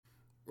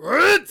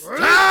It's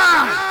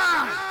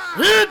time!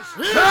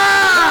 It's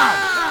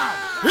time!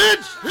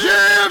 It's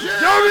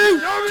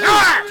JFiW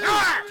time!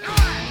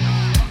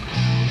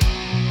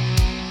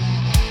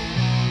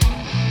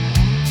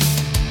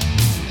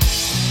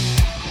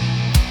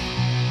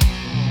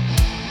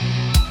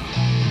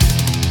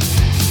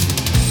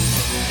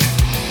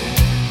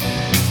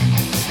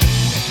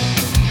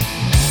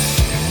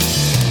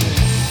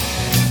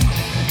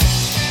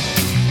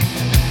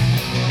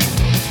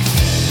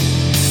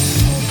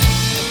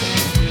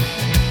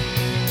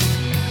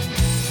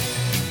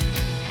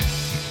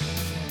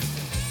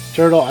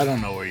 Turtle, I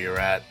don't know where you're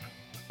at.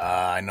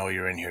 I know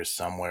you're in here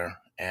somewhere,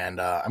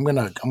 and I'm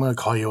gonna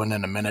call you in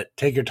a minute.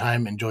 Take your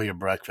time, enjoy your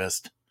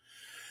breakfast.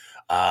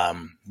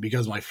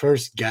 Because my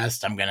first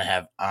guest I'm gonna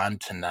have on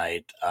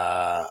tonight,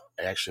 I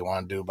actually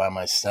want to do by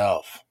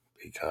myself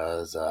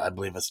because I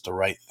believe it's the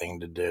right thing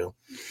to do,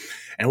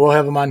 and we'll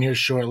have him on here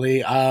shortly.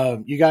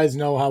 You guys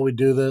know how we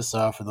do this.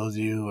 For those of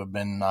you who have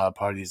been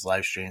part of these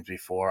live streams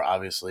before,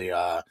 obviously,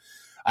 I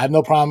have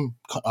no problem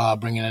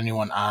bringing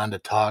anyone on to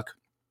talk.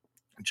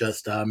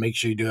 Just make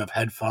sure you do have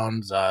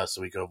headphones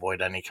so we can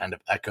avoid any kind of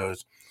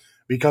echoes,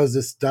 because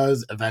this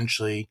does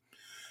eventually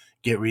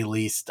get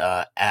released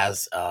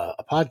as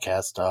a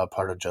podcast,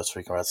 part of Just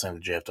Freaking Wrestling, the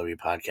JFW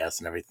podcast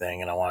and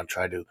everything. And I want to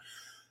try to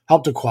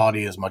help the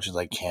quality as much as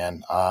I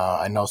can.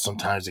 I know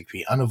sometimes it can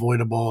be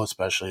unavoidable,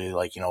 especially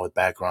with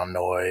background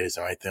noise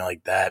or anything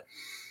like that.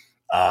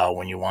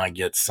 When you want to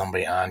get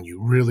somebody on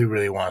you really,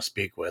 really want to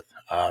speak with.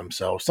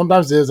 So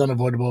sometimes it is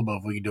unavoidable, but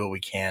if we can do what we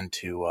can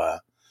to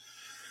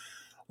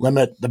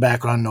limit the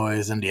background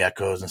noise and the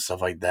echoes and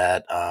stuff like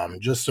that,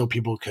 just so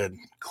people could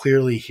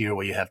clearly hear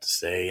what you have to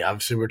say.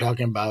 Obviously, we're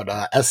talking about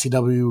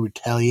SCW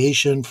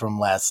Retaliation from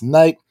last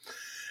night,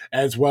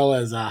 as well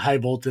as High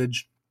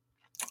Voltage,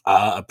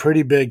 a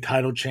pretty big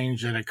title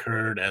change that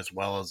occurred, as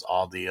well as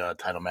all the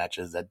title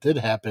matches that did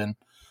happen.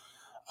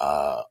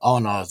 All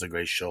in all, it was a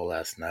great show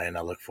last night, and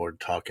I look forward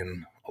to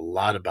talking a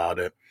lot about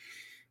it.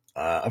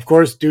 Of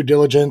course, due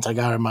diligence. I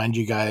gotta remind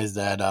you guys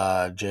that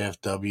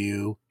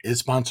JFW is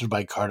sponsored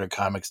by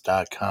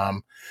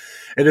CarterComics.com.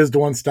 It is the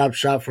one-stop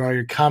shop for all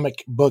your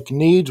comic book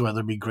needs, whether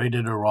it be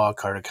graded or raw.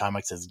 Carter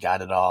Comics has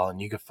got it all, and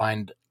you can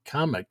find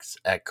comics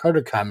at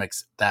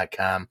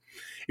CarterComics.com.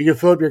 You can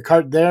fill up your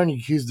cart there, and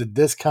you can use the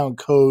discount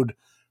code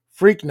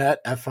FREAKNET,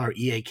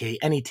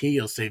 FREAKNET.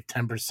 You'll save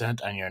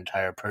 10% on your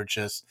entire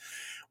purchase.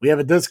 We have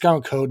a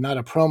discount code, not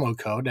a promo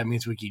code. That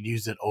means we could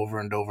use it over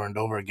and over and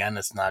over again.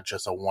 It's not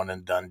just a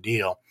one-and-done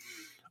deal.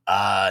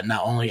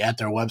 Not only at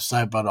their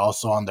website, but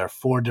also on their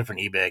 4 different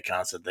eBay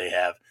accounts that they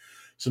have.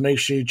 So make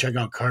sure you check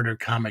out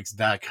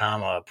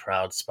CarterComics.com, a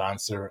proud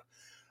sponsor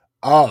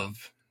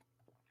of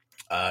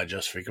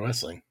Just Freaking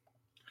Wrestling.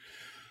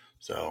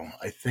 So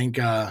I think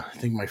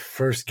my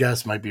first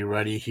guest might be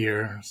ready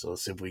here. So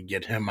let's see if we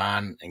get him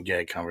on and get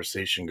a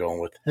conversation going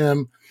with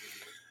him.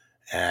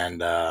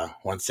 And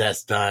once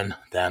that's done,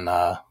 then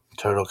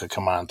Turtle could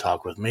come on and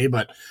talk with me.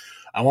 But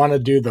I want to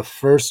do the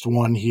first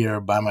one here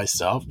by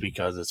myself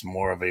because it's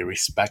more of a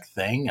respect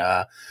thing,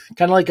 kind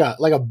of like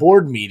a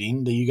board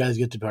meeting that you guys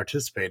get to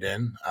participate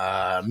in.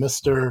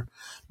 Mr.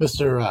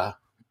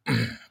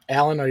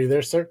 Allen, are you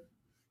there, sir?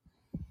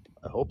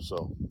 I hope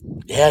so.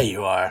 Yeah,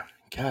 you are.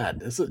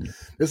 God, this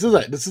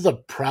is a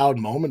proud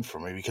moment for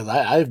me because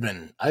I've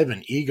been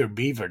eager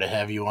beaver to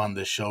have you on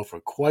this show for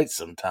quite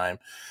some time.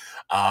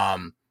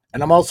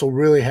 And I'm also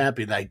really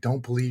happy that I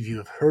don't believe you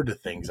have heard the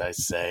things I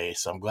say,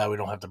 so I'm glad we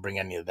don't have to bring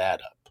any of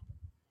that up.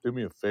 Do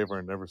me a favor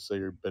and never say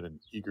you've been an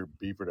eager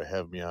beaver to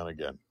have me on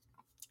again.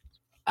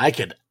 I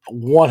could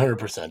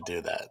 100%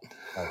 do that.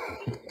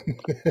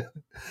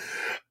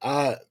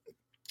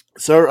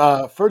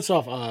 Sir, first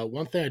off,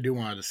 one thing I do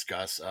want to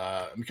discuss,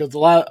 because a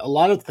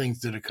lot of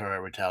things did occur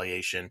at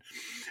Retaliation,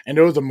 and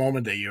there was a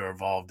moment that you were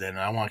involved in, and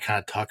I want to kind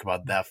of talk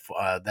about that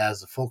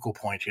as a focal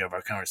point here of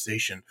our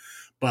conversation.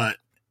 But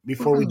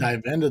before we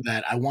dive into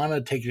that, I want to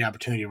take the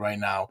opportunity right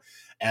now,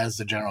 as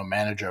the general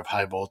manager of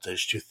High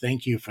Voltage, to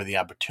thank you for the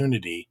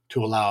opportunity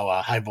to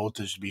allow High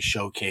Voltage to be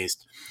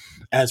showcased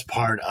as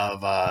part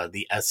of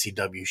the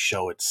SCW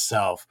show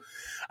itself.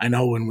 I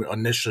know when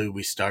initially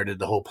we started,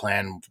 the whole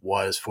plan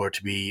was for it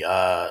to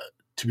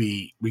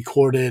be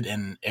recorded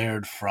and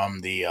aired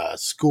from the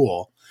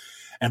school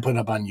and put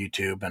up on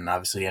YouTube. And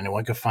obviously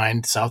anyone could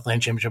find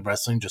Southland Championship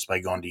Wrestling just by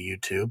going to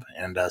YouTube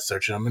and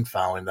searching them and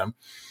following them.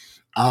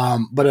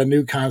 But a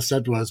new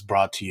concept was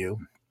brought to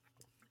you,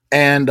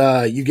 and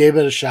you gave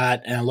it a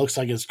shot, and it looks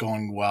like it's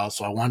going well.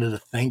 So I wanted to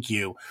thank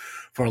you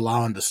for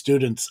allowing the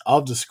students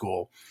of the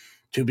school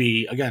to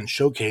be, again,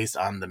 showcased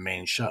on the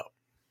main show.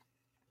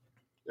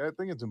 Yeah, I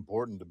think it's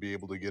important to be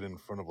able to get in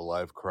front of a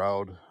live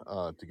crowd,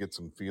 to get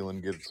some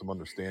feeling, get some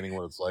understanding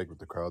what it's like with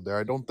the crowd there.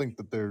 I don't think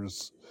that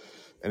there's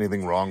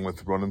anything wrong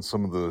with running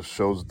some of the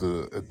shows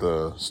at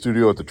the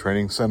studio at the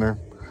training center.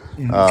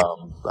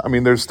 I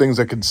mean, there's things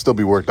that could still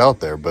be worked out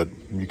there, but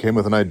you came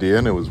with an idea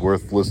and it was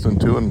worth listening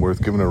to and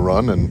worth giving a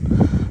run.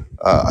 And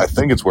I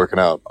think it's working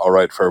out all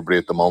right for everybody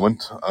at the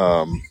moment.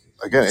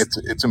 Again,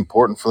 it's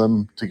important for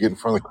them to get in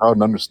front of the crowd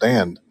and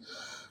understand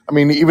I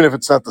mean, even if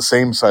it's not the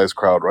same size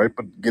crowd, right?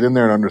 But get in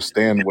there and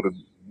understand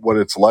what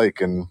it's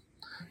like, and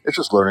it's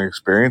just learning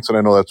experience. And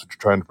I know that's what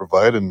you're trying to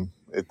provide. And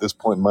at this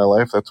point in my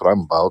life, that's what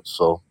I'm about.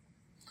 So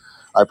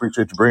I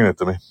appreciate you bringing it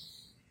to me.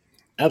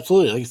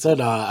 Absolutely. Like I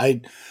said,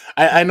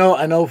 I know,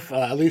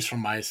 at least from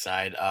my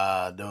side,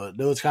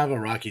 there was kind of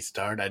a rocky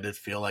start. I did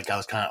feel like I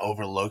was kind of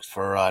overlooked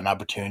for an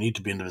opportunity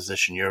to be in the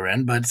position you're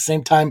in, but at the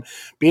same time,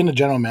 being the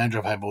general manager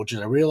of High Voltage,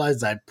 I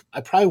realized I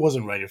probably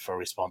wasn't ready for a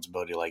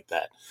responsibility like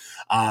that.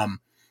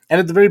 Um, and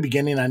at the very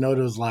beginning, I know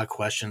there was a lot of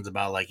questions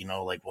about, like,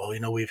 well,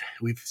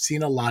 we've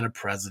seen a lot of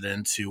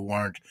presidents who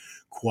weren't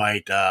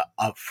quite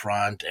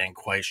upfront and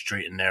quite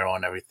straight and narrow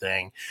and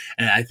everything,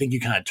 and I think you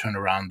kind of turned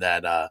around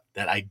that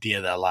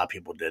idea that a lot of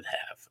people did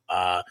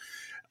have.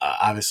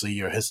 Obviously,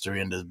 your history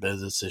in this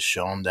business has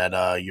shown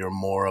that you're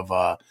more of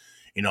a,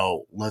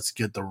 let's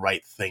get the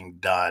right thing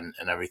done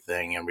and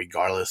everything, and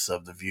regardless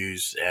of the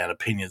views and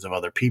opinions of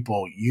other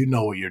people, you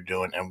know what you're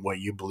doing and what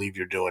you believe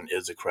you're doing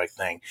is the correct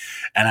thing.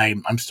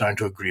 And I'm starting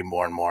to agree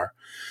more and more.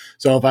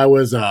 So if I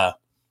was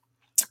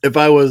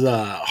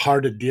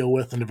hard to deal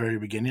with in the very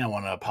beginning, I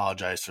want to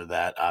apologize for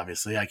that.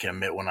 Obviously, I can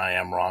admit when I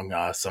am wrong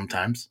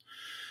sometimes.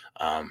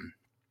 Um,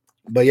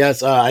 but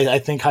yes, I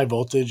think high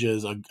voltage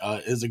is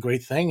a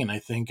great thing, and I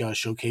think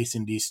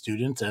showcasing these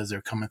students as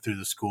they're coming through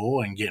the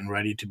school and getting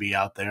ready to be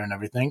out there and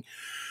everything.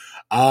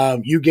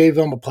 You gave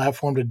them a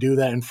platform to do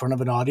that in front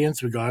of an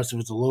audience, regardless if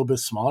it's a little bit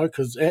smaller,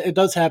 because it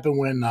does happen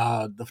when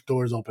the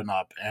doors open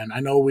up. And I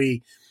know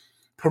we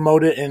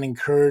promote it and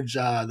encourage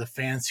the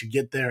fans to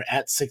get there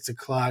at 6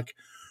 o'clock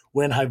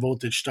when high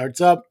voltage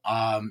starts up.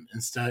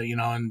 Instead,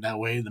 and that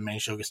way the main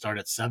show can start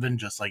at 7,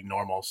 just like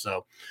normal.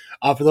 So,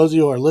 for those of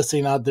you who are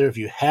listening out there, if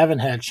you haven't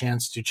had a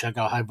chance to check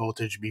out high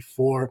voltage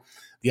before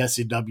the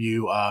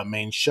SCW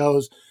main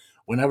shows,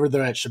 whenever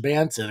they're at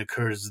Shabance, it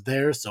occurs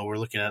there. So we're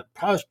looking at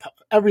probably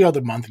every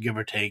other month, give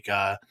or take.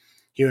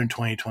 Here in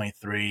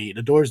 2023,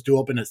 the doors do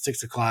open at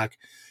 6 o'clock,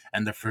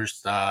 and the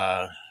first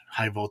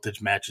high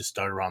voltage matches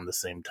start around the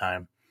same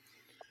time.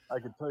 I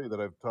can tell you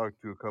that I've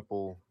talked to a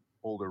couple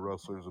older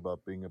wrestlers about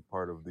being a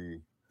part of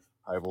the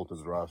high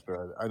voltage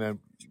roster. I know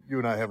you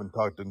and I haven't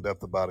talked in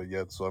depth about it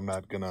yet, so I'm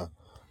not gonna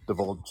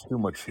divulge too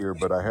much here.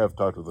 But I have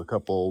talked with a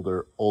couple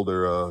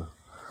older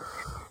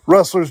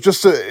wrestlers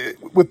just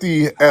with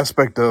the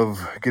aspect of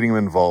getting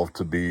them involved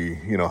to be,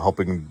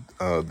 helping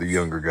the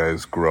younger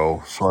guys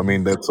grow. So I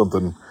mean, that's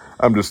something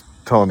I'm just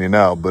telling you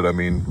now. But I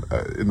mean,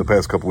 in the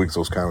past couple weeks,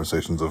 those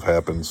conversations have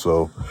happened.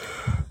 So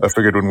I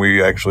figured when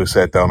we actually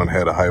sat down and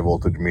had a high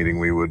voltage meeting,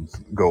 we would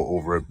go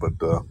over it. But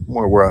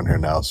we're on here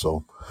now,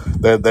 so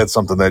that's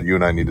something that you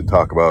and I need to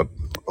talk about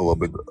a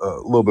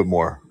little bit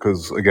more,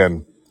 because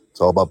again,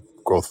 it's all about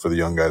growth for the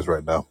young guys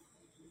right now.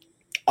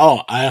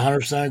 Oh, I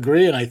 100%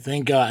 agree, and I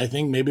think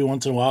maybe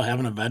once in a while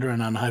having a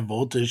veteran on high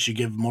voltage to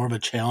give more of a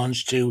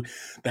challenge to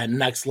that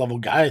next level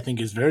guy, I think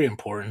is very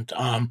important.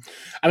 I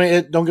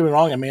mean, don't get me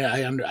wrong. I mean,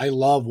 I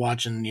love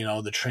watching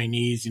the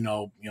trainees,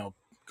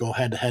 go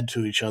head to head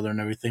to each other and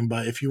everything.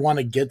 But if you want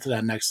to get to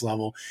that next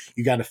level,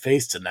 you got to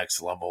face the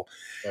next level.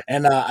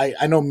 And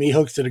I know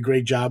Mihooks did a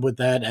great job with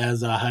that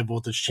as a high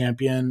voltage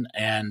champion,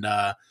 and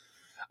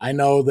I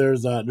know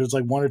there's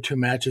like one or two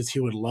matches he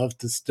would love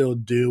to still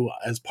do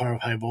as part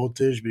of high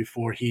voltage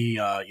before he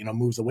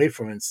moves away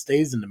from it and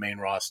stays in the main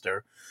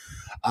roster.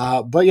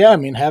 But yeah, I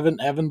mean,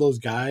 having those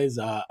guys,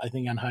 I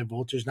think on high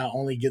voltage not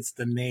only gets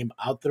the name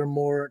out there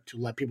more to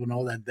let people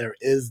know that there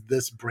is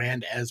this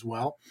brand as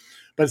well,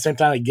 but at the same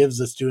time, it gives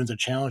the students a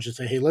challenge to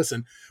say, hey,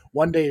 listen,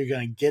 one day you're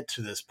going to get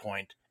to this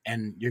point,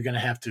 and you're going to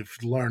have to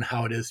learn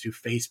how it is to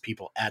face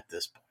people at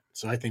this point.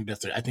 So I think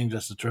that's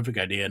a terrific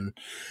idea, and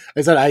like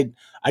I said,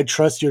 I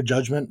trust your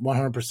judgment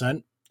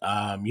 100%.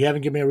 You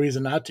haven't given me a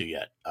reason not to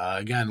yet.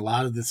 Again, a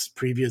lot of this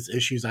previous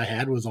issues I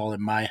had was all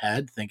in my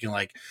head, thinking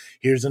like,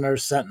 here's another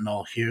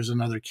Sentinel, here's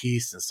another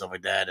Keys and stuff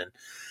like that. And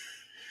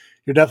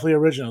you're definitely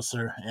original,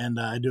 sir. And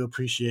I do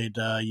appreciate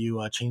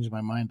you changing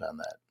my mind on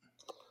that.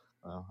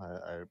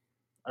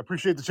 I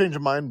appreciate the change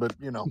of mind, but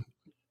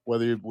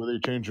whether you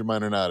change your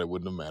mind or not, it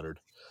wouldn't have mattered.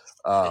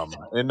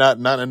 And not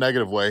in a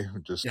negative way,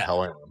 just Yeah. how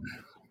I am.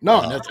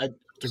 No, and it's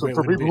a So great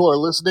for way to people be. who are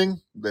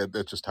listening,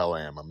 that's just how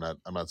I am.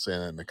 I'm not saying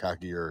that in a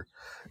cocky, or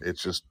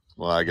it's just,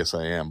 well, I guess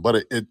I am.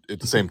 But it at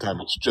the same time,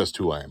 it's just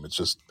who I am. It's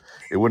just,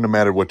 it wouldn't have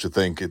mattered what you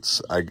think.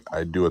 It's I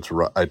do what's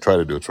right. I try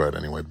to do what's right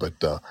anyway.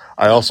 But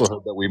I also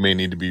heard that we may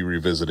need to be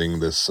revisiting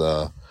this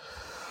uh,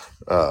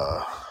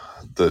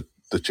 the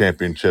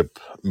championship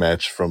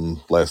match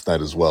from last night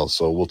as well.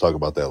 So we'll talk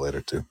about that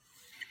later too.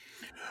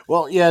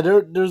 Well, yeah,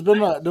 there was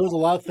a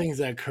lot of things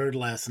that occurred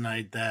last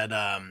night that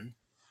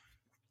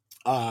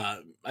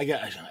I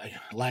got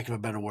lack of a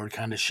better word,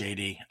 kind of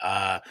shady.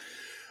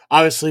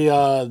 Obviously,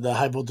 the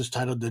high voltage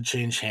title did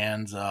change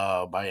hands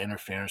by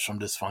interference from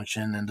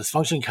Dysfunction, and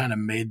Dysfunction kind of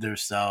made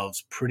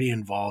themselves pretty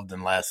involved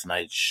in last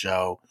night's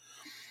show.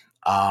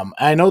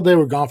 I know they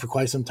were gone for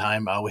quite some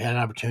time. We had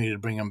an opportunity to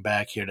bring them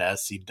back here to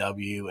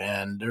SCW,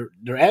 and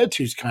their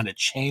attitudes kind of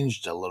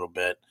changed a little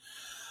bit.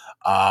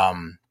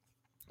 Um,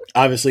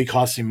 obviously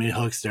costing me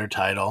Hooks their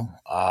title,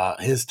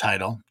 his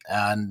title,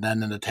 and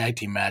then in the tag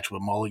team match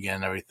with Mulligan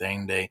and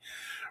everything, they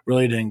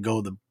really didn't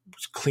go the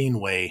clean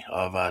way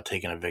of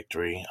taking a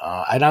victory.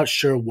 I'm not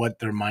sure what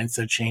their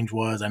mindset change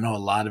was. I know a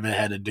lot of it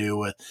had to do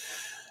with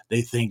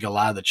they think a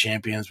lot of the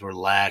champions were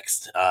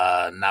laxed,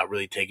 not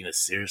really taking it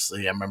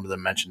seriously. I remember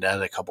them mentioned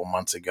that a couple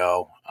months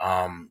ago.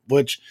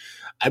 Which,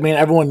 I mean,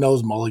 everyone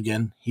knows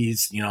Mulligan.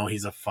 He's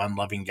a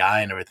fun-loving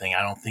guy and everything.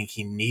 I don't think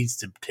he needs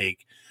to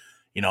take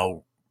you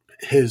know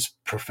his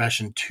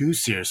profession too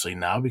seriously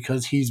now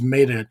because he's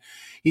made a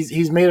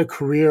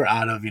career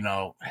out of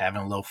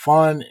having a little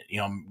fun,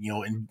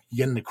 and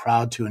getting the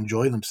crowd to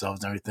enjoy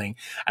themselves and everything.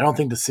 I don't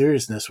think the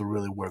seriousness would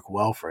really work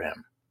well for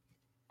him.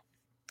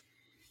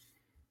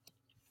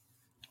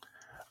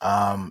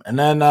 And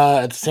then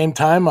at the same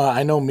time,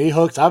 I know Me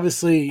Hooks.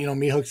 Obviously,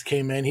 Me Hooks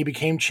came in. He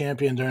became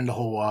champion during the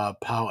whole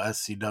POW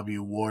SCW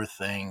war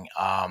thing.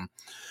 And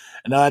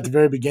at the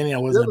very beginning, I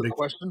You wasn't have a a big.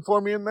 question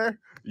for me in there?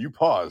 You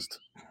paused.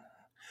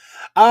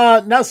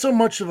 Not so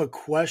much of a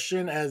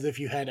question as if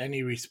you had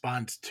any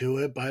response to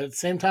it, but at the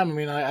same time, I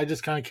mean, I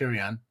just kind of carry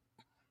on.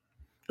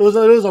 It was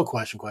no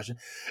question.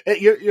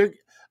 You're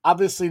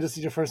obviously this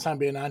is your first time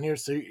being on here,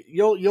 so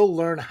you'll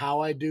learn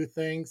how I do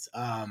things.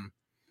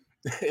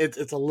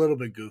 It's a little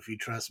bit goofy,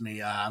 trust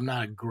me. I'm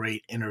not a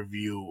great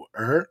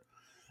interviewer.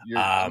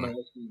 I'm not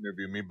asking you to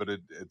interview me, but it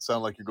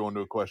sounded like you're going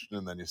to a question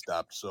and then you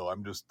stopped. So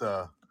I'm just,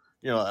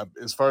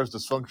 as far as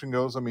dysfunction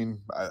goes, I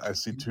mean, I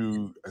see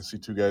two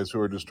guys who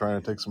are just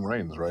trying to take some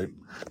reins, right?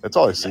 That's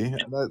all I see.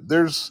 And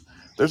there's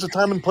a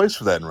time and place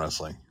for that in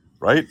wrestling,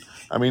 right?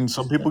 I mean,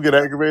 some people get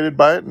aggravated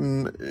by it,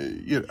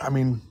 and I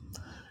mean,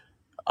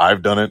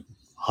 I've done it.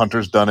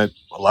 Hunter's done it.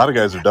 A lot of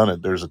guys have done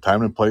it. There's a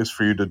time and place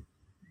for you to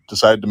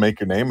decide to make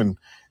your name, and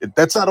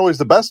that's not always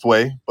the best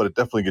way, but it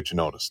definitely gets you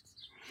noticed.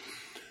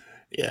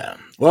 Yeah.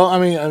 Well, I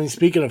mean,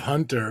 speaking of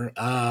Hunter,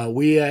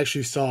 we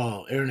actually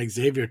saw Aaron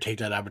Xavier take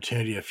that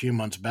opportunity a few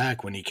months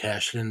back when he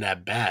cashed in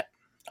that bat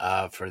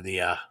for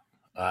the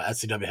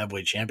SCW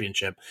Heavyweight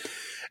Championship,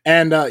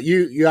 and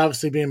you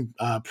obviously being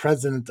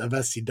president of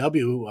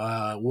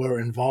SCW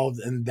were involved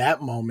in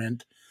that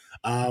moment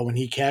when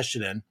he cashed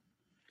it in.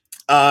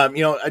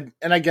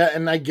 And I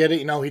get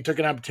it. He took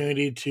an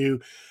opportunity to,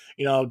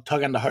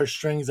 tug on the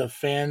heartstrings of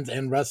fans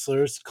and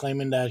wrestlers,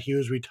 claiming that he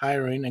was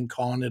retiring and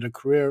calling it a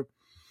career.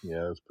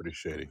 Yeah, that's pretty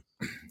shady.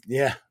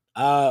 Yeah,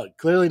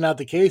 clearly not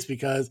the case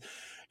because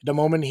the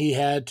moment he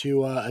had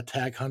to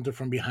attack Hunter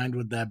from behind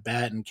with that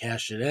bat and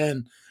cash it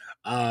in,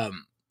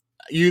 um,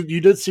 you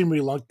did seem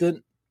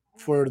reluctant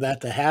for that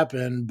to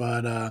happen.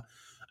 But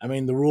I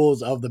mean, the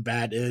rules of the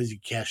bat is you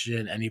cash it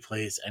in any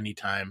place,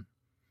 anytime.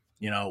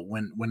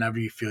 Whenever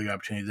you feel your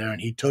opportunity there,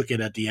 and he took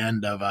it at the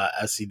end of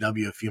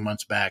SCW a few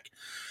months back.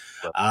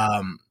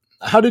 Right.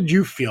 How did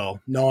you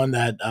feel knowing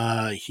that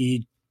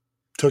he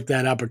took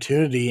that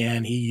opportunity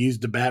and he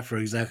used the bat for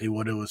exactly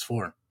what it was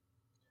for?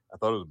 I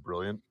thought it was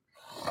brilliant.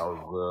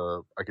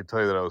 I could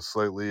tell you that I was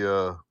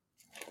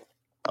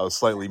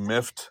slightly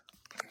miffed.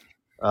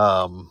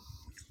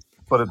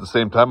 But at the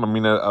same time, I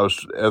mean,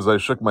 as I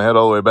shook my head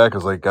all the way back, I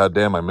was like, God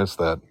damn, I missed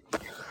that.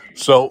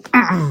 So,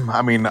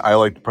 I mean, I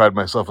like to pride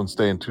myself on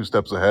staying 2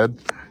 steps ahead.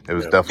 It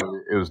was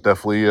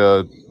definitely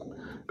a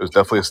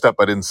step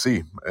I didn't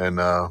see, and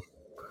I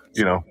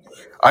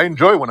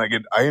enjoy when I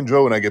get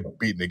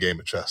beat in a game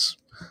of chess,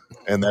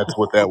 and that's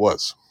what that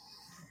was.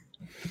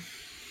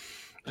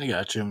 I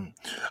got you.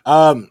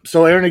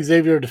 So Aaron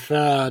Xavier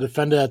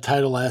defended that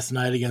title last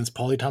night against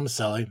Paulie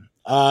Tomaselli.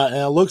 And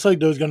it looks like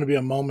there's going to be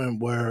a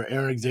moment where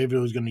Aaron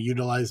Xavier was going to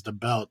utilize the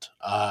belt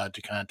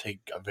to kind of take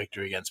a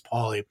victory against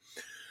Paulie.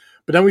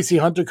 But then we see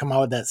Hunter come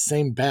out with that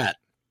same bat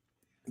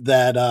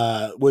that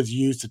was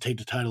used to take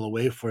the title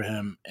away for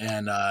him.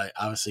 And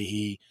obviously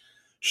he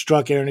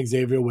struck Aaron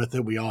Xavier with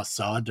it. We all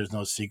saw it. There's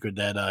no secret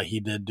that he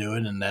did do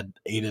it, and that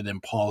aided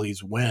in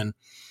Paulie's win.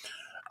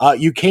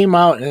 You came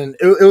out, and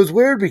it was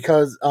weird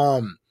because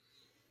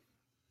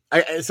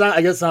it's not.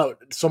 I guess not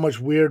so much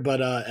weird,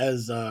 but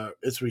as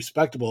it's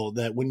respectable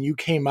that when you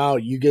came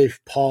out, you gave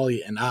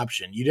Paulie an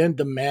option. You didn't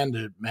demand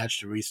the match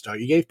to restart.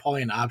 You gave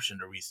Paulie an option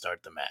to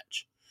restart the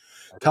match,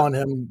 telling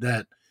him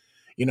that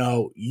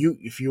you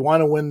if you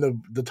want to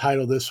win the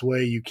title this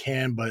way, you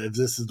can. But if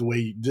this is the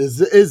way,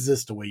 is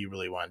this the way you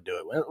really want to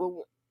do it?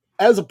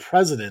 As a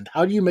president,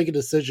 how do you make a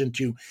decision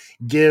to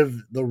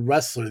give the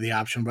wrestler the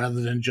option rather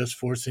than just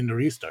forcing the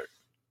restart?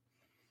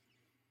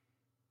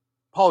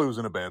 Paulie was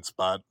in a bad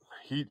spot.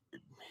 He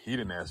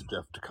didn't ask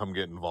Jeff to come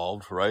get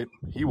involved, right?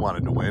 He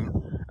wanted to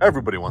win.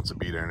 Everybody wants to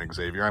beat Aaron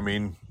Xavier. I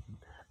mean,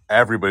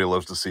 everybody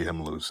loves to see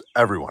him lose.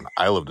 Everyone.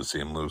 I love to see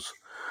him lose.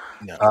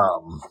 Yeah.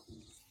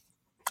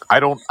 I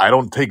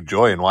don't take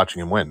joy in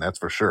watching him win. That's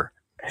for sure.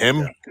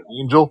 Him,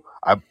 Angel,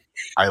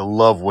 I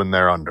love when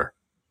they're under.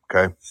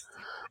 Okay.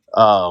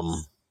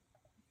 But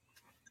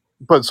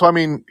so I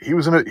mean, he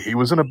was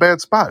in a bad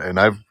spot, and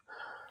I've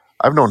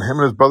known him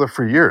and his brother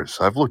for years.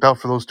 I've looked out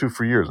for those two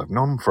for years. I've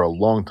known them for a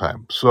long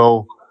time.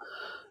 So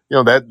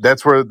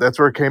that's where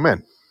it came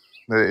in.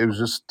 It was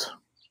just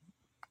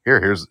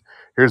here's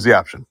the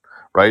option,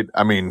 right?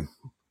 I mean,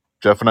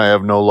 Jeff and I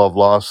have no love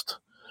lost.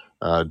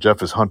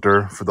 Jeff is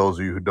Hunter, for those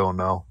of you who don't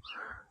know.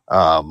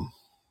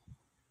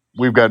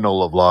 We've got no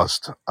love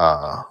lost.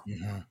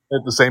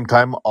 At the same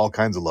time, all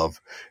kinds of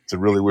love. It's a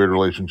really weird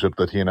relationship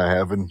that he and I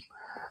have, and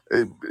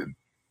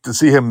to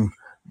see him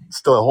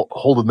still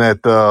holding that.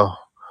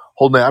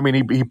 I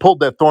mean, he pulled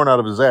that thorn out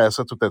of his ass.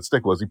 That's what that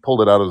stick was. He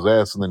pulled it out of his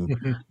ass and then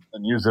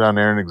and used it on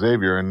Aaron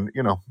Xavier. And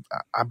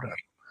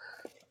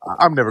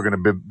I'm never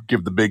going to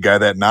give the big guy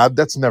that nod.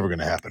 That's never going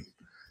to happen.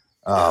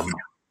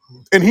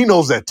 And he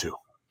knows that too.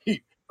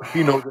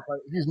 He knows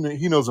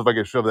he knows if I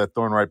get shoved that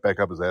thorn right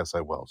back up his ass,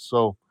 I will.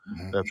 So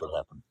that's what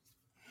happened.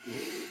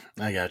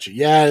 I got you.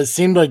 Yeah, it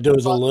seemed like there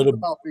was a little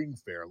about being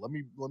fair. Let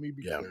me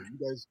be clear.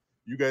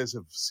 You guys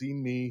have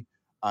seen me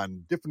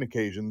on different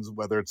occasions,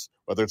 whether it's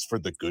for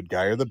the good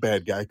guy or the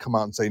bad guy, come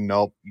out and say,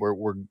 nope,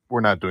 we're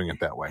not doing it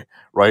that way.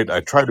 Right? I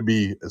try to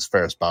be as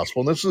fair as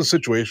possible. And this is a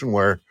situation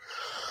where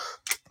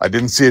I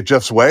didn't see it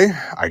Jeff's way.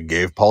 I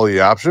gave Paulie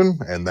the option,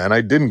 and then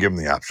I didn't give him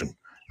the option.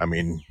 I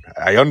mean,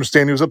 I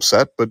understand he was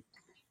upset, but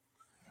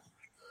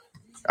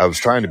I was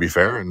trying to be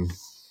fair, and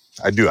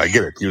I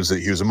get it. He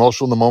was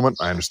emotional in the moment.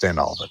 I understand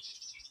all of it.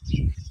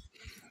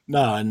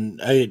 No,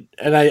 and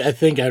I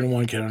think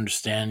everyone can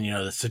understand,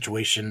 the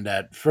situation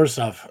that first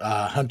off,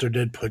 Hunter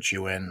did put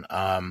you in.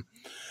 I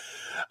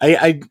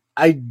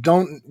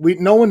don't.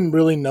 No one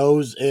really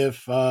knows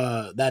if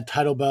that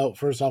title belt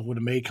first off would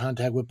have made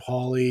contact with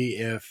Paulie,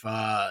 if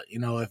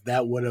if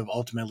that would have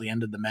ultimately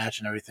ended the match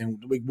and everything.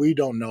 We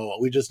don't know.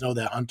 We just know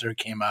that Hunter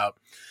came out,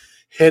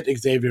 hit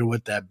Xavier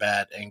with that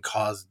bat, and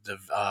caused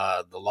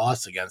the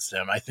loss against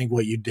him. I think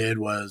what you did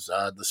was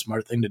the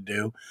smart thing to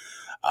do.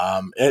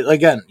 I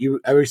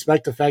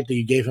respect the fact that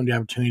you gave him the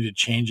opportunity to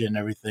change it and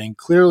everything.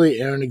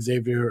 Clearly, Aaron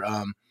Xavier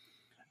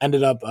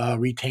ended up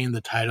retaining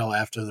the title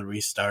after the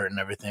restart and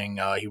everything.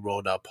 He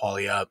rolled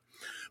Paulie up,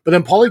 but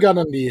then Paulie got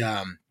on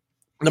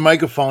the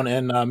microphone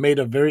and made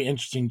a very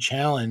interesting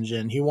challenge,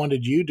 and he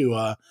wanted you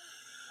to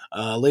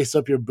lace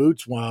up your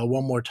boots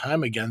one more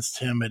time against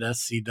him at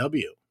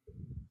SCW.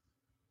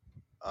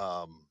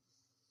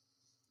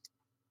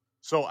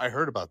 So I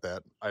heard about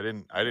that. I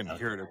didn't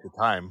hear it at the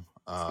time.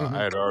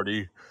 I had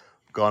already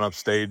gone up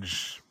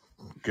stage,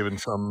 given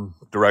some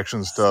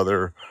directions to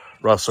other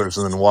wrestlers,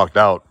 and then walked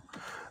out.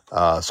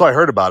 So I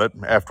heard about it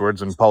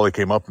afterwards, and Paulie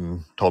came up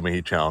and told me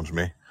he challenged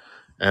me,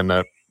 and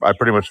I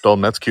pretty much told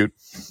him that's cute.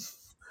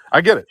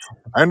 I get it.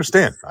 I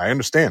understand.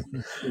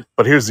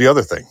 But here's the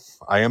other thing.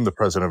 I am the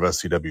president of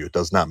SCW. It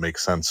does not make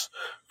sense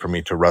for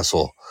me to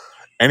wrestle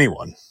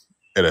anyone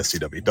at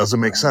SCW. It doesn't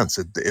make sense.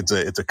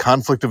 It's a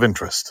conflict of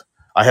interest.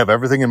 I have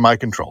everything in my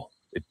control.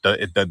 It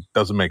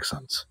doesn't make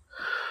sense.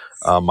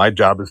 My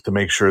job is to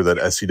make sure that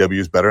SCW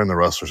is better and the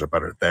wrestlers are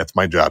better. That's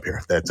my job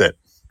here. That's it.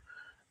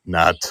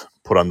 Not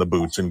put on the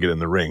boots and get in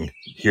the ring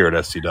here at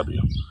SCW.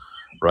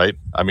 Right?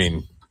 I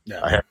mean,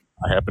 I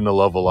happen to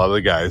love a lot of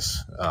the guys.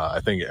 I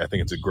think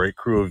it's a great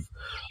crew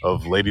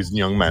of ladies and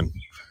young men.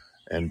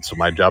 And so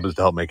my job is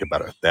to help make it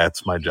better.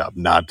 That's my job,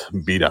 not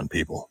beat on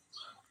people.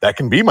 That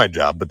can be my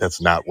job, but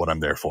that's not what I'm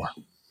there for.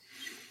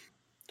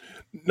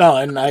 No,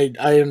 and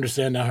I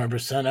understand that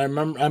 100%. I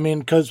remember,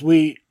 because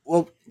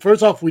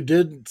first off, we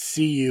did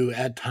see you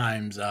at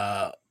times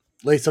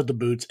lace up the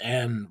boots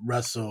and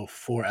wrestle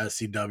for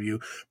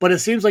SCW, but it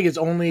seems like it's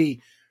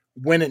only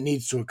when it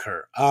needs to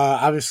occur.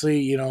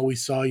 Obviously, we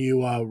saw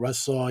you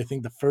wrestle, I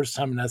think the first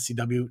time in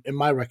SCW, in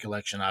my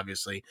recollection,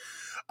 obviously,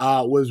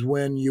 was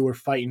when you were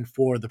fighting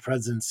for the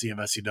presidency of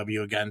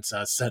SCW against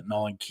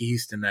Sentinel and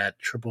Keast in that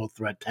triple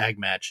threat tag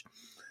match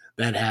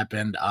that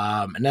happened.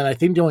 And then I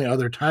think the only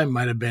other time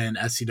might have been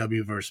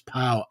SCW versus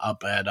POW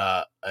up at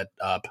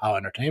POW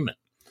Entertainment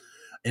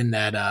in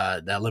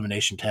that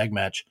elimination tag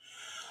match.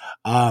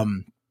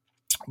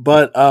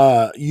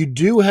 But you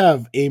do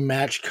have a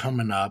match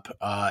coming up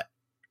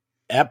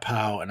at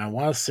POW, and I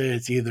want to say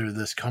it's either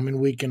this coming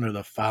weekend or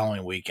the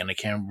following weekend. I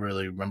can't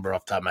really remember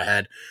off the top of my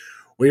head.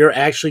 We are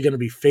actually going to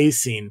be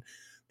facing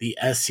the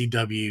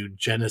SCW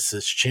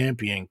Genesis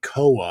champion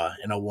Koa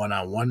in a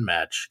one-on-one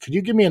match. Could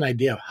you give me an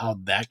idea of how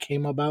that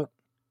came about?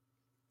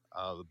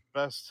 The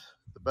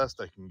best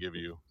I can give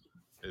you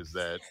is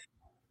that,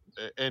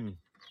 and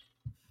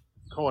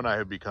Koa and I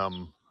have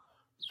become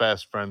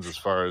fast friends as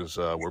far as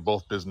we're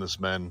both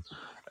businessmen,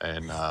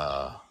 and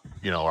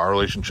our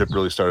relationship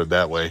really started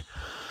that way.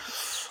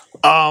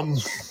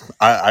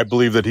 I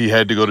believe that he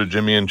had to go to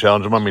Jimmy and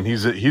challenge him. I mean,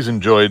 he's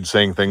enjoyed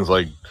saying things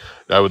like,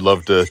 "I would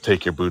love to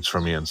take your boots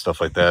from you" and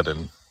stuff like that,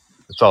 and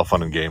it's all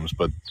fun and games.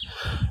 But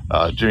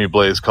Jimmy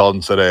Blaze called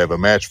and said, "I have a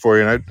match for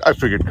you," and I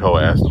figured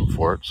Koa asked him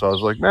for it, so I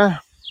was like, "Nah,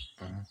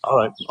 all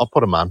right, I'll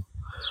put him on."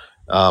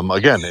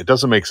 Again, it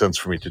doesn't make sense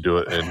for me to do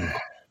it in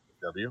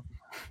W.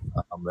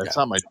 That's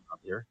not my job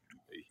here.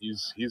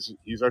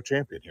 He's our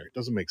champion here. It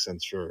doesn't make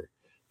sense for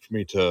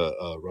me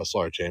to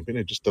wrestle our champion.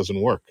 It just doesn't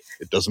work.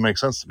 It doesn't make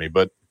sense to me.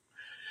 But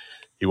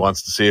he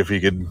wants to see if he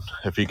can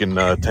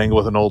tangle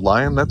with an old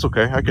lion. That's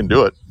okay. I can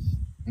do it.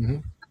 Mm-hmm.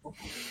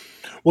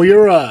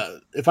 Well,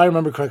 if I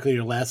remember correctly,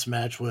 your last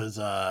match was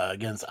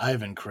against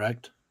Ivan,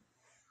 correct?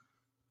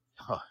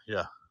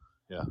 Yeah.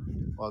 Yeah.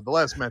 The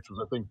last match was,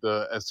 I think,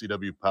 the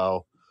SCW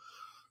POW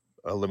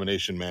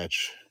elimination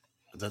match,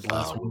 Is that the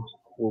last one?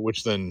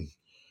 which then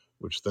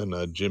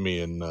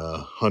Jimmy and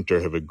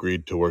Hunter have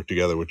agreed to work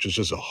together, which is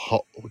just a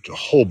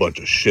whole bunch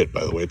of shit.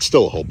 By the way, it's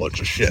still a whole bunch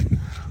of shit,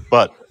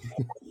 but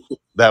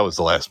that was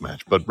the last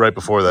match. But right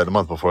before that, a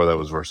month before that,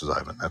 was versus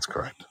Ivan. That's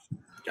correct.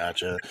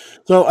 Gotcha.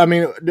 So, I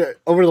mean,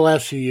 over the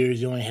last few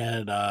years, you only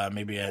had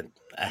maybe a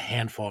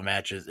handful of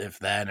matches, if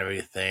that, and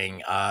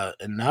everything.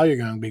 And now you're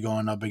going to be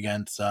going up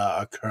against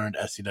a current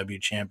SCW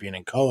champion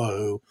in Koa,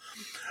 who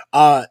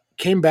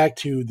came back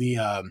to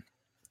the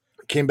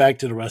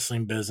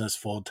wrestling business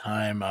full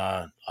time.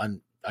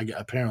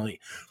 Apparently,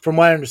 from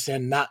what I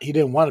understand, not he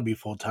didn't want to be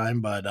full time,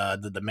 but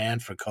the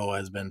demand for Koa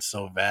has been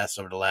so vast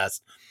over the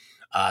last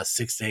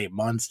 6 to 8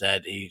 months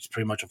that he's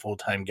pretty much a full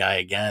time guy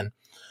again.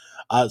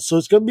 So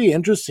it's going to be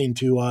interesting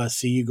to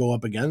see you go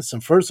up against him.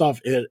 First off,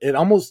 it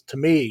almost, to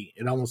me,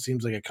 it almost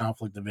seems like a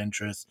conflict of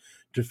interest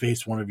to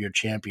face one of your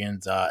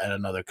champions at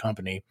another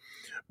company.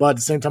 But at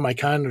the same time, I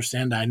kind of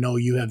understand that. I know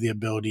you have the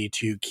ability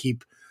to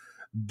keep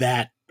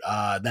that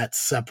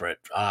separate,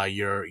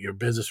 your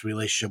business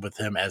relationship with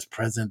him as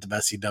president of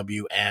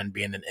SCW and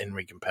being an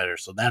in-ring competitor.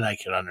 So that I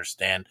can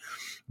understand.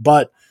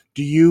 But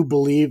do you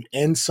believe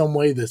in some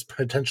way this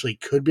potentially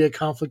could be a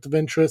conflict of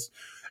interest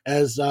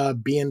as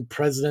being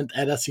president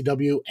at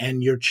SCW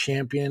and your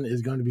champion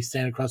is going to be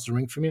standing across the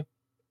ring from you?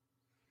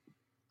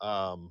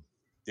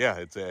 Yeah,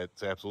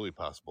 it's absolutely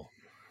possible,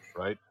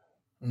 right?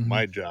 Mm-hmm.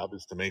 My job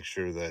is to make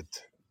sure that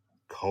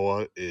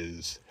Koa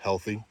is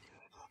healthy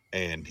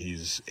and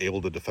he's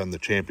able to defend the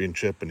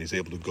championship and he's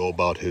able to go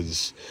about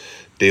his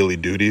daily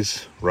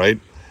duties, right?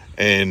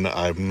 And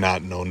I'm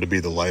not known to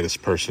be the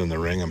lightest person in the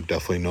ring. I'm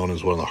definitely known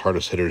as one of the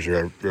hardest hitters you're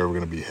ever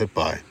going to be hit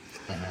by.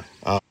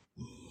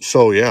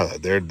 So yeah,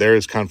 there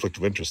is conflict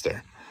of interest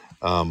there.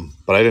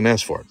 But I didn't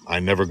ask for it. I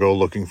never go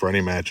looking for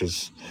any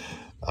matches.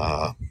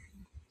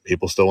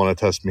 People still want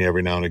to test me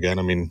every now and again.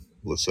 I mean,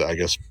 listen, I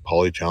guess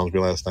Paulie challenged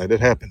me last night. It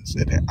happens.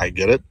 I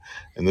get it.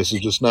 And this is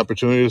just an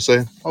opportunity to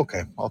say,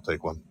 okay, I'll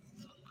take one.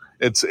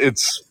 It's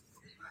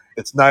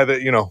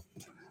neither,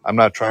 I'm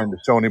not trying to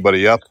show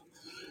anybody up.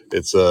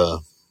 It's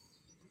an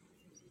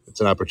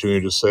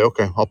opportunity to just say,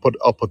 okay, I'll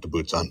put the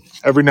boots on.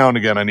 Every now and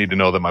again, I need to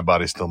know that my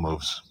body still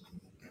moves.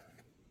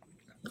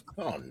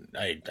 Oh,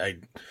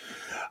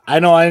 I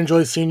know I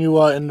enjoy seeing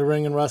you in the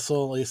ring and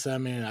wrestle, Lisa. I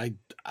mean,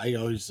 I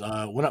always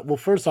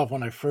first off,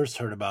 when I first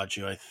heard about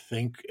you, I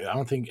think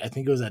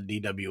it was at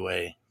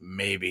DWA,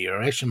 maybe,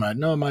 or actually it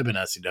might have been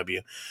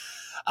SCW.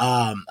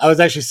 I was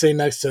actually sitting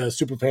next to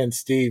Superfan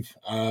Steve,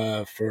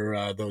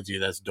 for those of you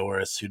that's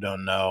Doris who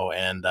don't know,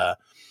 and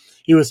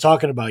he was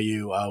talking about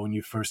you when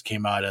you first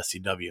came out at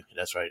SCW.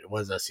 That's right, it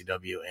was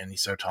SCW, and he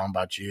started talking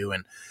about you,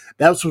 and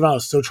that was when I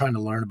was still trying to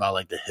learn about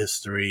like the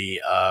history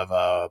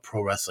of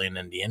pro wrestling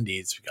in the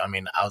indies. I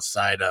mean,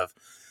 outside of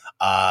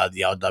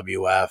the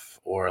LWF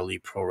or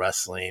Elite Pro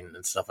Wrestling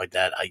and stuff like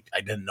that, I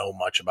didn't know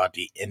much about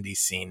the indie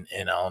scene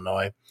in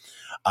Illinois.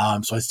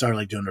 So I started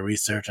like doing the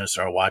research and I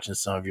started watching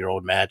some of your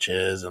old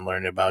matches and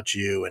learning about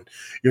you and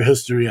your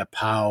history at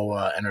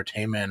POW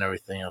Entertainment and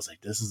everything. I was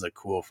like, this is a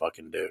cool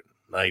fucking dude.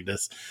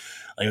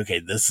 Okay,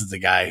 this is the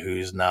guy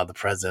who's now the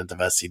president of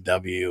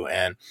SCW,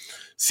 and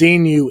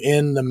seeing you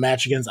in the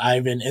match against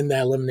Ivan in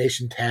that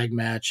elimination tag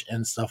match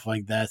and stuff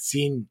like that,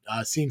 seeing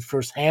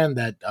firsthand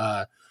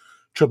that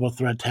triple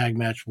threat tag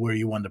match where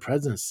you won the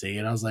presidency,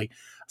 and I was like,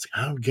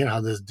 I don't get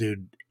how this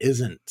dude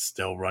isn't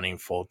still running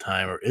full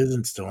time or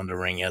isn't still in the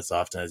ring as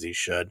often as he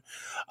should.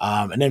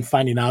 And then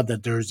finding out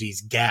that there's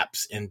these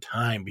gaps in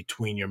time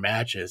between your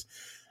matches,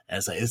 and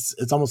it's like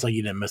it's almost like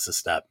you didn't miss a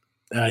step.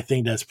 And I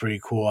think that's pretty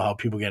cool how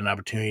people get an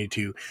opportunity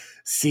to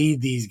see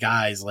these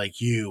guys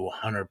like you,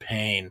 Hunter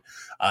Payne,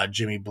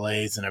 Jimmy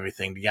Blaze, and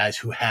everything, the guys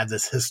who have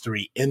this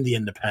history in the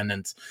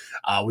independents.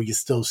 We can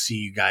still see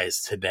you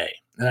guys today.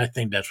 And I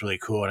think that's really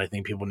cool. And I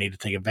think people need to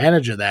take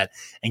advantage of that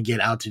and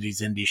get out to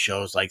these indie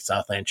shows like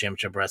Southland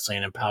Championship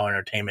Wrestling and POW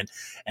Entertainment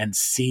and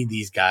see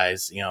these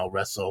guys,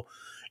 wrestle,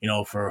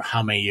 for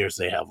how many years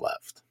they have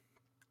left.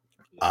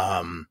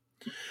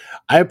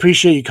 I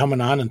appreciate you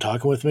coming on and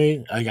talking with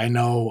me. Like I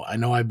know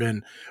I've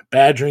been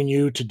badgering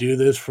you to do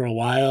this for a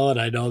while, and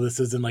I know this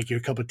isn't like your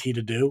cup of tea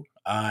to do.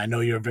 I know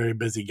you're a very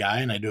busy guy,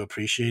 and I do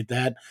appreciate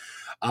that.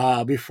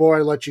 Before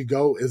I let you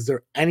go, is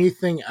there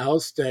anything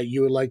else that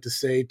you would like to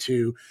say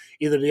to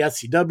either the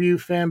SCW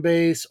fan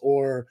base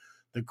or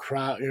the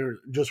crowd, or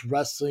just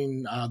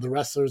wrestling, the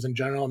wrestlers in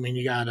general? I mean,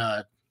 you got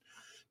a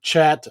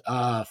chat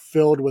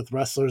filled with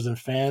wrestlers and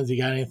fans.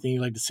 You got anything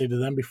you'd like to say to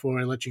them before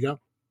I let you go?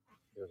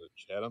 There's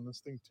a chat on this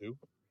thing too.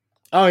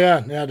 Oh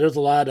yeah. There's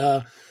a lot.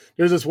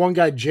 There's this one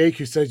guy Jake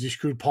who says you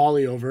screwed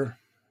Paulie over.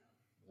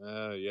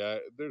 Yeah.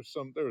 There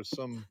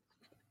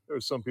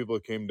was some people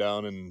that came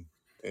down and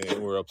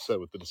were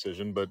upset with the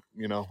decision, but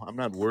I'm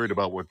not worried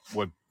about what.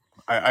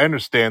 I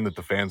understand that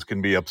the fans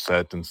can be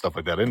upset and stuff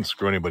like that. I didn't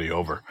screw anybody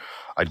over.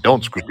 I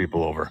don't screw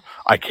people over.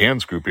 I can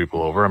screw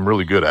people over. I'm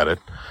really good at it,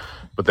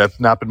 but that's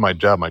not been my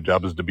job. My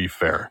job is to be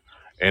fair.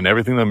 And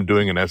everything that I'm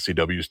doing in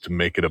SCW is to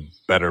make it a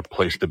better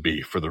place to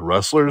be for the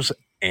wrestlers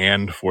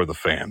and for the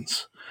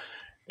fans.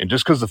 And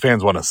just because the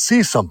fans want to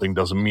see something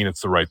doesn't mean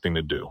it's the right thing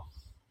to do.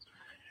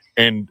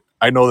 And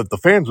I know that the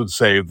fans would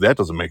say that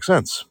doesn't make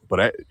sense,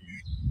 but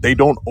they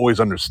don't always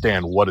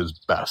understand what is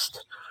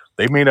best.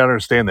 They may not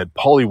understand that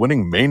Paulie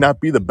winning may not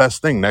be the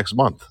best thing next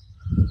month,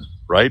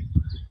 right?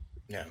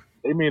 Yeah.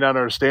 They may not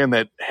understand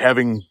that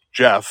having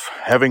Jeff,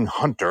 having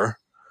Hunter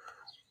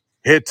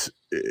hit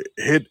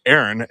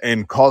Aaron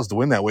and cause the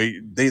win that way,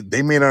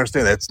 they may not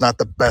understand that's not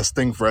the best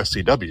thing for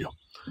SCW.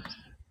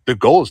 The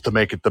goal is to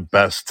make it the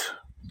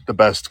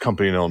best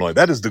company in Illinois.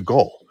 That is the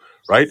goal,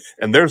 right?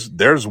 And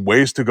there's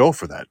ways to go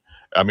for that.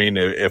 I mean,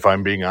 if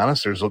I'm being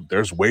honest,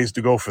 there's ways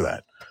to go for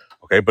that.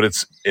 Okay, but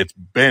it's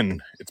been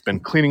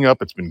cleaning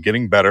up. It's been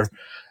getting better,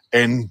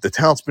 and the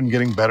talent's been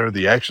getting better.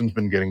 The action's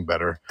been getting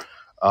better.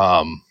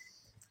 I'm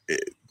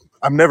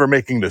never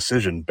making a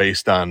decision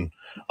based on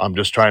I'm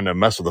just trying to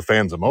mess with the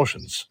fans'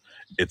 emotions.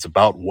 It's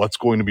about what's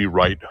going to be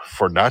right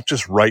for not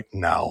just right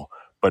now,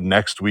 but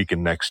next week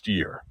and next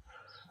year.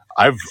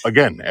 I've,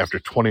 again, after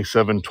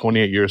 27,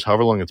 28 years,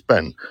 however long it's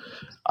been,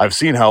 I've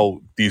seen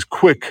how these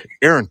quick,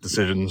 errant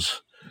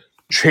decisions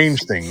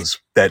change things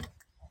that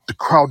the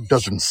crowd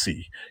doesn't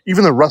see.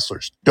 Even the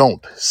wrestlers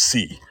don't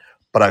see.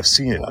 But I've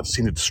seen it. I've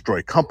seen it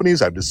destroy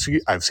companies. I've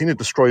seen it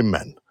destroy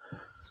men.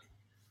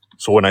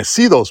 So when I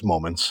see those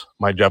moments,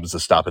 my job is to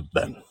stop it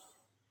then.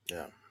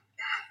 Yeah.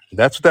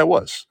 That's what that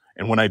was.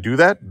 And when I do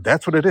that,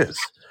 that's what it is.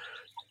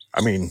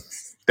 I mean,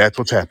 that's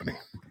what's happening.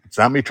 It's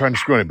not me trying to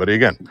screw anybody.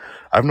 Again,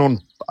 I've known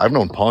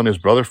Paul and his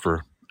brother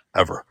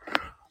forever.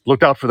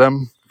 Looked out for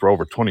them for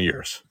over 20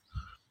 years.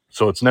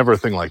 So it's never a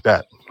thing like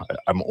that.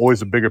 I'm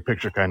always a bigger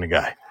picture kind of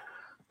guy.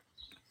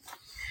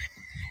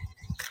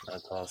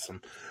 That's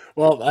awesome.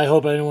 Well, I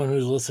hope anyone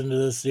who's listening to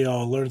this,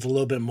 learns a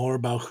little bit more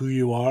about who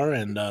you are,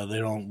 and they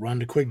don't run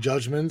to quick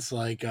judgments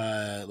like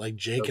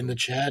Jake in the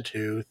chat,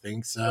 who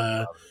thinks.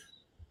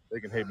 They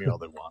can hate me all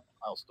they want.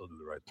 I'll still do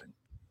the right thing.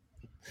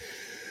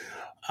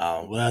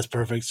 Well, that's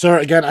perfect, sir.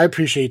 Again, I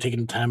appreciate you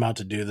taking the time out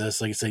to do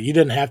this. Like I said, you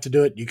didn't have to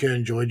do it. You could have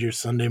enjoyed your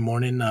Sunday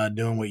morning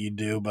doing what you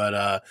do.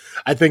 But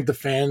I think the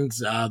fans,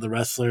 the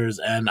wrestlers,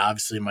 and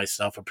obviously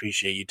myself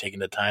appreciate you taking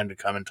the time to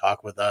come and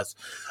talk with us,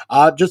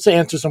 just to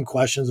answer some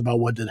questions about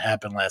what did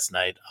happen last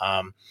night.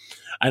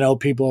 I know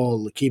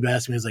people keep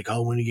asking me, it's like,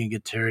 oh, when are you gonna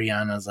get Terry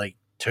on? I was like,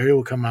 Terry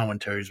will come on when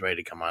Terry's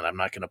ready to come on. I'm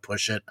not going to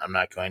push it. I'm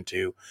not going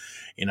to,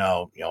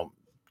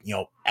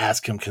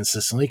 ask him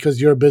consistently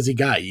because you're a busy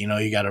guy.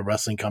 You got a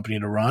wrestling company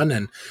to run,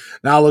 and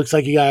now it looks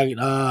like you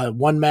got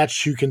one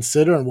match to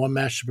consider and one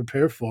match to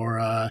prepare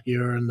for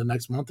here in the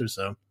next month or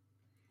so.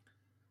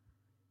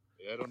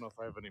 Yeah, I don't know if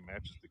I have any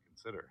matches to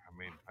consider. I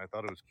mean, I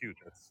thought it was cute.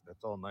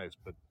 That's all nice,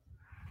 but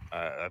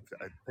I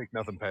take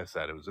nothing past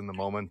that. It was in the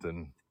moment,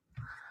 and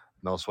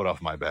no sweat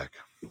off my back.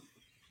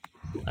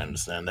 I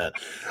understand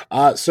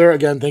that. Sir,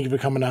 again, thank you for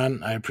coming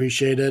on. I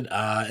appreciate it.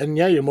 And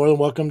yeah, you're more than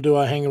welcome to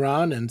hang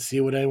around and see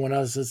what anyone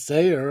else has to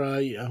say. Or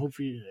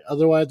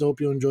otherwise, I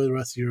hope you enjoy the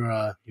rest of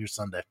your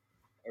Sunday.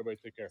 Everybody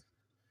take care.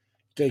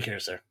 Take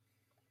care, sir.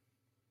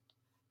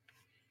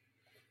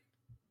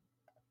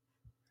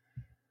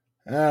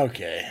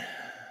 Okay.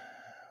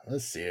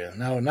 Let's see.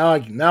 Now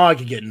I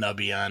can get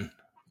Nubby on.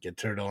 Get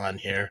Turtle on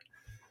here.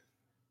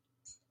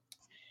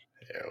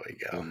 There we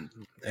go.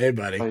 Hey,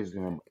 buddy.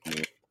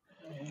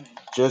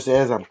 Just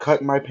as I'm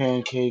cutting my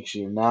pancakes,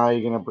 now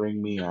you're gonna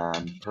bring me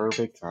on.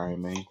 Perfect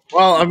timing.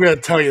 Well, I'm gonna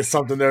tell you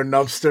something there,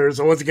 Nubsters.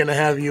 I wasn't gonna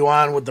have you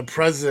on with the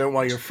president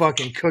while you're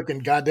fucking cooking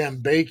goddamn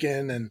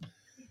bacon and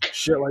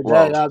shit like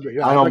that.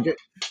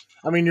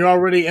 I mean, you're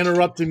already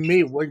interrupting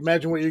me.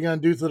 Imagine what you're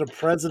gonna do to the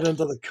president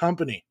of the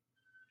company.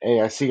 Hey,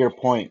 I see your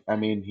point. I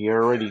mean, he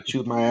already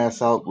chewed my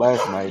ass out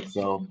last night,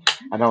 so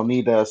I don't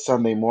need a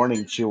Sunday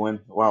morning chewing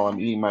while I'm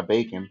eating my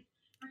bacon.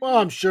 Well,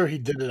 I'm sure he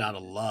did it out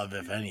of love,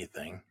 if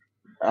anything.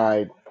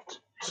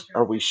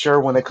 Are we sure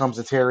when it comes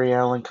to Terry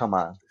Allen? Come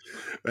on.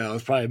 Well,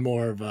 it's probably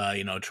more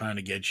of trying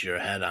to get your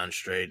head on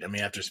straight. I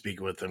mean, after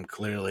speaking with him,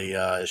 clearly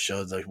it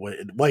shows like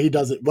what he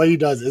does. What he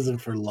does isn't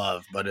for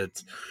love, but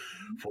it's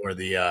for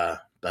the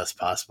best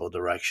possible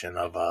direction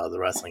of the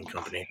wrestling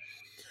company.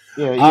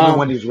 Yeah, even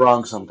when he's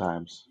wrong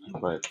sometimes.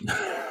 But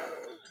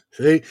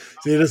see,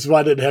 this is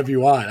why I didn't have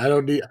you on. I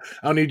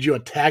don't need you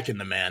attacking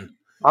the man.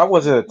 I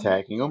wasn't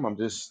attacking him. I'm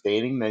just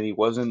stating that he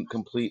wasn't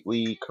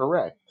completely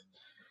correct.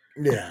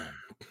 Yeah.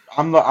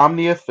 I'm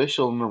the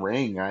official in the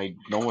ring. I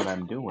know what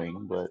I'm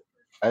doing, but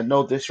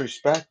no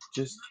disrespect.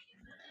 Just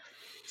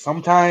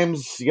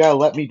sometimes you gotta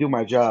let me do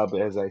my job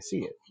as I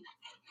see it.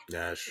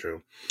 Yeah, that's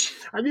true.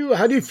 How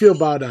do you feel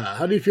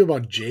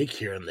about Jake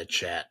here in the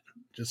chat?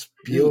 Just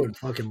spewing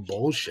fucking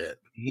bullshit.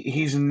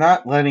 He's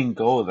not letting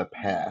go of the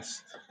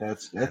past.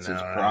 That's his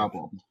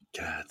problem.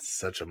 God, it's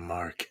such a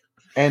mark.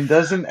 And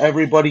doesn't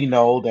everybody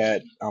know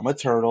that I'm a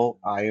turtle?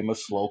 I am a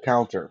slow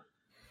counter.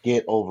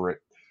 Get over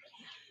it.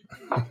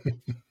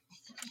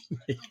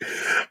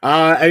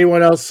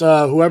 Anyone else?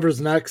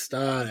 Whoever's next.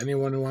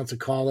 Anyone who wants to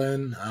call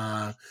in.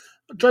 I'll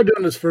try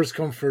doing this first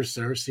come first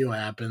serve. See what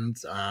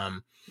happens.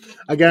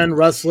 Again,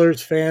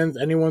 wrestlers, fans,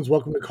 anyone's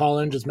welcome to call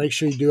in. Just make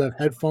sure you do have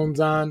headphones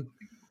on.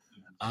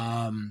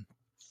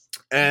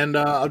 and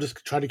I'll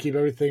just try to keep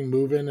everything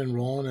moving and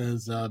rolling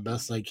as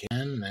best I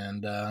can,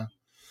 and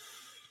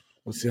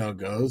we'll see how it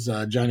goes.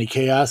 Johnny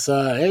Chaos,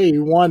 hey,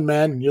 you won,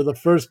 man! You're the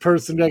first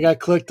person that got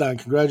clicked on.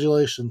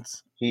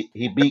 Congratulations.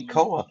 He beat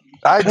Koa.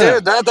 I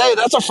did that day.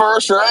 That's a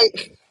first, right?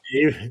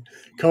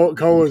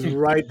 Cole is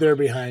right there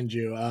behind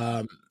you.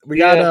 We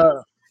got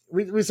Yeah.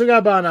 we still got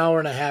about an hour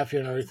and a half here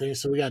and everything,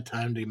 so we got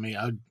time to meet.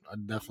 I'll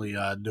definitely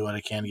do what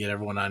I can to get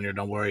everyone on here.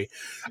 Don't worry.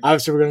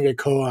 Obviously, we're gonna get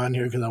Cole on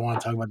here because I want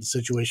to talk about the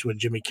situation with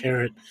Jimmy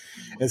Carrot,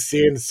 and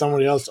seeing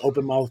somebody else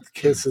open mouth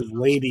kiss his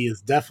lady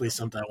is definitely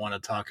something I want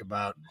to talk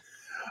about.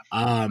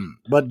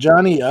 But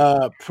Johnny,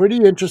 pretty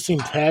interesting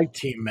tag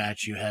team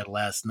match you had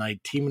last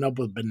night, teaming up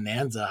with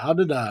Bonanza. How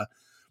did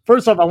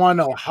first off, I want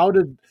to know how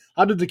did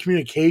the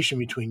communication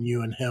between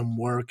you and him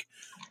work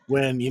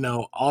when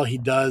all he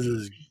does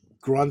is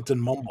grunt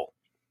and mumble?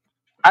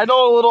 I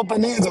know a little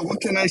Bonanza.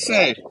 What can I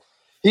say?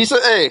 He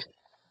said, "Hey,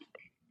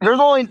 there's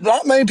only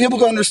that many people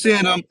can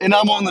understand him, and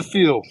I'm on the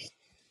field."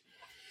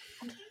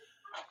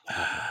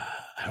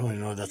 I don't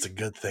even know if that's a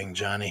good thing,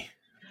 Johnny.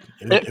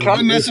 It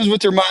kind of messes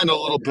with your mind a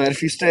little bit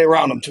if you stay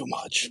around him too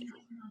much.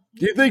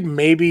 Do you think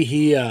maybe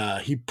he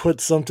put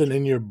something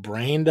in your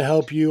brain to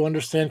help you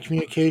understand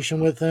communication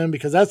with him?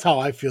 Because that's how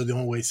I feel. The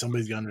only way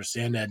somebody's gonna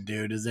understand that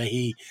dude is that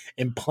he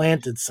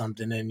implanted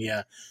something in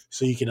you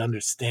so you can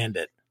understand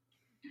it.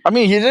 I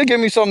mean, he did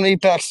give me something to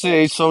eat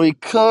backstage, so he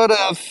could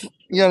have,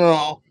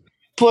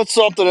 put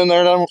something in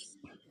there.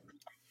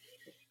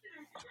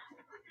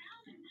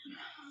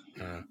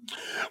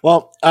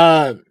 Well,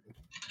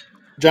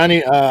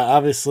 Johnny,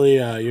 obviously,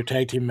 your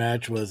tag team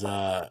match was.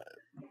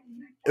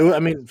 I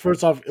mean,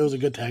 first off, it was a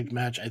good tag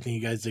match. I think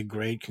you guys did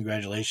great.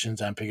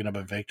 Congratulations on picking up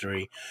a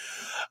victory.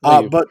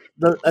 Thank you. But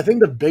I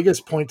think the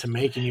biggest point to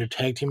make in your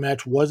tag team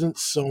match wasn't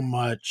so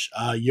much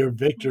your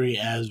victory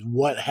as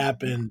what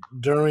happened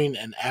during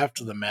and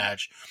after the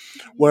match.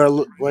 Where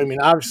I mean,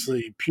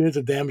 obviously,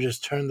 punitive damages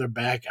turned their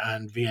back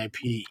on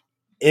VIP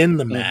in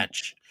the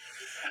match,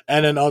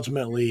 and then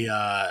ultimately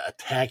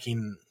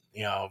attacking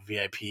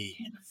VIP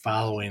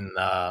following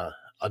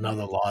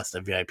another loss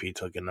that VIP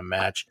took in the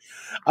match.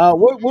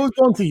 What was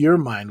going through your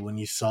mind when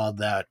you saw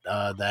that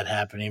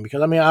happening?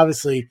 Because I mean,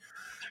 obviously,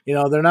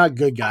 they're not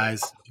good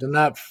guys. They're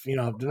not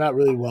they're not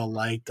really well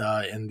liked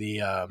in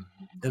the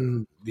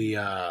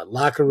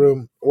locker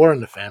room or in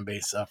the fan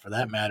base for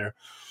that matter.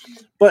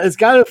 But it's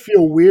got to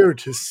feel weird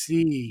to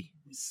see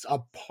a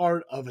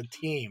part of a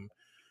team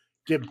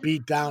get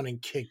beat down and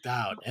kicked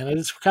out. And I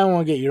just kind of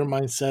want to get your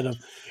mindset of,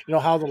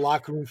 how the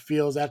locker room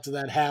feels after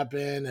that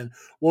happened and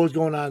what was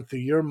going on through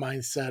your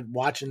mindset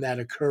watching that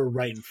occur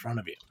right in front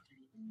of you.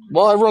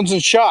 Well, everyone's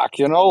in shock,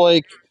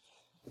 like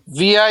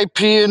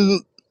VIP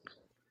and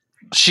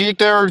Sheik,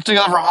 they were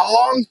together for how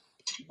long?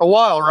 A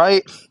while,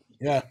 right?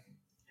 Yeah.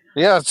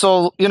 Yeah,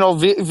 so,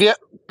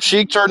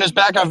 Sheik turned his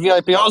back on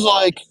VIP. I was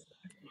like,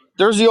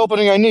 there's the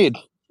opening I need.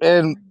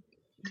 And,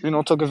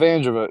 took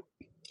advantage of it.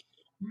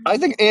 I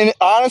think, and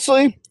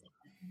honestly,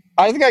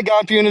 I think I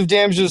got punitive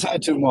damages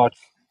had too much.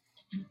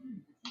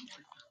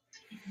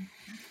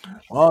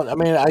 Well, I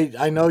mean,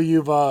 I know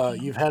you've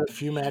had a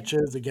few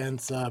matches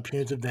against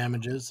punitive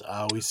damages.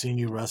 We've seen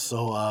you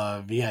wrestle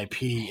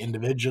VIP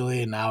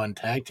individually and now in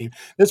tag team.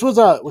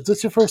 Was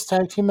this your first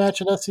tag team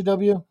match at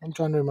SCW? I'm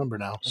trying to remember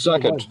now. I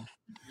think it was.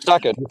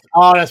 Second.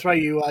 Oh, that's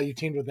right. You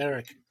teamed with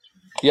Eric.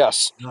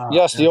 Yes. Oh,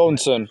 Yes, the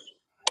that's right. Odinson.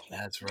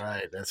 That's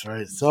right. That's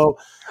right. So,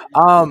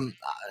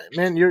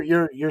 man,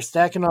 you're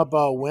stacking up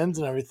wins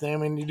and everything. I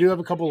mean, you do have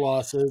a couple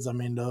losses. I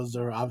mean, those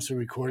are obviously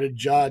recorded.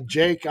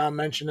 Jake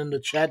mentioned in the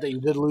chat that you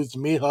did lose to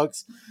Meat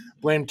Hooks.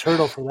 Blame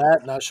Turtle for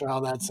that. Not sure how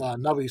that's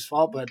Nubby's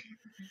fault, but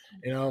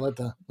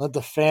let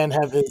the fan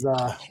have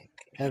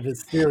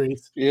his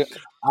theories. Yeah.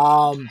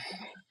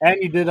 And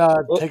you did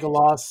take a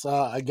loss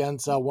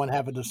against one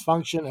half of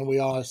Dysfunction, and we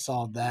all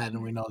saw that,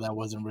 and we know that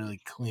wasn't really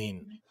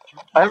clean.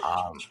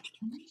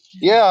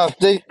 Yeah,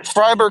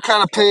 Freiberg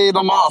kind of paid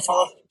him off,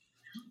 huh?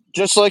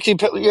 Just like he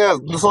paid, yeah,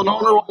 so no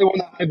wonder why he won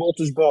the high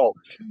voltage belt.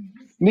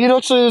 Meat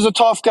Hooks is a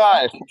tough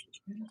guy,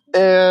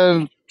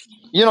 and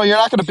you're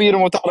not going to beat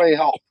him without any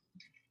help.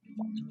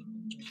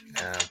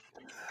 Yeah.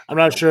 I'm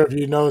not sure if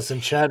you noticed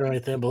in chat or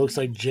anything, but it looks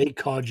like Jake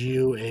called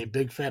you a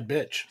big fat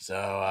bitch.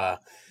 So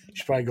you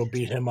should probably go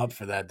beat him up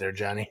for that there,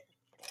 Johnny.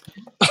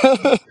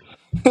 I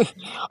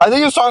think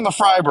he was talking to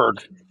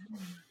Freiberg.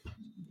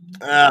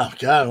 Oh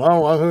God!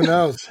 Well, who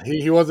knows?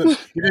 He wasn't.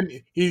 He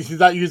didn't. He's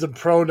not using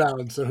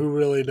pronouns, so who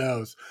really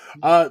knows?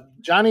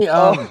 Johnny.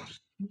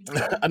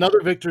 Another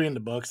victory in the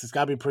books. It's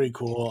got to be pretty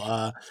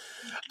cool.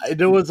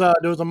 There was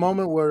a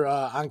moment where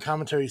on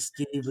commentary,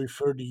 Steve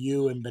referred to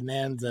you and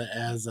Bonanza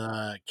as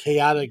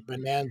Chaotic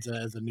Bonanza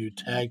as a new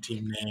tag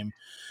team name.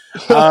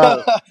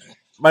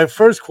 My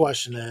first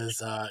question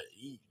is,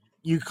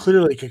 you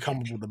clearly could come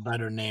up with a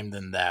better name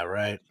than that,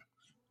 right?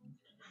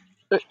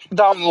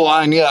 Down the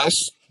line,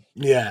 yes.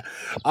 Yeah.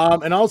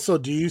 And also,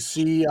 do you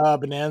see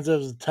Bonanza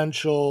as a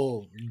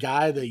potential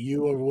guy that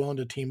you are willing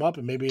to team up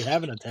and maybe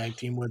having a tag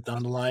team with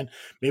down the line,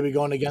 maybe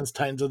going against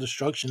Titans of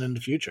Destruction in the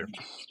future?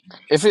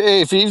 If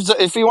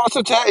he wants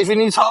to if he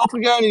needs help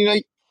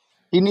again,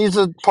 He needs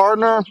a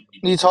partner,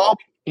 needs help.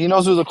 He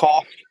knows who to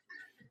call.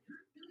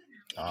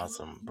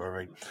 Awesome,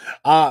 perfect.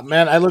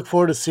 Man, I look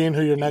forward to seeing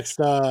who your next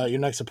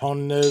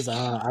opponent is.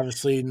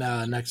 Obviously,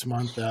 next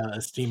month,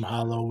 Esteem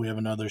Hollow, we have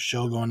another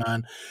show going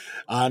on.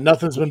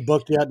 Nothing's been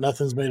booked yet,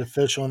 nothing's made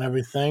official and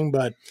everything,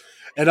 but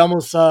it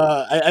almost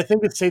I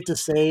think it's safe to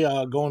say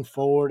going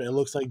forward, it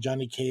looks like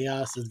Johnny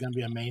Chaos is going to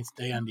be a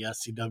mainstay on the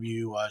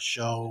SCW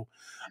show,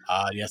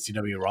 the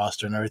SCW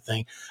roster and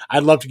everything.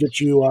 I'd love to get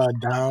you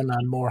down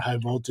on more high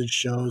voltage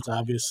shows,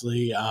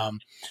 obviously.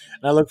 And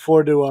I look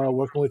forward to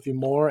working with you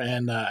more,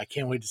 and I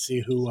can't wait to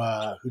see who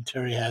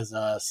Terry has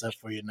set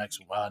for you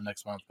next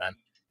month, man.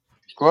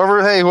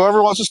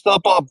 Whoever wants to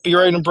step up, be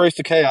ready to embrace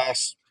the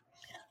chaos.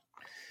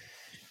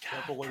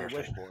 Careful what you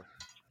wish for.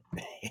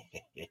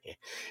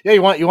 Yeah,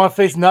 you want to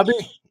face Nubby?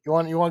 You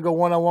want to go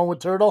 1-on-1 with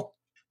Turtle?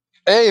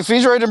 Hey, if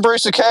he's ready to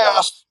embrace the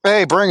chaos,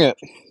 hey, bring it.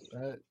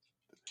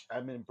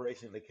 I've been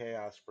embracing the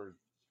chaos for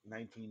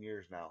 19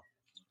 years now.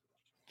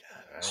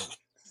 Right.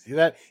 See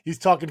that? He's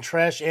talking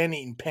trash and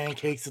eating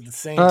pancakes at the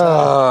same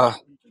time.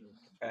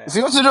 If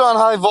he wants to do it on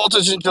high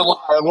voltage in July,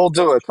 we'll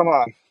do it. Come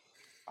on.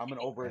 I'm an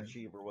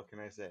overachiever. What can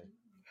I say?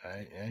 All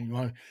right, yeah,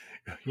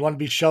 you want to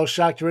be shell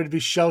shocked? You ready to be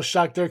shell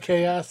shocked there,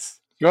 Chaos?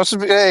 He wants to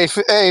be. If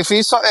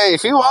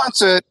he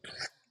wants it,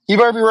 he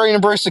better be ready to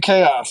embrace the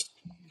chaos.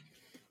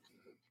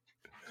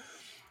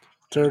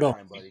 Turtle,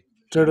 Fine, buddy.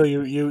 Turtle,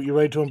 you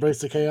ready to embrace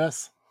the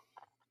chaos?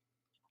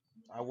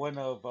 I wouldn't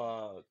have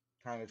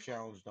kind of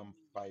challenged him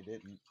if I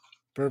didn't.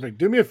 Perfect.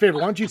 Do me a favor.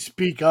 Why don't you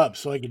speak up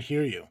so I can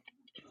hear you?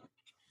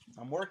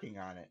 I'm working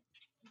on it.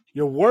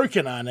 You're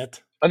working on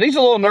it? I think he's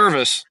a little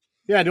nervous.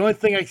 Yeah, the only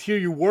thing I hear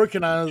you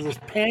working on is those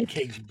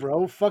pancakes,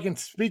 bro. Fucking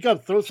speak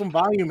up. Throw some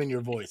volume in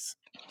your voice.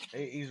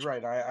 He's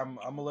right.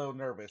 I'm a little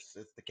nervous.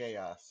 It's the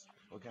chaos.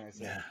 What can I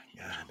say?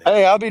 Yeah,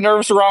 Hey, I'll be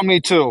nervous around me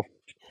too.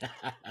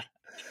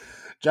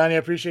 Johnny, I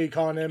appreciate you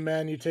calling in,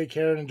 man. You take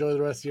care and enjoy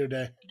the rest of your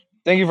day.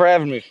 Thank you for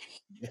having me.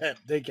 Yeah,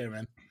 take care,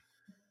 man.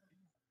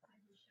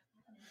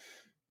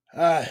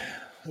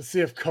 Let's see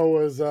if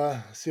Koa's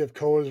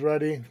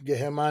ready. Get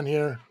him on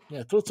here.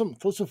 Yeah, throw some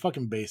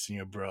fucking bass in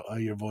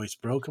your voice,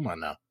 bro. Come on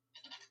now.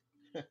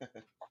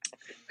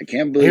 I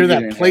can't believe you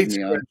didn't have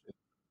me on.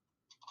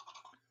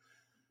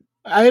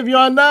 I have you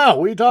on now.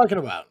 What are you talking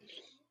about?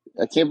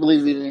 I can't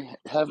believe you didn't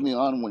have me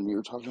on when you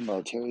were talking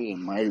about Terry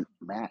and my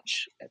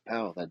match at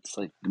PAL. That's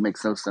like, it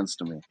makes no sense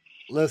to me.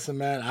 Listen,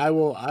 man, I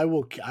will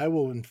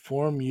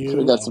inform you. Could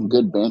have got some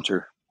good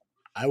banter.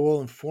 I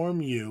will inform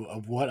you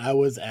of what I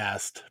was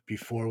asked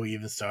before we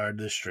even started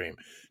the stream.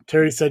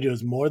 Terry said he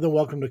was more than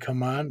welcome to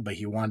come on, but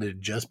he wanted to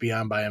just be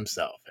on by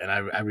himself. And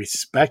I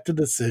respect the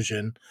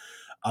decision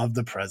of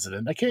the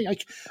president. I can't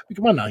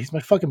come on now. He's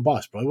my fucking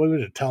boss, bro. What are we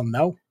going to tell him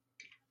no?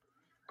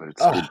 But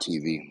it's good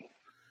TV.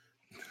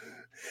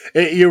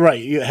 You're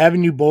right.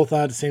 Having you both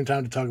on at the same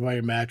time to talk about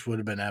your match would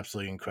have been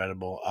absolutely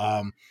incredible.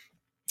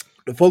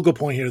 The focal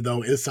point here,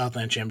 though, is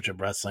Southland Championship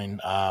Wrestling.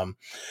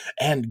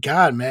 And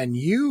God, man,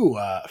 you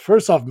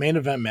first off, main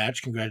event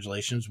match.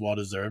 Congratulations, well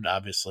deserved.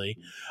 Obviously,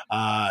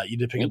 you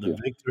did pick up the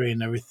victory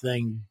and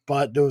everything,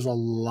 but there was a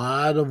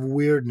lot of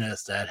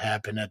weirdness that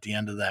happened at the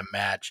end of that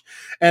match.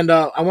 And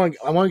I want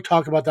to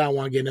talk about that. I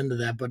want to get into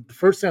that. But the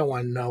first thing I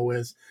want to know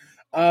is,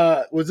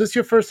 was this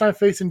your first time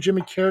facing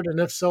Jimmy Carrot? And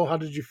if so, how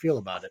did you feel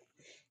about it?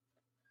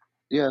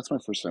 Yeah, it's my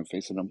first time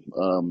facing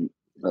him.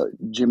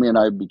 Jimmy and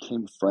I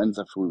became friends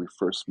after we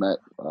first met.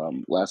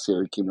 Last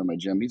year, he came to my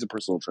gym. He's a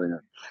personal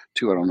trainer,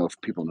 too. I don't know if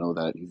people know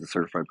that. He's a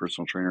certified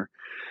personal trainer.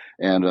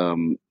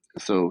 And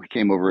so he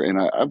came over, and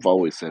I've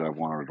always said I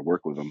wanted to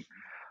work with him.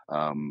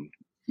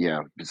 Yeah,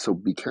 so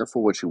be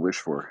careful what you wish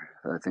for.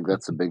 I think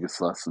that's the biggest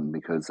lesson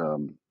because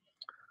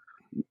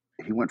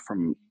he went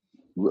from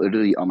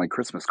literally on my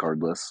Christmas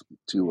card list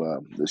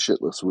to the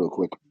shit list real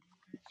quick.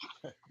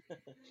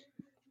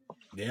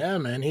 Yeah,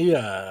 man, he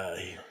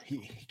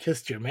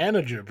kissed your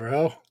manager,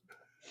 bro.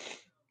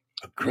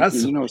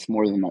 Aggressive. You know it's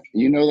more than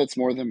that's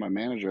more than my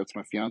manager. That's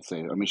my fiance.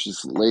 I mean,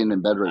 she's laying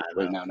in bed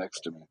right now next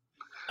to me.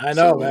 I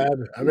know,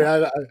 man. I mean,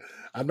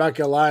 I'm not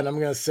gonna lie, and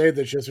I'm gonna say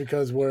this just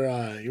because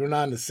you're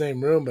not in the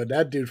same room, but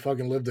that dude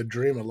fucking lived a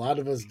dream. A lot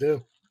of us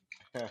do.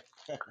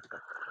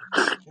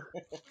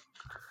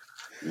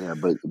 Yeah,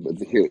 but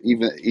here,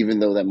 even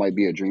though that might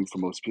be a dream for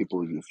most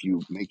people, if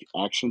you make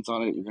actions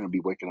on it, you're gonna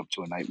be waking up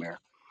to a nightmare.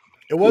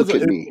 Look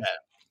at me. Yeah.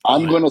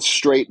 I'm gonna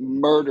straight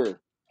murder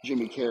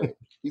Jimmy Carrot.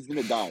 He's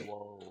gonna die.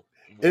 Whoa.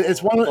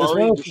 It's one of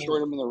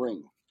destroyed him in the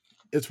ring.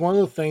 It's one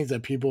of the things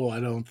that people, I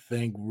don't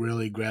think,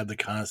 really grab the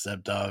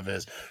concept of.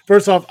 Is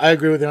first off, I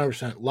agree with you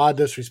 100%. A lot of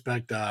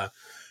disrespect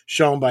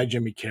shown by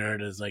Jimmy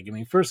Carrot. Is like, I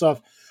mean, first off,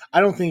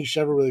 I don't think you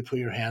should ever really put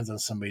your hands on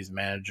somebody's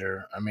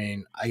manager. I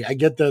mean, I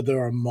get that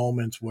there are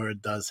moments where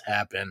it does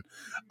happen,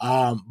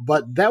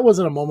 but that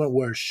wasn't a moment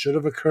where it should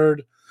have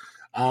occurred.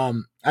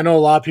 I know a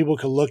lot of people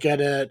could look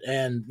at it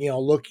and,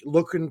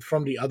 looking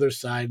from the other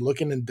side,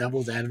 looking in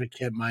devil's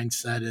advocate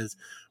mindset is,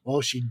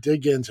 well, she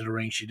did get into the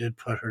ring. She did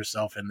put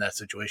herself in that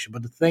situation.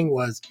 But the thing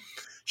was,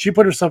 she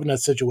put herself in that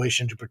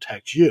situation to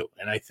protect you.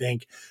 And I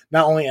think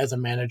not only as a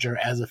manager,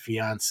 as a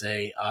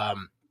fiance,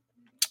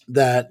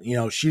 that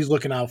she's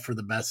looking out for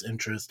the best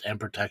interest and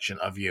protection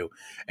of you,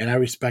 and I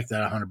respect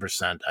that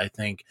 100%. I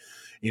think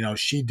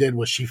she did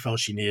what she felt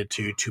she needed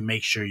to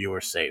make sure you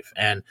were safe.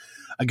 And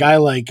a guy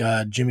like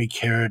Jimmy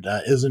Carrot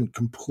isn't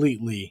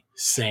completely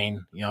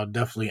sane,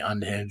 definitely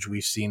unhinged.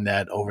 We've seen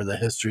that over the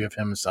history of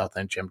him in South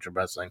End Championship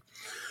Wrestling.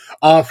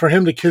 For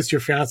him to kiss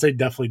your fiance,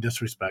 definitely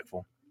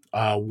disrespectful. So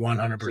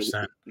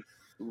 100%.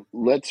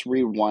 let's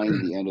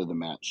rewind the end of the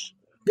match.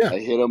 Yeah. I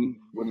hit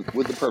him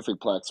with the perfect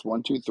plex.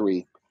 1, 2,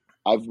 3.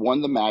 I've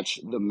won the match.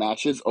 The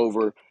match is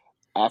over.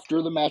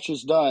 After the match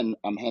is done,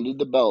 I'm handed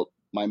the belt.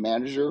 My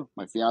manager,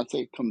 my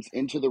fiance, comes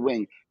into the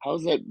ring.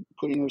 How's that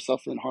putting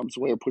herself in harm's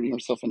way or putting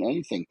herself in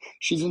anything?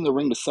 She's in the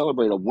ring to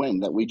celebrate a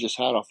win that we just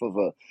had off of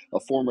a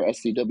former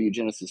SCW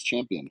Genesis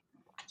champion.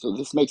 So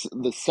this makes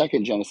the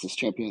second Genesis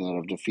champion that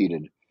I've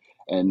defeated.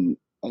 And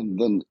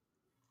then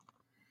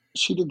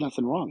she did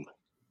nothing wrong.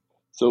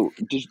 So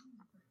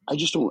I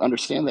just don't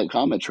understand that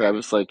comment,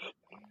 Travis. Like,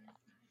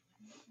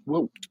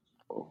 well,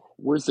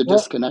 where's the Well,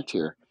 disconnect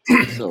here?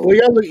 well, So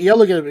you gotta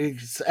look at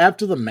it.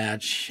 After the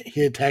match,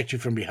 he attacked you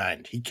from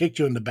behind. He kicked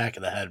you in the back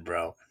of the head,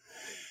 bro.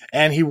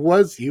 And he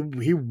was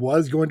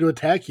going to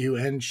attack you,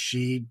 and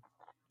she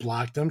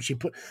blocked him.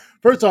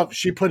 First off,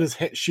 she put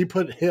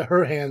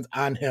her hands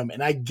on him,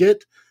 and I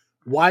get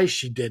why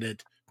she did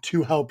it,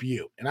 to help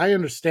you, and I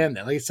understand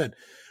that. Like I said,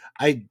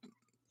 I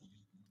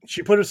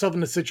she put herself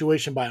in a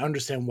situation, but I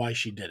understand why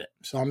she did it.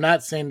 So I'm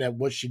not saying that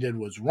what she did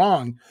was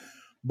wrong,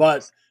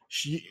 but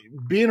she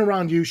being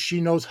around you, she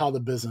knows how the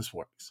business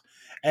works.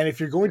 And if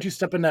you're going to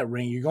step in that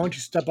ring, you're going to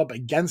step up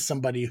against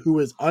somebody who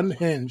is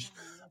unhinged,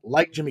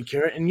 like Jimmy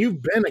Carrot, and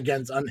you've been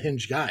against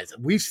unhinged guys.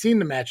 We've seen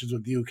the matches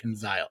with you and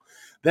Zyle.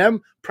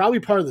 Them probably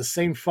part of the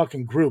same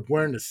fucking group,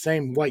 wearing the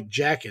same white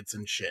jackets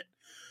and shit.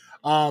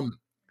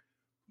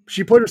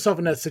 She put herself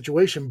in that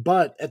situation,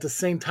 but at the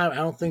same time, I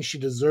don't think she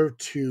deserved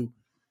to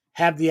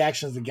have the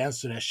actions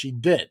against her that she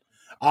did.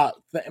 I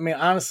mean,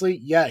 honestly,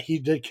 yeah, he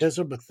did kiss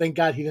her, but thank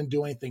God he didn't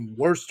do anything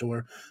worse to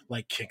her,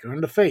 like kick her in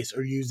the face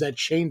or use that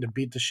chain to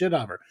beat the shit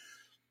out of her.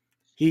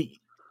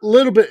 He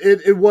little bit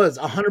it was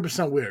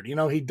 100% weird.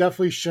 He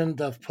definitely shouldn't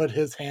have put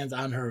his hands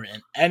on her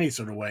in any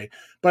sort of way.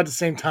 But at the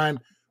same time,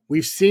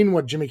 we've seen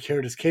what Jimmy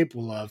Carrot is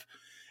capable of,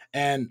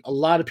 and a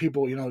lot of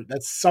people,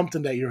 that's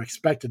something that you're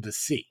expected to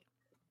see.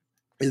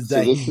 Is so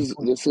that this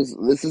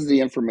he's is the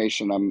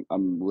information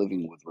I'm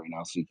living with right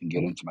now, so you can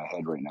get into my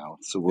head right now,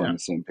 so we're on yeah, the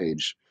same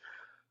page.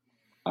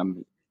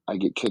 I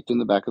get kicked in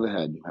the back of the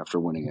head after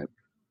winning it.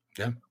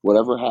 yeah.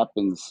 Whatever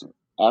happens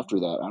after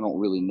that, I don't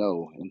really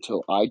know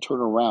until I turn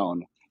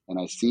around and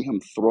I see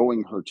him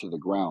throwing her to the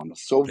ground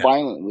so Yeah.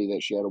 violently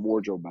that she had a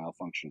wardrobe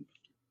malfunction.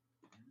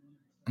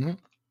 Mhm.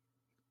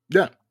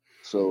 Yeah.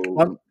 So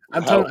Well,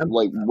 I'm telling how,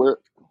 like, where?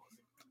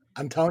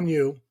 I'm telling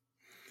you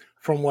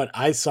from what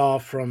I saw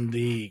from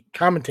the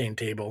commentating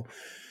table,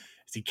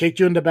 is he kicked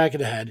you in the back of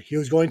the head. He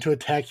was going to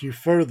attack you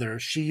further.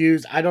 She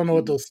used, I don't know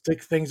what those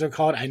stick things are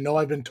called. I know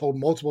I've been told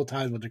multiple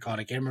times what they're called.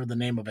 I can't remember the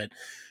name of it.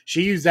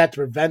 She used that to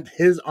prevent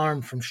his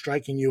arm from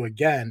striking you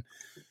again.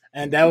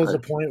 And that was Okay.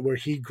 the point where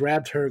he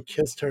grabbed her,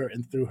 kissed her,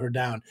 and threw her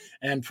down.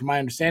 And from my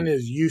understanding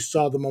is you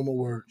saw the moment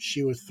where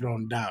she was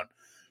thrown down.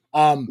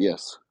 Um,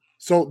 Yes.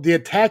 so the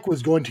attack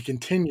was going to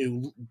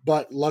continue,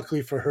 but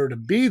luckily for her to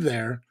be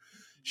there,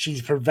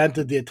 she's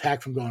prevented the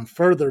attack from going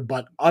further.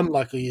 But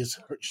unluckily is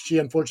she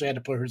unfortunately had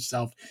to put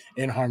herself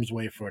in harm's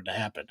way for it to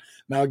happen.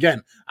 Now,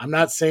 again, I'm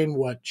not saying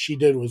what she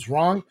did was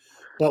wrong,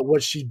 but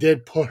what she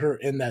did put her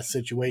in that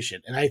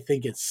situation. And I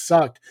think it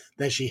sucked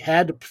that she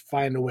had to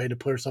find a way to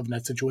put herself in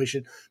that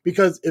situation,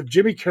 because if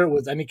Jimmy Carrot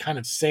was any kind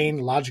of sane,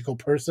 logical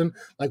person,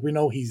 like we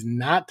know he's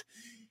not,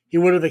 he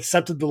would have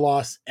accepted the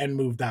loss and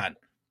moved on.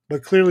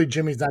 But clearly,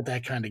 Jimmy's not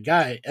that kind of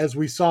guy, as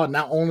we saw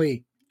not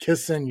only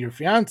kissing your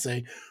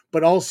fiance,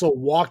 but also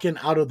walking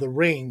out of the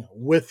ring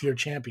with your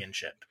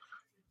championship.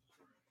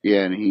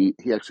 Yeah, and he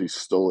actually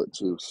stole it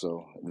too.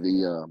 So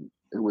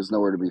it was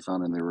nowhere to be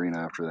found in the arena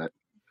after that.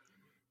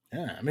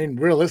 Yeah, I mean,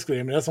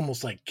 realistically, that's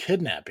almost like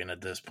kidnapping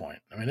at this point.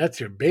 I mean, that's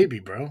your baby,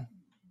 bro.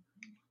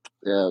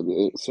 Yeah.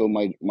 So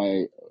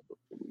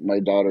my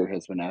daughter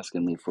has been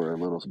asking me for a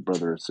little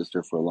brother or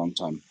sister for a long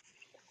time,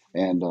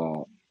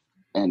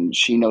 and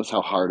she knows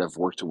how hard I've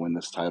worked to win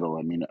this title.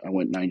 I mean, I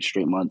went 9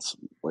 straight months,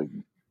 like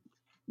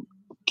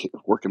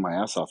working my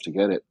ass off to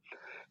get it,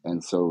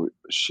 and so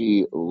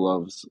she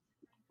loves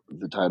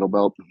the title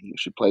belt.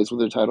 She plays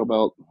with her title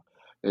belt.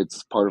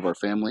 It's part of our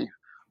family.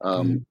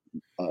 Um,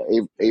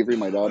 Mhm. Avery,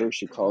 my daughter,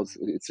 she calls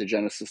it's a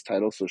Genesis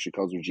title, so she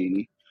calls her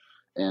Jeannie.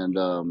 And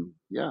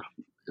yeah,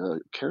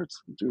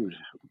 Carrots, dude,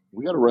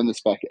 we got to run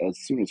this back as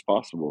soon as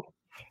possible.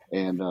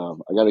 And I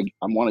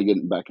want to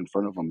get back in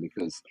front of them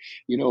because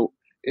you know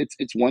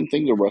it's one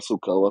thing to wrestle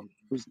Koa,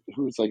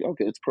 who's like,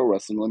 okay, it's pro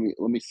wrestling.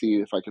 Let me see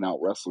if I can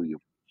out wrestle you.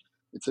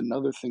 It's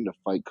another thing to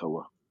fight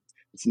Koa.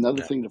 It's another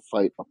Yeah. thing to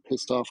fight a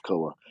pissed off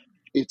Koa.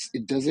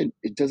 It doesn't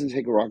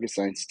take a rocket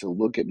science to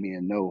look at me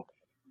and know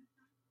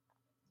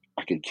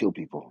I can kill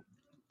people.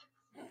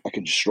 I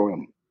can destroy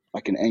them.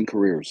 I can end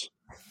careers.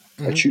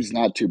 I Mhm. choose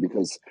not to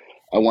because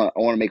I want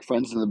to make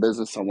friends in the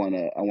business. I want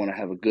to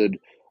have a good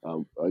I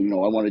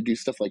want to do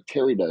stuff like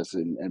Terry does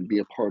and be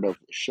a part of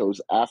shows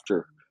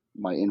after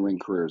my in-ring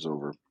career is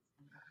over.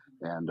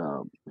 And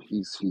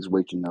he's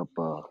waking up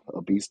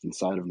a beast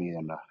inside of me.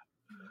 And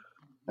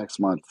next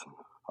month,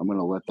 I'm going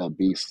to let that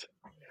beast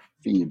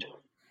feed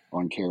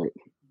on Carrot.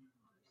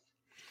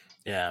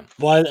 Yeah.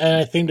 Well, and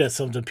I think that's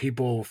something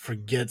people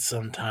forget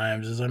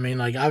sometimes is, I mean,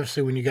 like,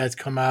 obviously when you guys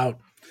come out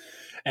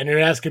and you're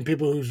asking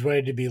people who's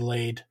ready to be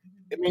laid,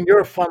 I mean, you're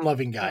a fun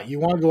loving guy. You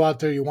want to go out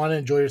there, you want to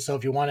enjoy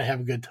yourself, you want to have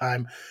a good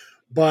time.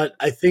 But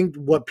I think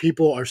what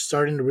people are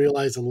starting to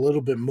realize a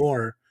little bit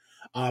more,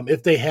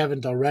 if they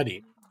haven't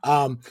already,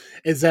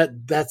 is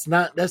that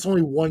that's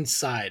only one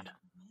side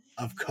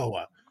of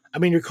Koa. I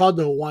mean, you're called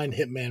the Hawaiian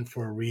Hitman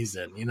for a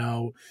reason. You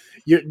know,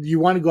 you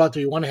want to go out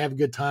there, you want to have a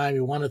good time,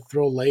 you want to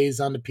throw lays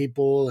on the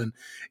people, and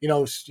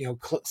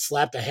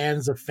slap the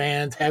hands of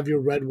fans, have your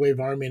red wave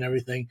army and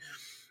everything.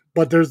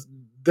 But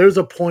there's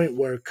a point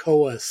where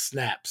Koa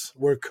snaps,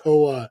 where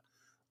Koa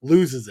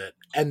loses it,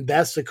 and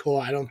that's the Koa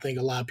I don't think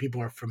a lot of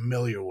people are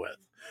familiar with.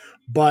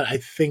 But I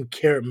think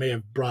Carrot may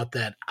have brought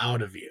that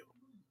out of you.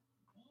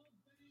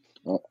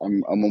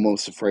 I'm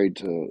almost afraid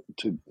to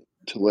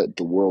let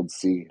the world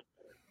see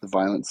the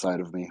violent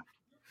side of me.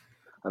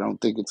 I don't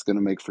think it's going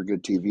to make for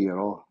good TV at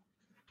all.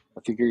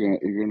 I think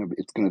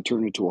it's gonna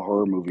turn into a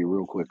horror movie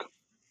real quick.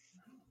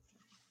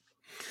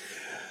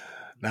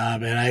 Nah,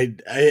 man,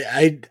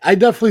 I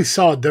definitely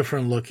saw a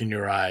different look in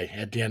your eye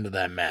at the end of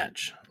that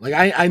match. Like,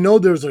 I know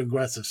there's an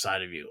aggressive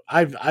side of you.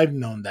 I've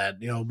known that,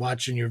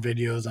 watching your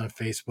videos on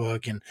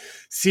Facebook and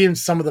seeing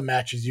some of the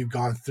matches you've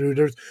gone through.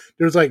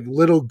 There's like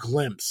little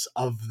glimpse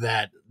of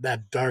that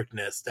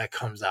darkness that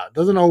comes out. It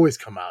doesn't always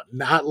come out,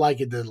 not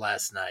like it did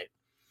last night.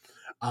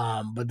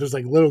 But there's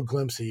like little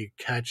glimpses you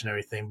catch and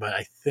everything. But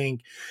I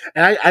think,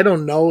 and I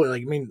don't know,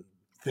 like, I mean,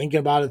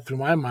 thinking about it through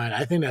my mind,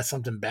 I think that's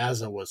something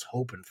Basil was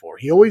hoping for.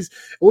 He always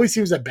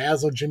seems that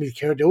Basil, Jimmy's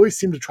character, they always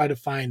seem to try to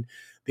find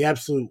the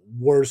absolute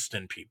worst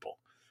in people.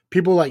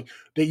 People like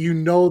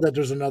that, that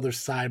there's another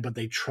side, but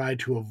they try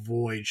to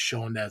avoid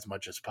showing that as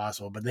much as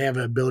possible. But they have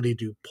an ability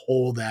to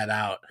pull that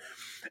out.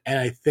 And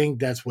I think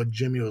that's what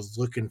Jimmy was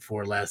looking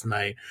for last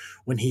night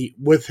when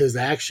with his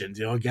actions,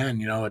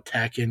 again,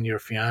 attacking your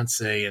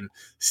fiance and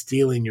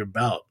stealing your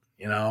belt,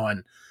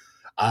 and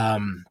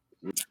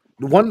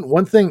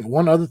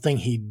one other thing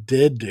he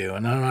did do,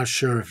 and I'm not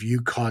sure if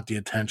you caught the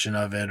attention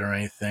of it or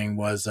anything,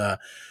 was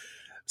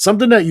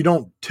something that you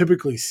don't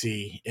typically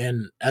see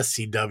in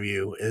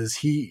SCW is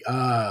he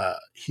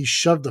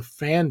shoved a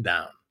fan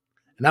down.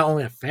 Not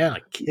only a fan, a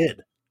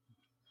kid.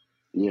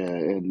 Yeah,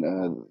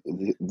 and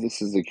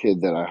this is a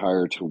kid that I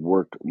hired to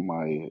work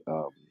my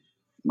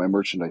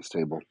merchandise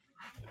table.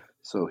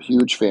 So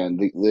huge fan.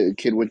 The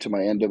kid went to my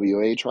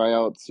NWA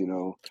tryouts.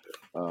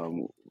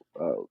 Um,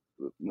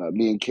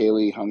 me and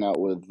Kaylee hung out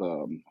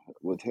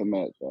with him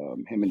at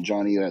him and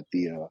Johnny at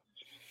the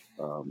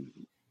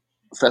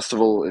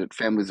festival at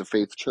Families of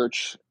Faith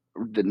Church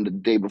the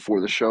day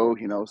before the show.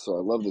 So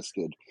I love this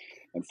kid,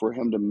 and for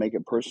him to make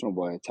it personal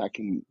by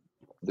attacking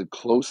the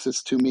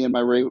closest to me in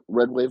my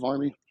Red Wave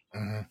Army.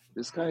 Mm-hmm.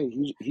 This guy,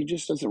 he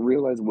just doesn't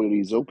realize what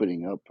he's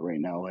opening up right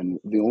now, and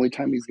the only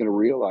time he's going to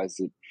realize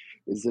it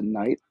is the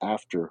night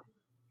after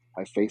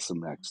I face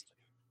him next.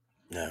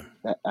 Yeah.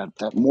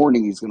 That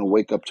morning, he's going to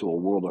wake up to a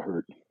world of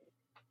hurt.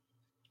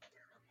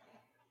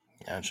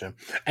 Gotcha.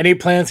 Any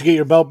plans to get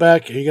your belt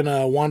back? Are you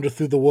gonna wander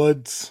through the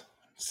woods,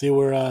 see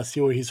where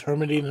he's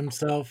hermiting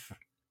himself?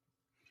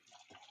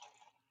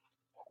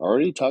 I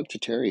already talked to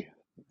Terry.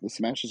 This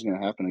match is going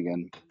to happen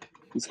again.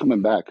 He's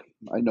coming back.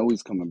 I know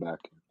he's coming back.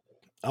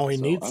 Oh, he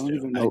So needs I don't to.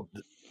 even know.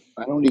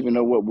 I don't even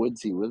know what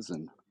woods he lives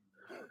in.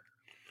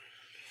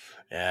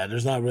 Yeah,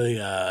 there's not really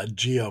a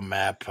geo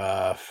map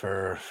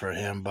for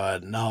him,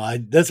 but no,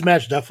 this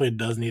match definitely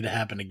does need to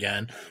happen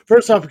again.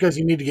 First off, because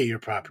you need to get your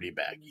property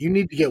back. You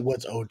need to get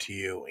what's owed to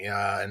you.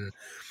 Yeah, and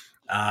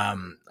I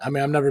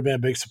mean, I've never been a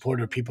big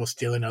supporter of people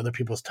stealing other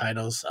people's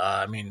titles.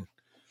 I mean,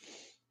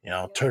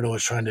 Turtle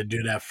was trying to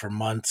do that for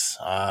months.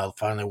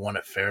 Finally won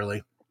it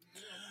fairly.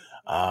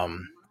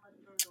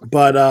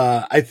 But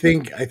I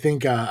think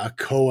a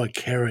Koa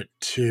Carrot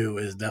 2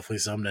 is definitely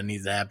something that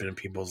needs to happen in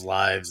people's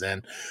lives,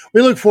 and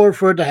we look forward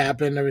for it to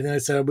happen. Everything I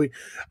said, we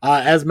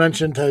as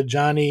mentioned to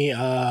Johnny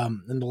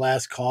in the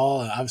last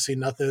call, obviously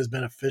nothing has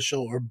been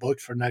official or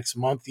booked for next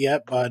month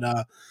yet, but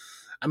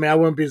I mean, I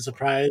wouldn't be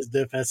surprised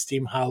if at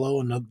Steam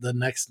Hollow and the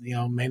next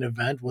main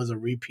event was a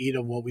repeat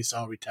of what we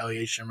saw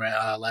Retaliation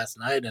last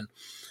night. And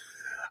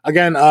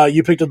again,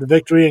 you picked up the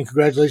victory, and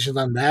congratulations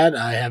on that.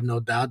 I have no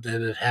doubt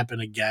that it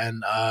happened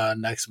again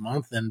next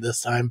month, and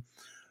this time,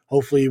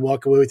 hopefully, you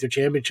walk away with your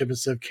championship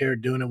instead of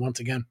Carrot doing it once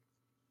again.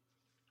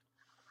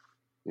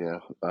 Yeah,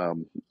 I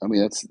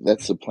mean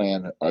that's the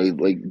plan.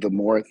 The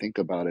more I think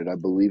about it, I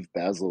believe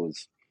Basil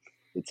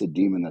it's a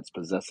demon that's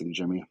possessing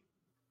Jimmy.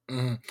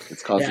 Mm-hmm.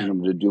 It's causing Yeah.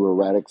 him to do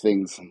erratic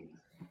things.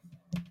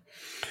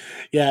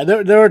 Yeah,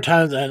 there were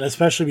times, and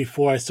especially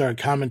before I started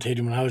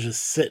commentating, when I was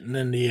just sitting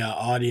in the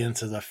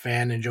audience as a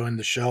fan enjoying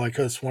the show, I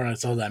could have sworn I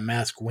saw that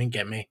mask wink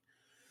at me.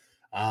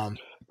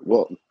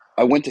 Well,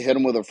 I went to hit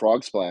him with a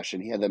frog splash,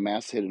 and he had the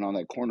mask hidden on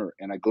that corner.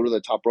 And I go to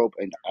the top rope,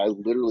 and I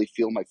literally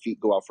feel my feet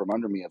go out from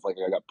under me. It's like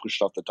I got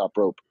pushed off the top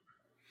rope.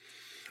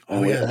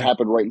 Oh And yeah, it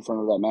happened right in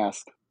front of that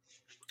mask.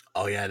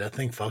 oh yeah, that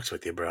thing fucks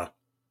with you, bro.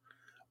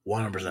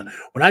 100%. Mhm.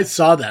 When I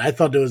saw that, I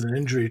thought there was an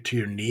injury to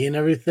your knee and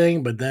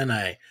everything, but then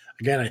I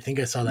think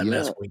I saw that Yeah,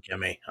 mask wink at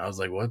me. I was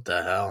like, what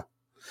the hell?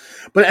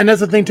 But and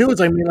that's the thing too.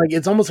 Is I mean, like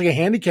it's almost like a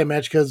handicap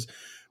match because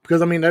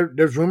I mean,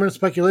 there's rumor and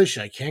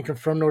speculation. I can't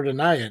confirm nor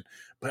deny it,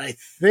 but I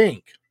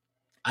think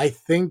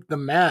the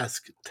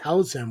mask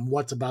tells him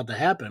what's about to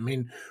happen. I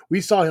mean,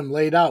 we saw him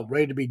laid out,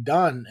 ready to be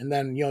done, and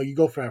then you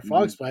go for a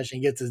frog hmm splash and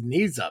he gets his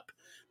knees up.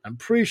 I'm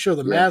pretty sure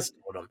the yeah, mask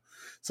told him.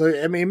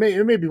 So I mean,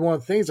 it may be one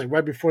of the things like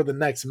right before the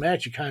next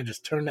match, you kind of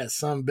just turn that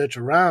son of a bitch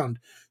around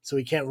so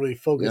he can't really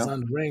focus yeah.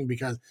 on the ring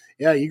because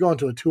you go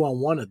into a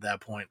 2-on-1 at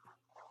that point.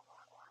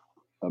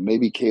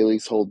 Maybe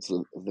Kaylee's holds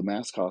the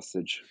mask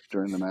hostage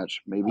during the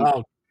match. Maybe.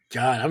 Oh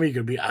God, how many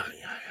could be? I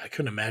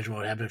couldn't imagine what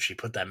would happen if she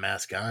put that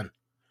mask on.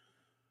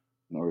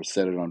 Or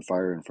set it on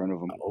fire in front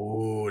of him.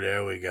 Oh,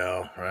 there we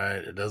go. Right.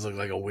 It does look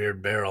like a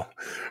weird barrel.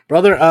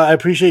 Brother, I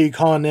appreciate you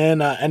calling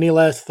in. Any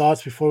last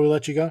thoughts before we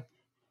let you go?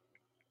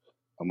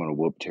 I'm going to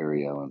whoop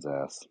Terry Allen's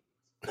ass.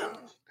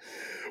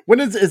 When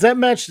is that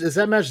match? Is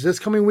that match this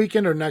coming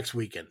weekend or next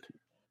weekend?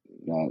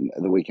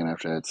 The weekend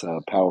after, it's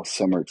Powell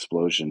Summer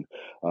Explosion.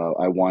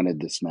 I wanted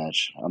this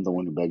match. I'm the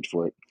one who begged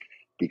for it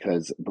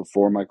because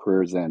before my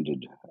career's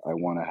ended, I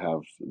want to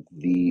have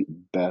the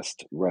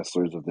best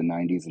wrestlers of the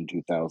 90s and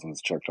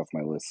 2000s checked off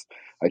my list.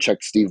 I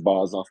checked Steve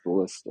Boz off the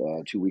list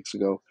 2 weeks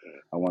ago.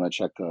 I want to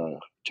check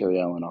Terry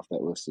Allen off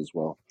that list as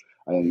well.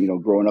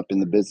 Growing up in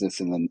the business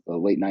in the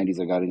late 90s,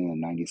 I got in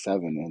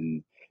 '97,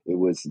 and it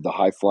was the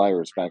high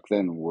flyers back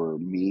then were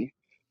me,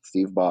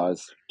 Steve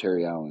Boz,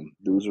 Terry Allen.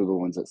 Those are the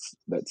ones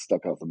that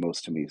stuck out the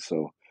most to me.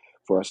 So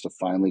for us to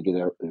finally get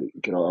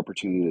our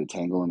opportunity to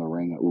tangle in the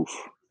ring,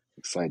 oof,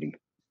 exciting.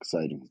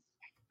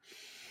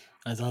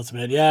 That's awesome,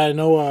 man. Yeah, I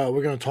know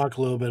we're going to talk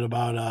a little bit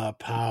about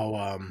POW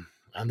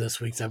on this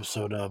week's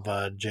episode of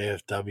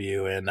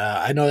JFW, and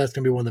I know that's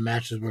going to be one of the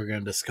matches we're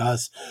going to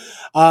discuss.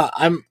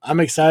 I'm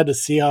excited to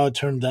see how it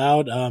turns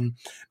out.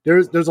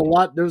 There's a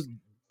lot.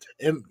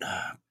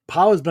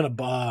 POW has been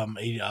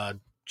a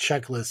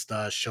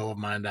checklist show of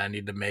mine that I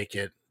need to make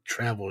it.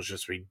 Travel is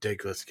just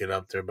ridiculous to get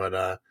up there,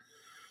 but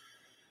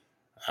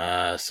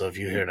so if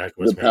you hear an echo,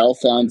 The it's me. PAL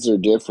fans are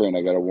different.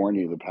 I got to warn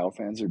you, the PAL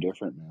fans are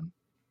different, man.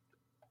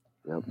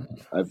 Yep.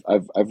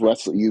 I've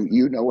wrestled.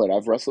 You know it.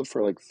 I've wrestled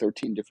for like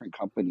 13 different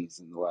companies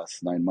in the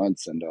last 9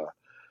 months, and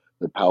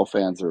the PAL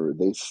fans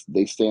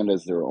they stand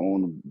as their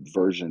own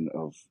version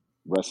of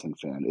wrestling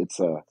fan.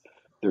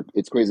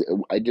 It's crazy.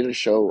 I did a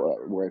show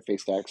where I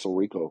faced Axel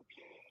Rico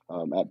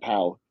at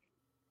PAL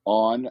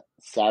on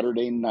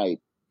Saturday night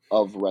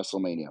of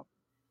WrestleMania.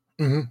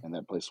 Mm-hmm. And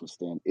that place was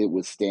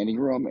standing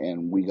room,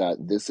 and we got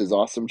This Is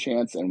Awesome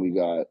chance, and we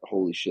got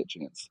Holy Shit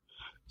chance.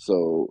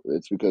 So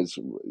it's because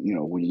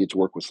when you get to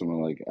work with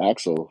someone like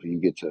Axel, you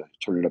get to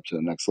turn it up to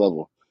the next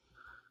level.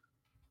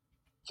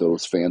 So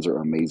those fans are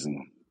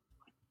amazing.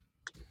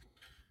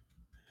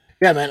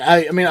 Yeah, man.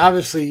 I mean,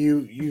 obviously,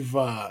 you've.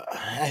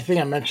 I think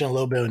I mentioned a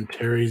little bit in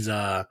Terry's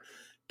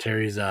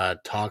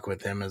talk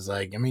with him is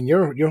like, I mean,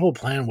 your whole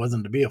plan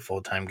wasn't to be a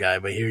full time guy,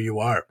 but here you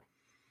are.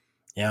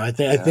 Yeah, I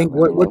Yeah, think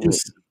man, I love you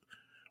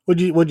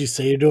it. what'd you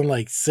say? You're doing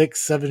like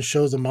 6-7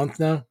 shows a month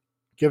now,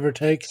 give or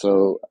take.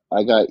 So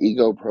I got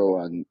Ego Pro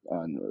on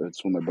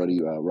it's with my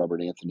buddy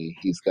Robert Anthony.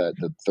 He's got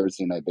the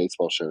Thursday night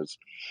baseball shows.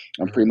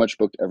 I'm pretty much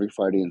booked every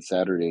Friday and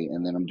Saturday,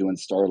 and then I'm doing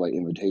Starlight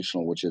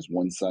Invitational, which is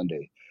one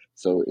Sunday.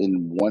 So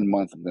in 1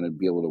 month, I'm going to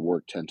be able to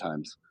work 10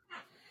 times,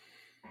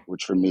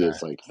 which for me Okay.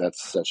 is like,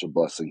 that's such a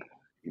blessing.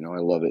 I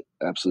love it.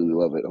 Absolutely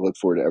love it. I look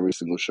forward to every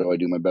single show. I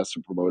do my best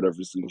to promote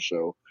every single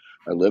show.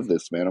 I live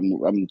this, man.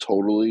 I'm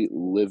totally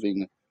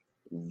living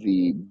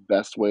the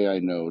best way I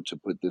know to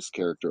put this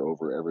character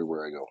over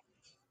everywhere I go.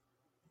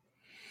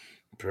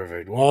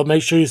 Perfect. Well,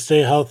 make sure you stay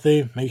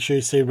healthy. Make sure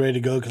you stay ready to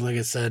go. Because, like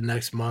I said,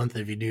 next month,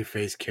 if you do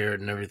face Carrot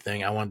and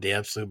everything, I want the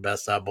absolute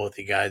best out of both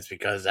you guys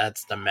because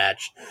that's the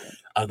match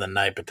of the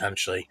night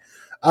potentially.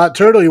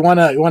 Turtle, you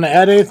wanna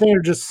add anything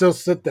or just still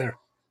sit there?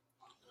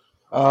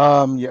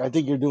 Yeah, I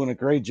think you're doing a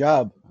great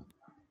job.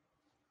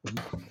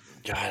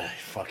 God, I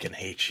fucking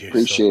hate you so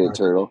Appreciate it, much.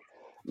 Turtle.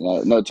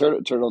 No,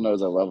 Turtle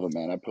knows I love him,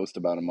 man. I post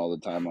about him all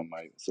the time on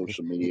my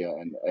social media,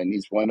 and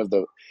he's one of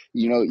the.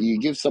 You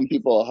give some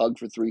people a hug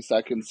for 3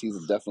 seconds. He's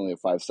definitely a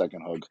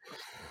 5-second hug.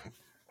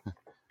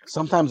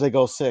 Sometimes they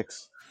go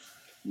 6.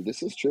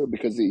 This is true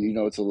because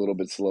it's a little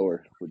bit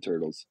slower with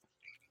turtles.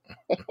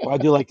 Well, I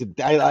do like to.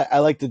 I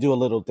like to do a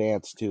little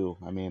dance too.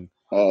 I mean,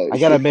 I Yeah.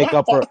 gotta make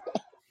up for.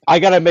 I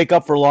gotta make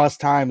up for lost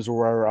times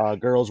where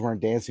girls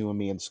weren't dancing with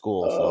me in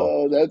school. So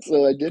Oh, that's.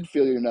 I did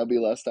feel your nubby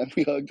last time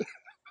we hugged.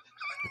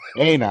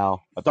 hey,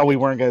 now I thought we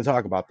weren't gonna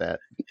talk about that.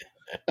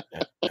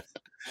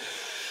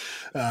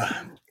 Uh,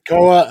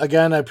 Koa,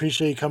 again, I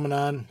appreciate you coming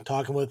on,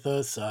 talking with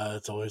us.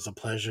 It's always a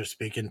pleasure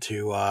speaking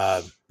to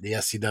the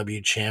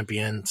SCW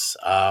champions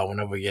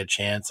whenever we get a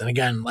chance. And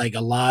again, like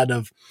a lot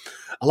of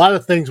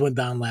things went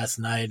down last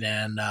night,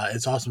 and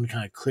it's awesome to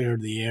kind of clear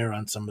the air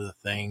on some of the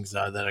things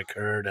that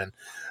occurred. And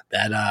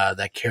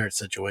that carrot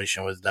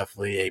situation was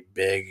definitely a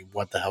big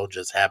 "what the hell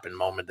just happened"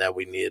 moment that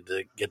we needed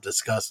to get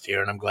discussed here.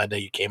 And I'm glad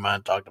that you came on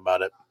and talked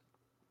about it.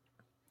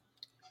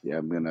 Yeah,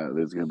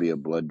 there's gonna be a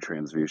blood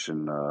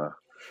transfusion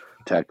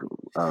tech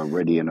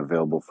ready and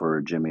available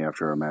for Jimmy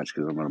after our match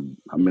because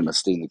I'm gonna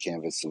stain the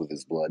canvas with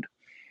his blood.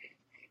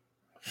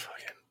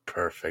 Fucking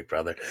perfect,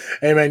 brother.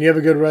 Hey man, you have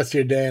a good rest of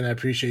your day, and I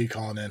appreciate you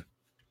calling in.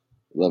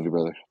 Love you,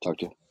 brother. Talk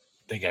to you.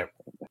 Take care.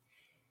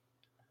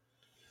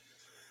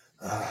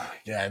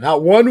 Yeah,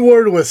 not one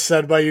word was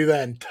said by you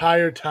that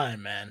entire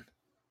time, man.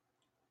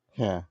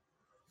 Yeah.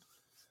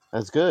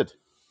 That's good.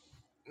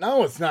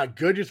 No, it's not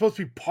good. You're supposed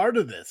to be part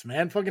of this,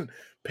 man. Fucking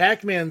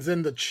Pac-Man's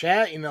in the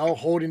chat,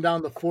 holding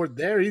down the fort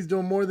there. He's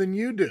doing more than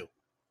you do.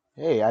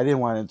 Hey, I didn't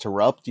want to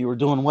interrupt. You were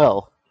doing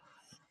well.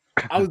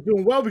 I was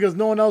doing well because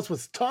no one else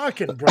was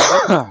talking,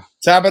 brother.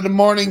 Top of the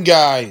morning,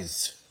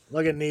 guys.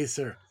 Look at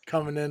Neeser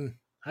coming in.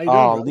 How you doing,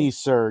 brother?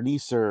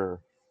 Neeser.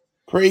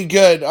 Pretty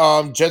good.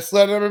 Just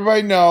let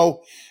everybody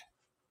know,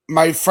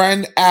 my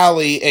friend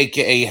Allie,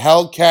 aka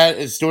Hellcat,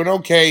 is doing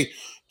okay.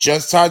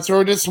 Just talked to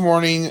her this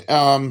morning.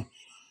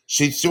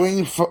 She's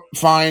doing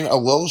fine. A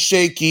little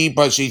shaky,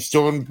 but she's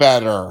doing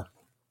better.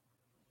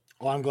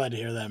 Oh, I'm glad to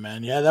hear that,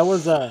 man. Yeah, that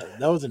was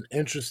an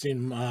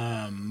interesting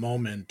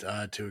moment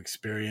to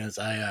experience.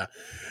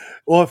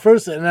 Well, at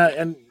first,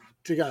 and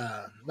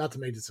to not to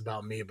make this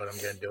about me, but I'm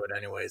going to do it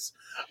anyways.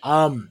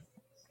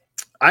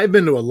 I've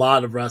been to a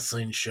lot of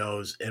wrestling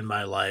shows in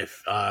my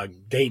life,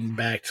 dating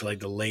back to like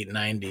the late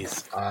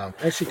 '90s.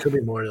 Actually, could be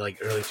more like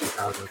early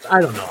 2000s.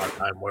 I don't know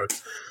how time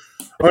works.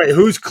 All right,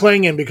 who's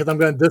clinging? Because I'm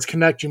going to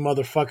disconnect you,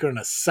 motherfucker, in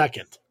a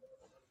second.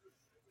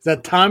 Is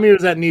that Tommy or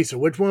is that Nisa?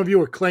 Which one of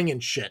you are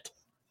clinging shit?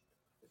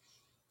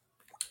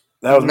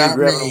 That was me Not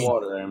grabbing me. the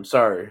water. I'm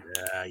sorry.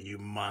 Yeah, you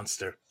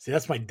monster. See,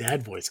 that's my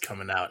dad voice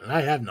coming out, and I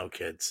have no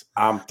kids.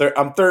 I'm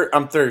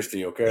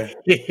thirsty. Okay.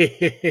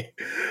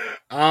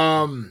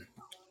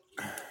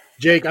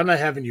 Jake, I'm not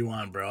having you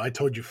on, bro. I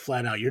told you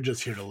flat out. You're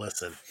just here to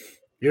listen.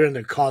 You're in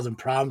there causing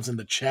problems in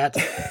the chat.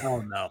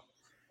 Hell no.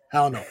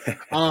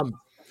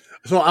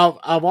 So out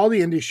of all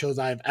the indie shows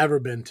I've ever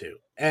been to,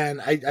 and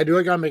I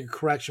do gotta make a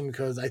correction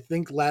because I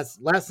think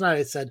last night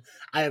I said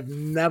I have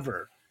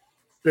never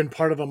been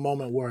part of a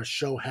moment where a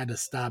show had to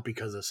stop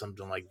because of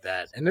something like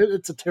that, and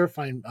it's a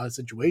terrifying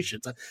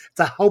situation. It's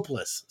a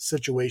helpless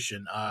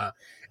situation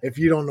if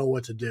you don't know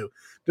what to do.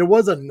 There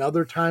was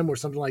another time where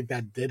something like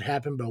that did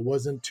happen, but it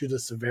wasn't to the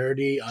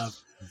severity of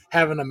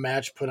having a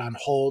match put on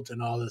hold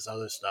and all this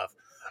other stuff.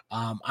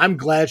 I'm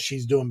glad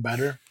she's doing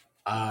better.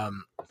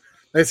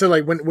 Like I said,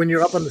 like when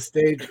you're up on the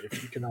stage,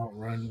 if you can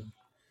outrun.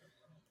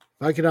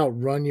 If I could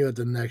outrun you at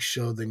the next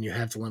show, then you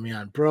have to let me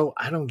on. Bro,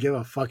 I don't give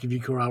a fuck if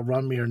you can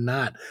outrun me or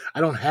not.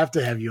 I don't have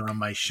to have you on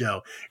my show.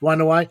 You want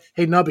to know why?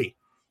 Hey, Nubby.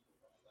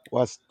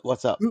 What's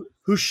up?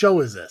 Whose show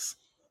is this?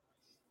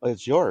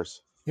 It's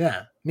yours.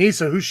 Yeah.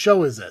 Nisa, whose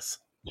show is this?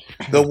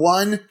 The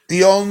one,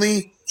 the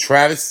only,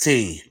 Travis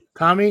T.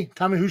 Tommy,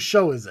 whose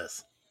show is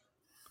this?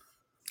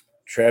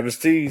 Travis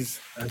T's.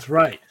 That's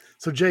right.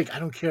 So, Jake, I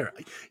don't care.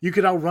 You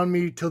could outrun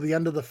me till the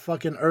end of the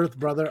fucking earth,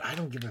 brother. I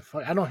don't give a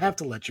fuck. I don't have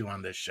to let you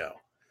on this show.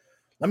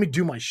 Let me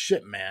do my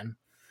shit, man.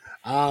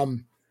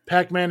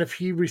 Pac-Man, if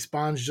he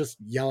responds, just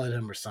yell at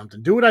him or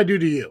something. Do what I do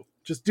to you.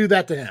 Just do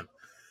that to him.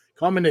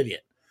 Call him an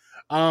idiot.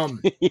 But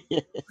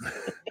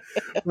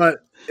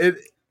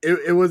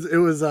it was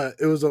a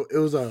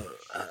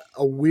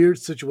weird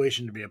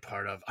situation to be a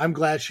part of. I'm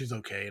glad she's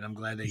okay, and I'm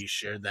glad that you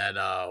shared that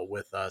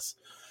with us.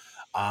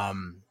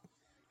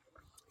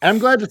 I'm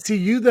glad to see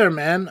you there,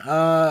 man.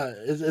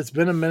 It's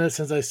been a minute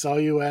since I saw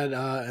you at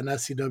an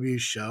SCW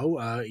show.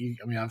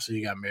 Obviously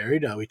you got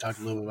married. We talked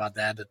a little bit about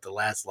that at the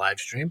last live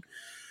stream.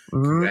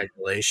 Mm-hmm.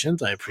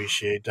 Congratulations! I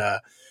appreciate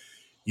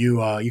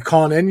you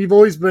calling in. You've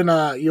always been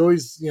had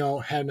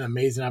an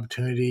amazing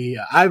opportunity.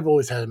 I've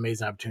always had an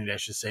amazing opportunity, I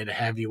should say, to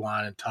have you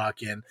on and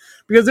talk in,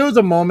 because there was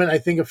a moment I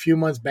think a few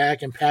months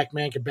back, and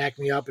Pac-Man could back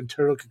me up and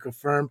Turtle could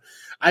confirm.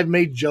 I've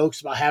made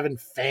jokes about having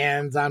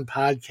fans on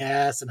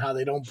podcasts and how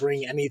they don't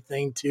bring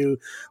anything to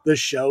the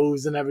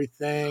shows and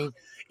everything,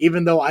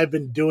 even though I've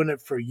been doing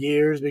it for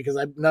years. Because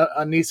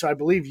Anissa, I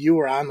believe you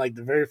were on like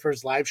the very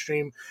first live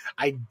stream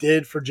I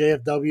did for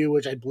JFW,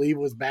 which I believe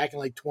was back in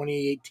like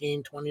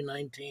 2018,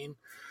 2019.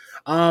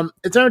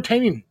 It's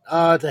entertaining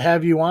to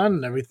have you on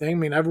and everything. I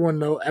mean,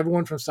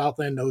 everyone from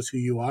Southland knows who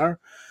you are.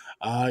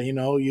 You're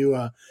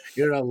an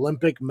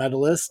Olympic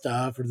medalist.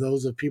 For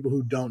those of people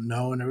who don't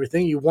know and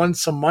everything, you won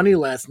some money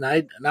last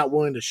night. Not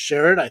willing to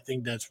share it. I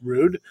think that's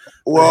rude.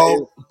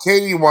 Well,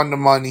 Katie won the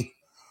money,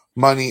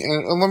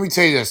 and let me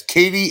tell you this: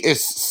 Katie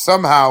is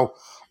somehow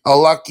a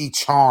lucky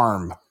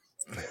charm.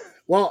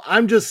 Well,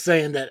 I'm just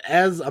saying that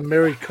as a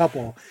married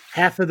couple,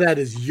 half of that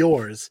is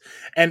yours.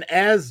 And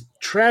as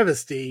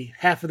travesty,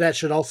 half of that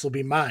should also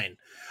be mine.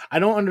 I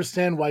don't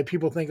understand why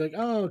people think like,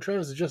 oh,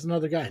 Travis is just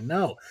another guy.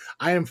 No,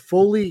 I am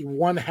fully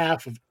one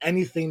half of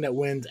anything that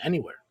wins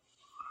anywhere.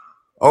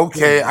 Okay,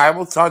 Period. I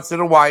will talk to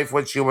the wife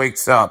when she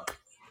wakes up.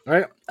 All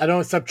right, I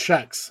don't accept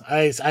checks.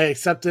 I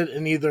accept it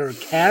in either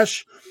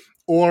cash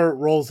or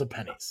rolls of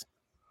pennies.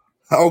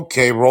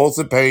 Okay, rolls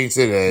of pennies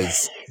it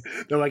is.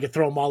 Though I could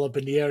throw them all up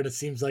in the air, and it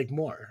seems like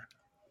more.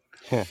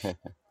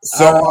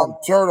 So, Um,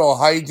 Turtle,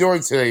 how you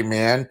doing today,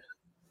 man?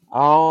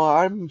 Oh,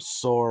 I'm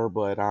sore,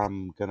 but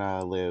I'm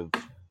gonna live.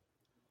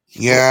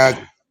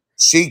 Yeah,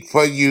 Sheik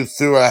put you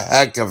through a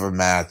heck of a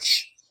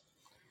match.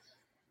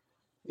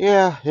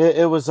 Yeah,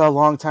 it was a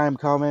long time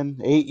coming.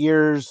 8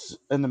 years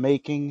in the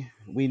making.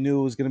 We knew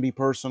it was gonna be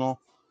personal,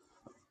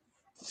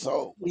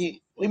 so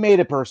we made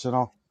it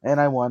personal, and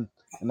I won,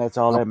 and that's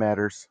all that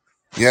matters.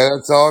 Yeah,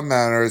 that's all that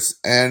matters.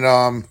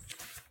 And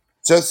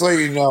just so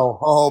you know,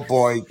 oh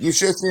boy, you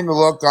should have seen the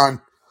look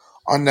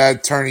on that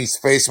attorney's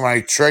face when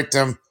I tricked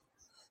him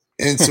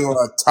into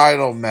a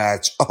title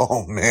match.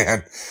 Oh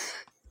man,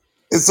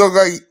 it's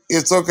okay.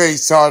 It's okay. He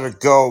saw the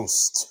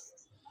ghost.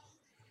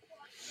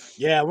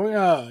 yeah,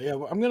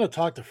 I'm gonna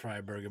talk to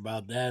Freiberg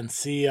about that and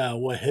see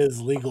what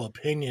his legal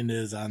opinion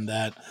is on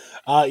that.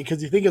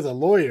 Because you think as a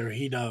lawyer,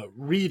 he'd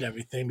read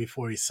everything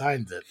before he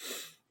signs it.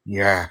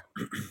 Yeah.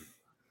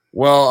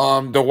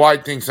 Well, the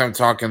wife thinks I'm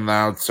talking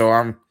loud, so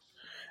I'm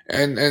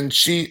and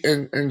she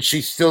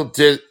still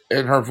did,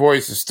 and her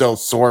voice is still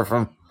sore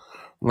from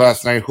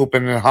last night,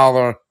 hooping and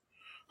hollering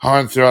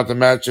throughout the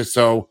matches.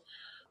 So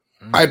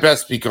I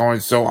best be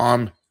going. So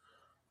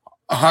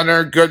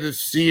Hunter, good to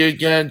see you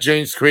again.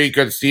 James Creek,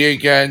 good to see you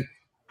again.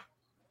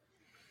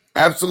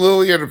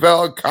 Absolutely a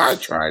valid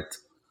contract.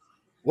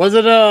 Was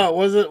it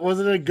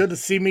a good to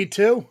see me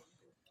too?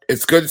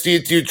 It's good to see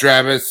you too,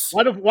 Travis.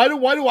 Why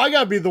do I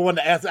gotta be the one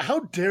to ask it? How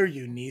dare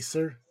you,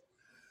 Neeser?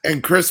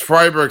 And Chris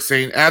Freiberg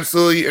saying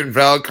absolutely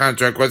invalid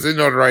contract. Was it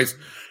notarized?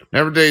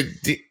 Never did.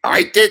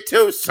 I did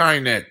too.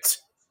 Sign it.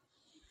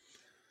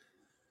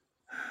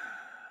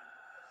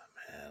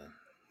 Man,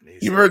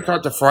 You Neeser better again.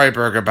 talk to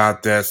Freiberg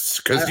about this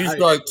because you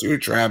saw it too,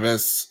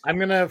 Travis. I'm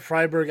gonna have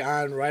Freiberg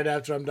on right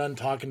after I'm done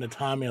talking to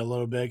Tommy a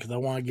little bit because I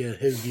want to get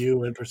his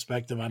view and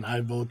perspective on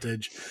high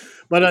voltage.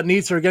 But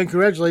Neeser, again,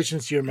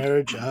 congratulations to your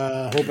marriage.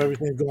 Hope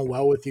everything's going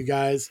well with you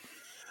guys.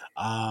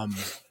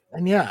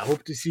 And yeah, I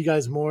hope to see you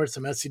guys more at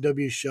some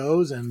SCW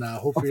shows, and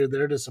hopefully you're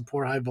there to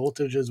support high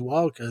voltage as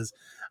well. Because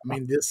I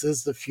mean, this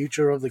is the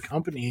future of the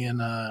company,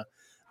 and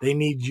they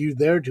need you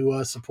there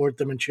to support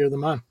them and cheer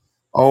them on.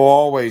 Oh,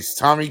 always.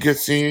 Tommy, good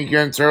seeing you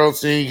again. Turtle,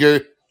 seeing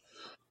you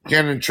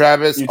again. And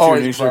Travis, You too,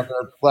 always, Neeser.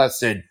 brother.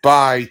 Blessed.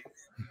 Bye.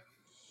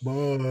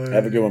 Bye.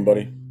 Have a good one,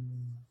 buddy.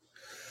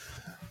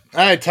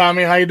 All right,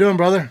 Tommy, how you doing,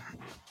 brother?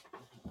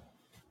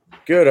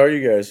 Good. How are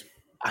you guys?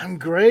 I'm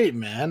great,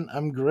 man.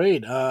 I'm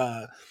great.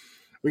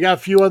 We got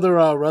a few other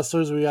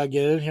wrestlers we got to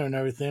get in here and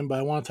everything, but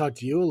I want to talk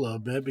to you a little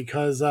bit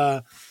because,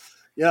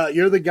 yeah,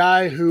 you're the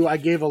guy who I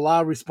gave a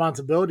lot of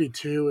responsibility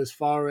to as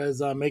far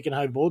as making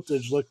high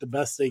voltage look the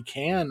best they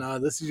can.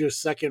 This is your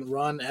second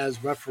run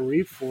as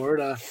referee for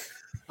it.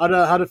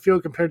 How'd it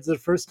feel compared to the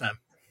first time?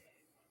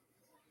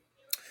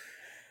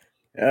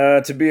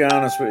 To be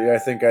honest with you, I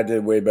think I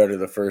did way better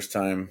the first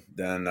time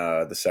than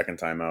the second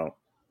time out.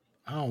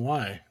 Oh,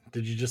 why?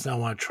 Did you just not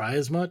want to try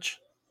as much?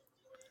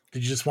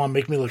 Did you just want to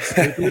make me look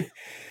stupid?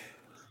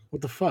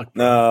 What the fuck,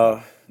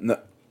 bro? No.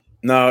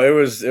 It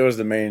was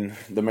the main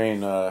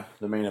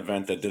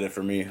event that did it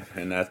for me,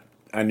 and that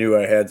I knew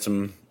I had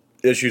some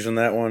issues in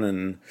that one,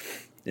 and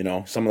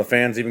some of the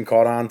fans even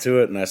caught on to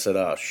it, and I said,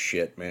 "Oh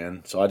shit,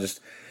 man!" So I just,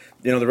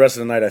 the rest of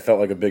the night I felt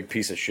like a big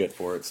piece of shit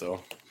for it.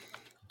 So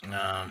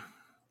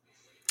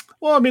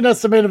Well, I mean,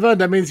 that's the main event.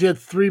 That means you had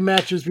 3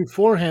 matches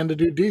beforehand to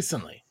do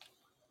decently.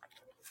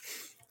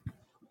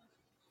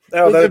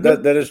 oh,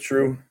 that is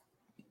true.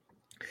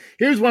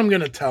 Here's what I'm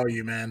going to tell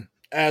you, man.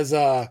 As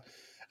a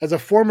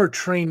former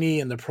trainee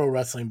in the pro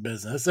wrestling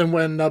business, and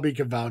when Nubby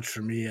can vouch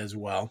for me as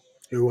well,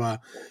 who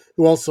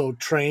also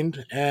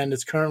trained and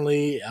is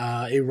currently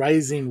a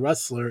rising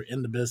wrestler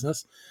in the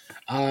business,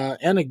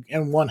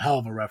 and one hell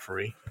of a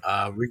referee,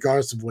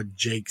 regardless of what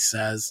Jake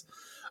says.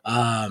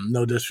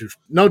 No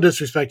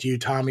disrespect to you,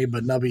 Tommy,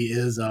 but Nubby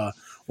is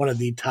one of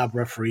the top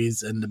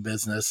referees in the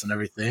business and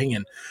everything,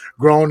 and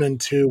grown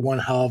into one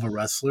hell of a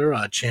wrestler,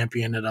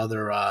 champion at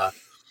other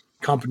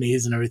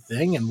companies and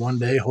everything, and one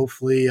day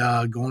hopefully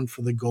going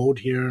for the gold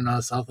here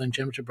in Southland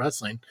Championship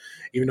Wrestling,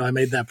 even though I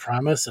made that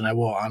promise and I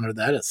will honor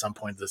that at some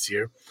point this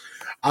year.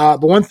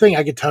 But one thing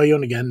I could tell you,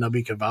 and again,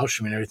 nobody could vouch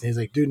for me and everything, is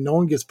like, dude, no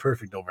one gets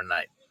perfect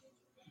overnight.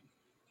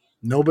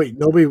 Nobody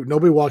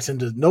walks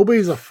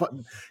into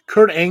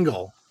Kurt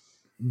Angle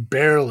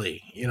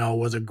barely,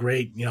 was a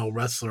great,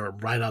 wrestler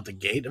right out the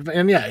gate.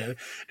 And yeah,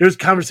 there's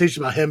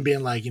conversation about him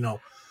being like,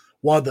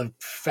 one of the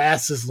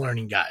fastest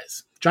learning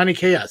guys. Johnny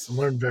KS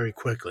learned very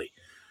quickly.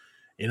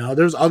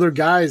 There's other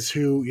guys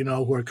who,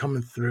 who are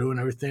coming through and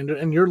everything,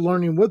 and you're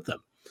learning with them.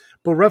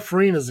 But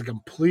refereeing is a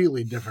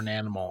completely different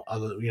animal,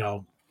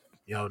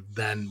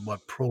 than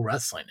what pro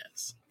wrestling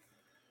is.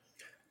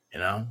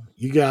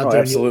 You get out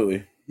there,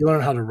 Absolutely. you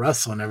learn how to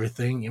wrestle and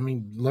everything. I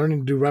mean, learning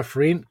to do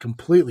refereeing,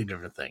 completely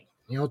different thing.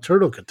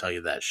 Turtle could tell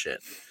you that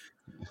shit.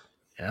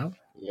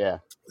 Yeah.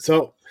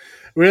 So,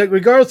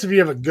 regardless if you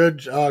have a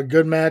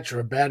good match or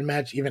a bad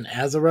match, even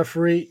as a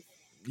referee,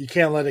 you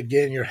can't let it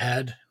get in your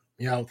head.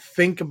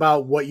 Think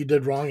about what you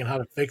did wrong and how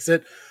to fix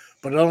it,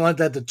 but don't let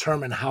that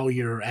determine how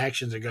your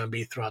actions are going to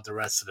be throughout the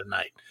rest of the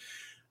night.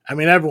 I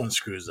mean, everyone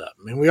screws up.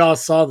 I mean, we all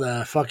saw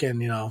the fucking,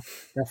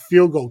 that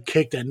field goal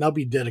kick that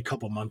Nubby did a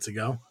couple months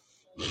ago.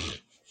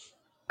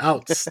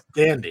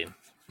 Outstanding.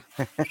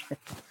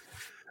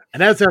 And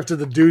that's after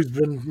the dude's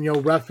been,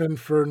 reffing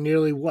for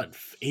nearly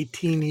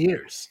 18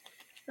 years.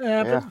 It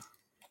happens.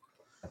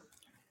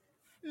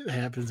 It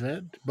happens,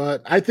 man.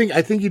 But I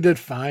think you did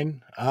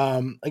fine.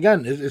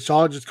 Again, it's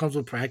all just comes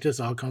with practice.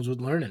 All comes with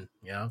learning.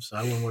 So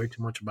I wouldn't worry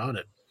too much about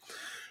it.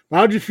 But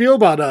how'd you feel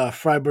about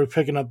Freiburg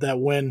picking up that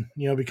win?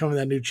 Becoming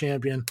that new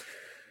champion.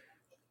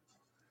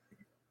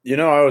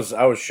 I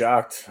was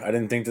shocked. I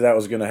didn't think that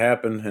was going to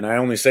happen, and I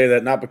only say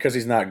that not because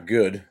he's not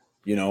good.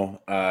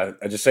 I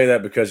just say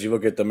that because you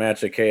look at the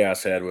match that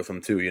Chaos had with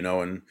him too.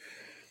 And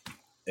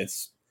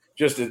it's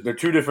just they're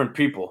two different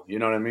people. You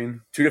know what I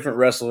mean? Two different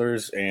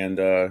wrestlers, and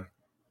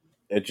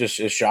it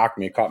shocked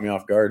me. It caught me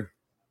off guard.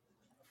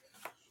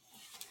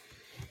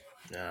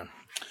 Yeah.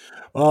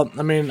 Well,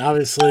 I mean,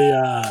 obviously.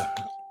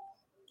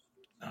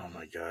 Oh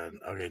my god.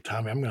 Okay,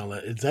 Tommy, I'm gonna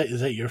let.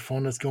 Is that your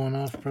phone that's going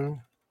off, bro?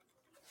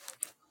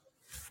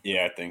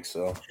 Yeah, I think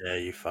so. Yeah,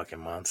 you fucking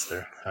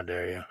monster. How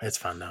dare you? It's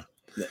fun now.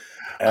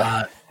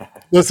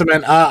 Listen,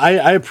 man,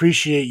 I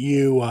appreciate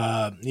you,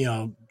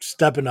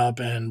 stepping up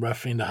and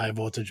refereeing the high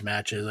voltage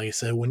matches. Like I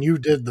said, when you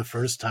did the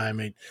first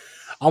time, it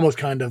almost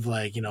kind of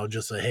like,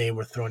 just like, hey,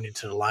 we're throwing you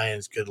to the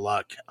Lions. Good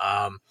luck.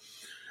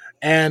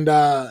 And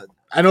I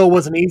know it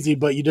wasn't easy,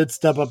 but you did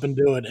step up and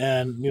do it.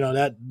 And,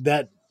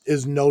 that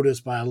is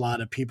noticed by a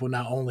lot of people,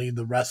 not only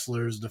the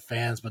wrestlers, the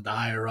fans, but the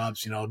higher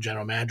ups,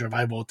 general manager of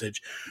high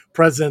voltage,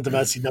 president of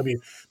SCW.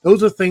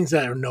 Those are things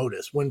that are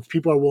noticed when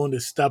people are willing to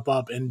step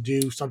up and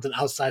do something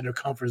outside their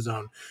comfort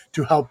zone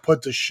to help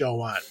put the show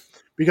on.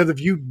 Because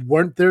if you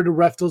weren't there to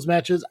ref those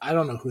matches, I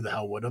don't know who the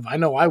hell would have. I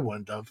know I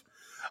wouldn't have.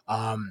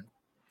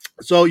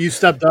 So you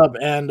stepped up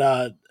and,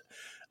 I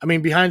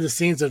mean, behind the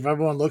scenes, if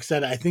everyone looks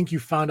at it, I think you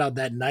found out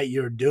that night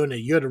you were doing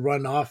it. You had to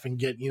run off and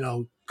get,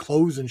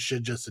 clothes and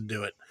shit just to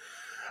do it.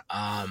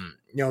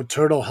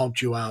 Turtle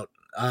helped you out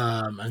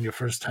on your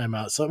first time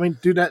out. So, I mean,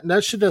 dude,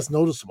 that shit that's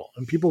noticeable.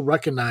 And people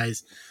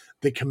recognize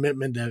the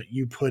commitment that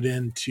you put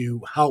in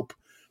to help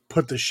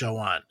put the show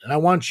on. And I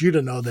want you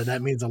to know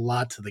that means a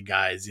lot to the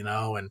guys,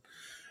 and,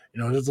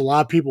 there's a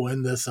lot of people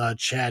in this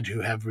chat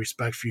who have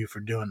respect for you for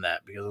doing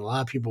that because a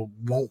lot of people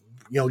won't,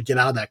 get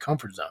out of that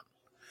comfort zone.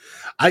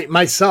 I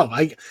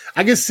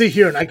can sit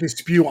here and I can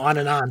spew on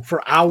and on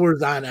for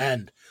hours on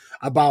end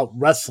about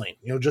wrestling,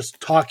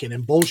 just talking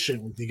and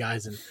bullshitting with you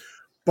guys.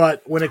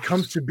 But when it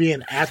comes to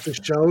being at the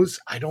shows,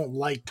 I don't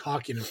like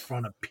talking in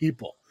front of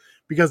people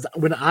because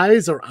when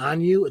eyes are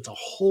on you, it's a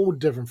whole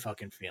different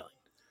fucking feeling.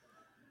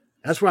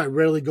 That's why I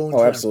rarely go into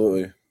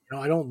absolutely.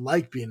 I don't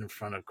like being in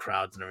front of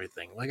crowds and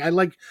everything. Like I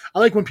like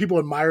when people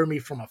admire me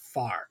from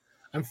afar.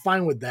 I'm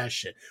fine with that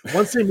shit.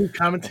 Once they moved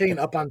commentating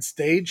up on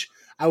stage,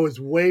 I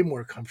was way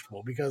more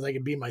comfortable because I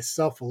could be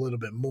myself a little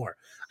bit more.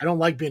 I don't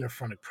like being in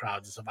front of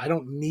crowds and stuff. I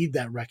don't need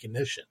that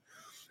recognition.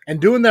 And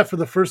doing that for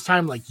the first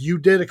time like you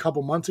did a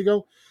couple months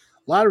ago,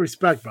 a lot of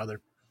respect, brother.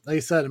 Like I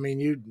said, I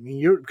mean,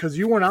 you're because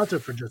you weren't out there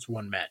for just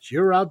one match.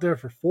 You were out there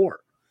for 4,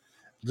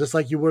 just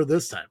like you were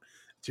this time.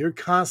 So you're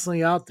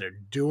constantly out there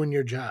doing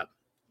your job.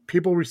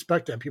 People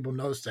respect that. People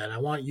notice that. I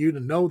want you to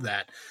know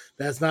that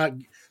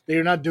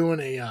you're not doing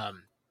a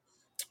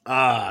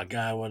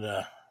God, what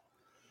a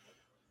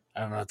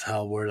I don't know what the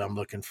hell word I'm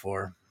looking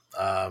for.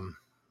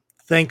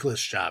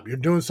 Thankless job. You're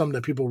doing something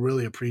that people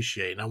really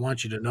appreciate. And I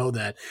want you to know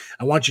that.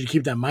 I want you to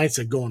keep that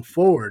mindset going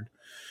forward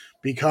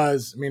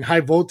because, I mean,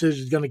 high voltage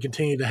is going to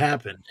continue to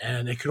happen.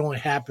 And it could only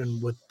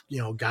happen with,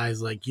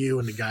 guys like you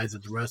and the guys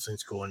at the wrestling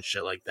school and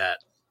shit like that.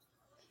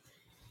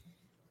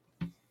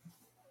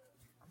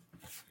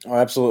 Oh,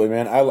 absolutely,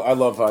 man. I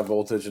love high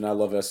voltage and I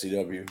love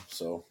SCW.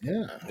 So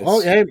yeah,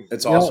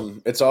 it's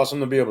awesome. It's awesome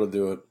to be able to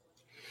do it.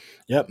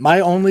 Yep. My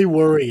only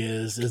worry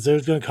is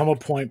there's going to come a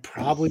point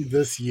probably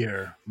this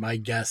year. My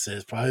guess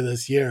is probably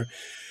this year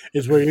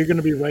is where you're going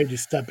to be ready to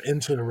step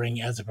into the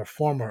ring as a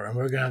performer, and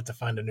we're going to have to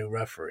find a new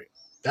referee.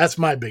 That's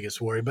my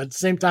biggest worry. But at the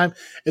same time,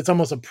 it's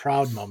almost a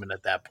proud moment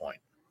at that point.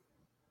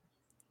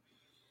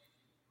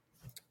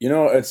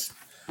 It's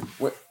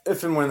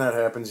if and when that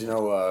happens.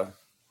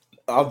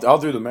 I'll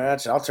do the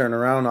match. I'll turn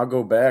around. I'll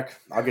go back.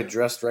 I'll get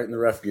dressed right in the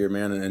ref gear,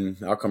 man, and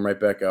I'll come right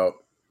back out.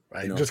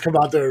 Right, just come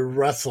out there and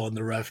wrestle in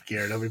the ref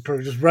gear. That'll be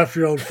perfect. Just ref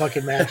your own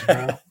fucking match,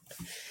 bro.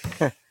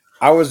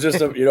 I was just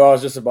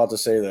about to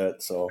say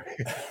that. So,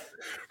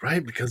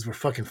 right, because we're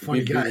fucking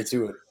funny guys.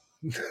 To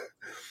it.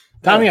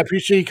 Tommy, I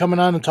appreciate you coming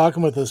on and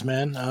talking with us,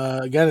 man.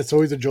 Again, it's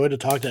always a joy to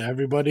talk to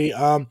everybody.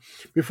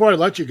 Before I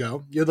let you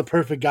go, you're the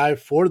perfect guy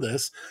for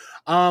this.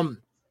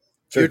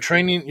 You're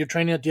training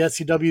at the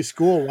SCW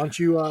school. Why don't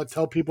you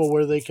tell people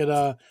where they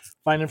could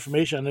find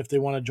information if they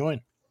want to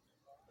join?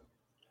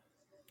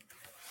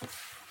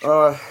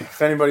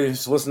 If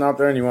anybody's listening out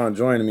there and you want to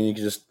join, I mean, you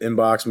can just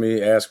inbox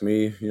me, ask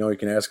me. You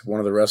can ask one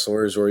of the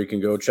wrestlers, or you can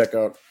go check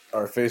out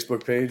our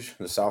Facebook page,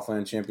 the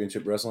Southland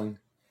Championship Wrestling.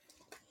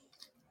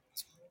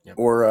 Yep.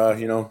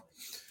 Or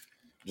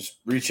just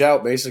reach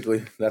out.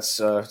 Basically, that's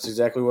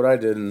exactly what I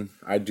did, and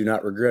I do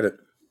not regret it.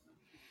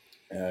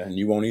 And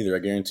you won't either. I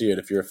guarantee it.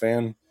 If you're a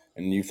fan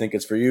and you think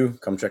it's for you,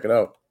 come check it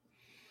out.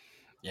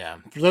 Yeah.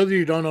 For those of you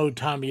who don't know who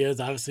Tommy is,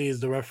 obviously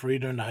he's the referee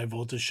during the high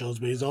voltage shows,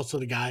 but he's also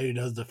the guy who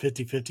does the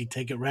 50-50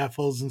 ticket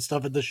raffles and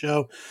stuff at the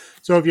show.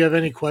 So if you have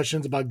any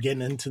questions about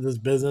getting into this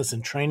business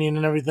and training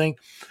and everything,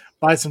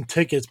 buy some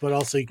tickets, but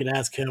also you can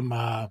ask him,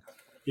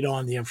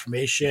 on the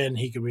information.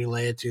 He can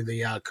relay it to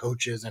the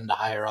coaches and the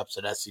higher ups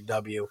at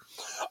SCW.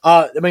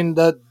 I mean,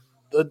 the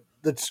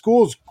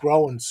school's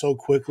growing so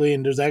quickly,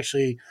 and there's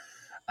actually,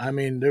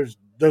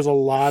 there's a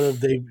lot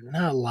of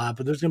not a lot,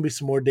 but there's going to be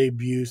some more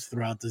debuts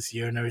throughout this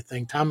year and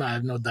everything. Tom, I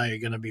have no doubt you're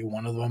going to be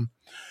one of them.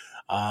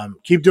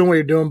 Keep doing what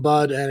you're doing,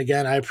 bud. And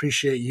again, I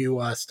appreciate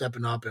you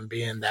stepping up and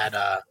being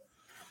that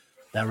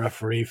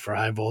referee for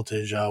high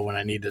voltage when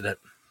I needed it.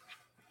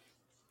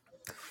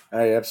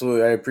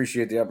 Absolutely. I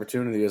appreciate the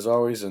opportunity as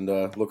always, and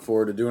look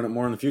forward to doing it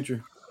more in the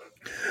future.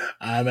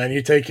 Man,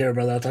 you take care,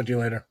 brother. I'll talk to you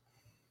later.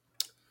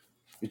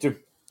 You too.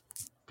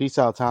 Peace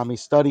out, Tommy.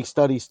 Study,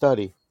 study,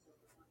 study.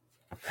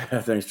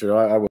 Thanks, Drew.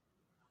 I will.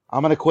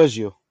 I'm going to quiz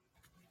you.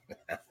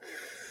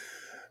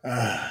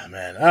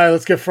 Man. All right,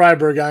 let's get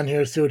Freiberg on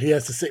here, see what he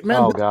has to say.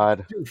 Man,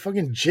 God. Dude,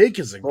 fucking Jake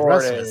is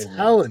aggressive as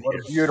hell in What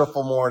here. a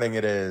beautiful morning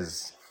it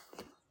is.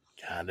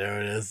 God,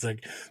 there it is.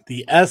 Like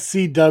the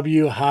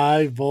SCW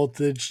high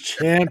voltage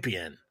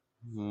champion.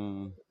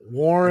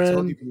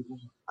 Warren.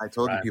 I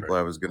told you people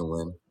I was going to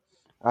win.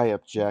 I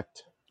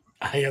object.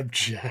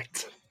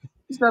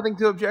 There's nothing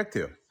to object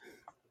to.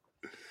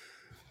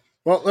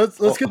 Well, let's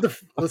get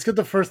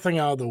the first thing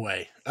out of the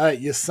way. All right,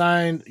 you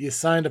signed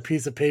a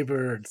piece of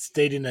paper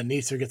stating that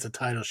Neeser gets a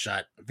title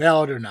shot.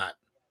 Valid or not?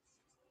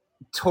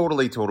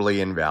 Totally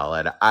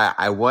invalid.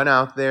 I went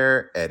out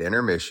there at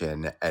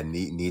intermission, and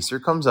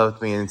Neeser comes up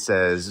to me and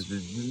says,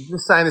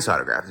 "Just sign this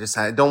autograph. Just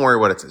sign it. Don't worry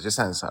what it says. Just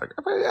sign this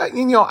autograph."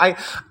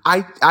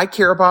 I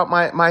care about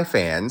my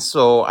fans,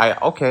 so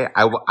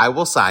I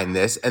will sign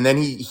this. And then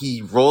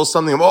he rolls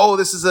something. Oh,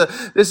 this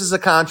is a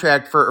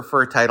contract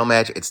for a title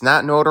match. It's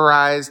not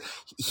notarized.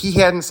 He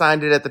hadn't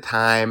signed it at the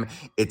time.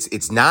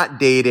 It's not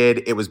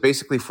dated. It was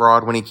basically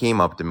fraud when he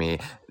came up to me.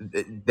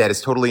 That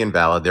is totally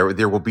invalid.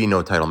 There will be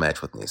no title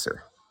match with Neeser.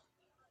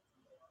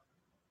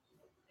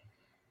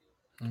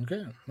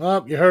 Okay.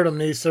 Well, you heard him,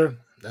 Neeser.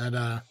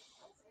 That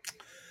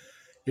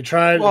you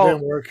tried, it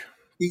didn't work.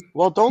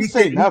 Don't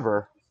say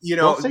never.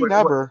 Don't say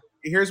never.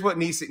 Here's what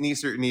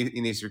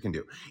Neeser can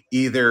do.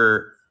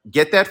 Either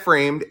get that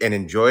framed and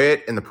enjoy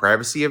it in the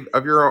privacy of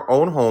your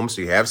own home, so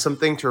you have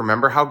something to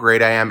remember how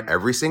great I am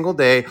every single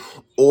day,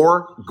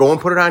 or go and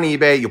put it on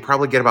eBay. You'll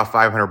probably get about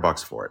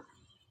 $500 for it.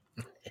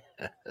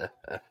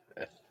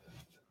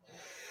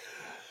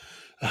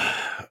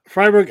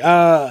 Freiberg,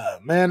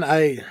 man,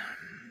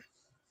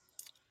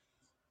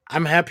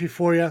 I'm happy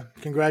for you.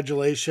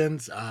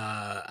 Congratulations.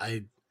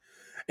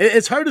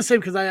 It's hard to say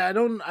because I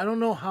don't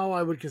know how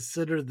I would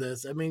consider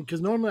this. I mean,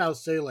 because normally I would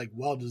say like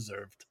well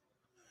deserved.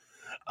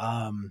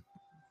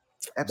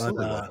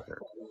 Absolutely.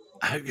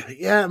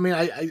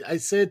 I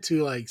say it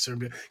to like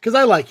certain people because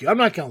I like you. I'm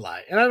not gonna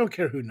lie, and I don't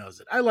care who knows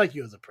it. I like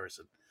you as a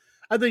person.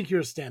 I think you're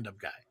a stand-up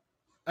guy.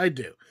 I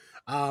do.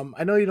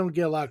 I know you don't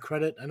get a lot of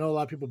credit. I know a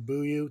lot of people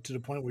boo you to the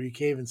point where you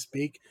can't even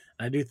speak.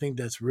 And I do think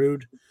that's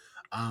rude.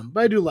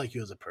 But I do like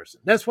you as a person.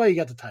 That's why you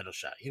got the title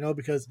shot,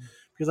 because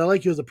I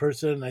like you as a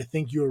person, and I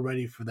think you were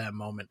ready for that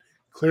moment.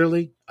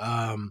 Clearly,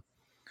 it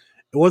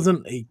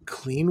wasn't a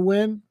clean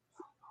win.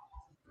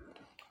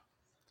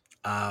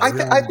 I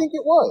think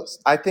it was.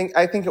 I think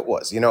it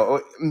was.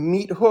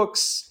 Meat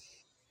Hooks.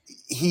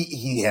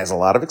 He has a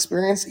lot of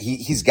experience.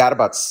 He's got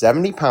about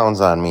 70 pounds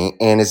on me,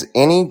 and as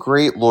any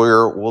great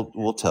lawyer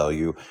will tell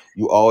you,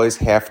 you always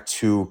have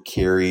to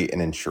carry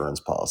an insurance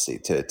policy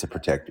to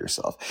protect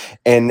yourself.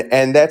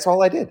 And that's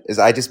all I did is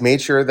I just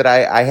made sure that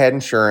I had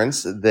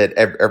insurance, that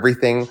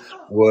everything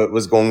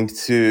was going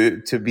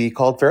to be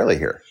called fairly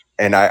here,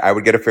 and I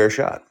would get a fair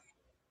shot.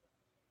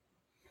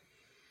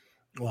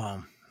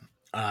 Well,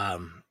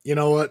 you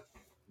know what?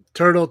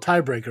 Turtle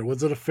tiebreaker.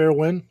 Was it a fair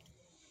win?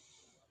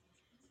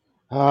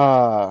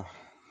 I've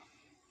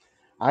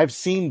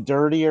seen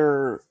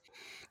dirtier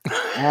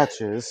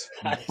matches,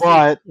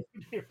 but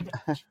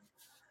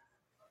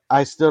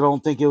I still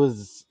don't think it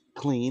was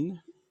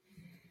clean.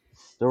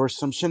 There were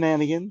some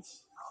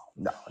shenanigans.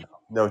 No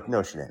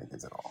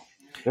shenanigans at all.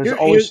 There's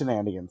always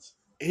shenanigans.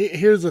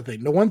 Here's the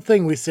thing. The one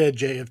thing we say at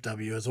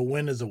JFW is a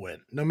win is a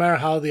win. No matter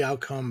how the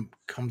outcome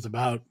comes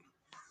about,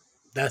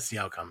 that's the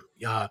outcome.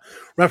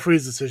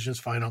 Referee's decision is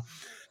final.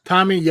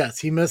 Tommy, yes,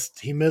 he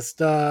missed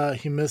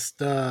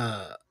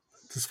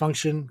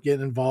dysfunction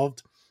getting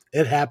involved.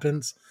 It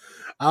happens.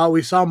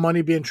 We saw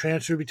money being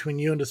transferred between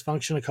you and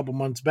Dysfunction a couple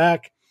months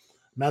back.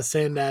 I'm not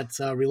saying that's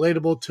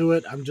relatable to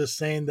it. I'm just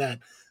saying that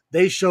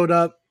they showed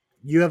up.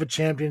 You have a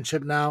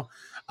championship now.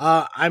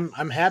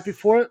 I'm happy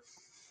for it.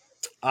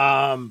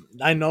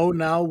 I know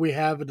now we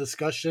have a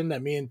discussion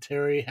that me and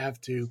Terry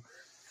have to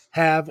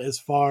have as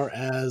far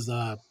as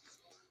the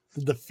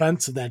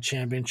defense of that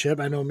championship.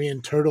 I know me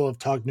and Turtle have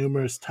talked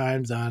numerous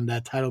times on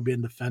that title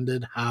being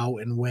defended, how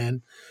and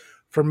when.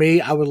 For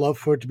me, I would love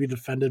for it to be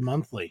defended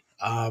monthly.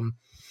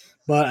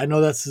 But I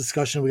know that's a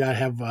discussion we gotta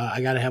have.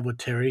 I gotta have with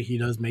Terry. He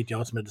does make the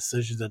ultimate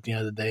decisions at the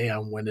end of the day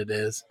on when it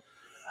is.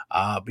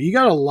 But you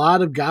got a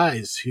lot of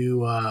guys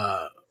who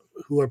are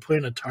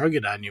putting a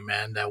target on you,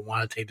 man, that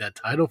want to take that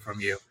title from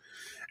you.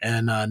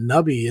 And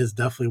Nubby is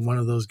definitely one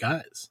of those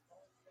guys.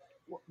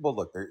 Well,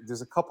 look,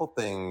 there's a couple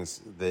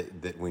things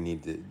that we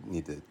need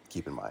to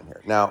keep in mind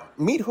here. Now,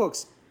 Meat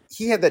Hooks,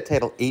 he had that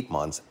title 8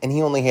 months, and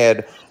he only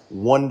had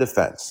one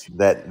defense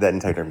that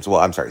entire term. Well,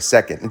 I'm sorry,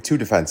 second and two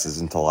defenses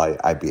until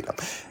I beat him.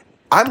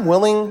 I'm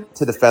willing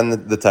to defend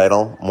the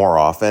title more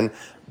often,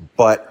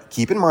 but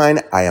keep in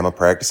mind, I am a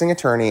practicing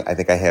attorney. I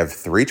think I have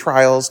 3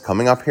 trials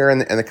coming up here in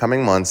the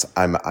coming months.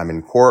 I'm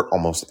in court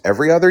almost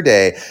every other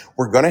day.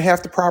 We're going to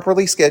have to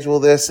properly schedule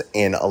this,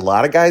 and a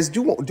lot of guys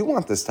do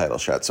want this title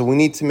shot. So we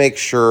need to make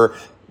sure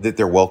that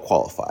they're well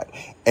qualified.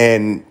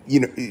 And,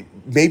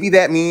 maybe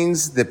that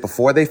means that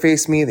before they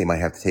face me, they might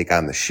have to take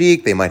on the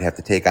Sheik. They might have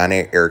to take on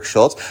Eric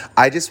Schultz.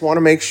 I just want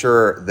to make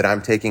sure that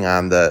I'm taking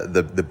on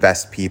the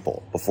best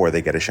people before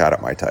they get a shot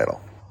at my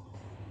title.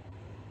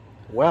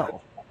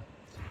 Well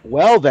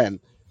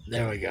then.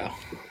 There we go.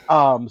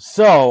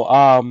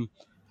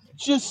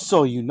 Just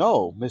so you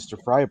know,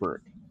 Mr.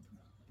 Freiberg,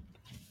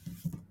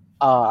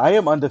 I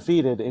am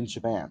undefeated in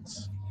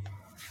Shabans.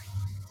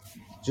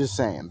 Just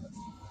saying.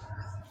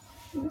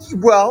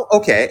 Well,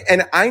 okay.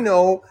 And I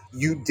know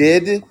you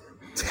did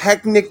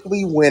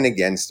technically win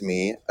against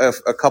me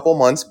a couple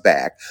months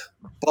back,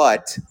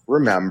 but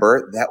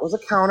remember, that was a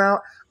count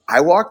out.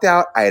 I walked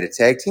out. I had a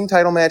tag team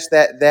title match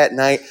that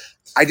night.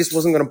 I just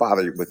wasn't going to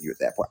bother with you at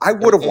that point. I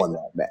would have won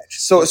that match.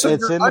 So It's you're in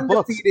the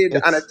books.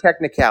 undefeated on a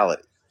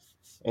technicality.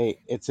 Hey,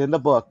 it's in the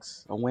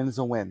books. A win's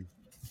a win.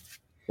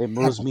 It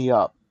moves me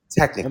up.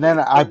 Technically. And then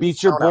I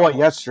beat your boy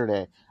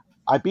yesterday.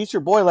 I beat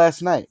your boy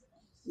last night.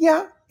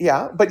 Yeah.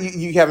 But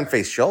you haven't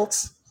faced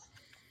Schultz.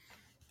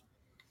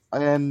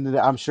 And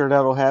I'm sure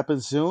that'll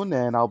happen soon,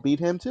 and I'll beat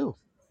him too.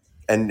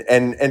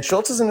 And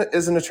Schultz is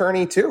an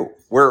attorney too.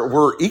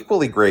 We're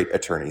equally great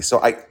attorneys.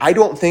 So I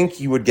don't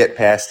think you would get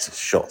past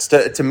Schultz.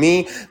 To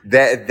me,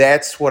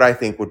 that's what I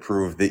think would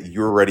prove that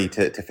you're ready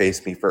to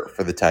face me for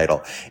the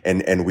title,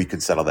 and we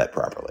could settle that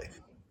properly.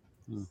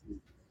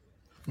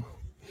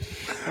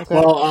 Okay.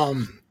 Well,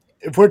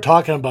 if we're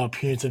talking about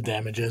punitive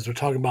damages, we're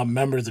talking about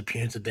members of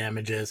punitive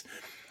damages.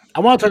 I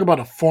want to talk about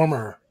a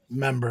former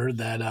member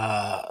that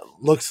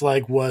looks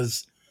like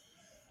was,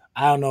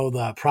 I don't know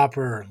the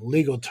proper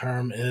legal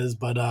term is,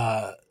 but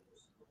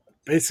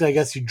basically, I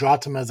guess you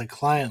dropped him as a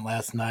client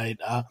last night.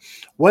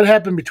 What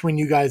happened between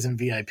you guys and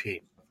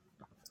VIP?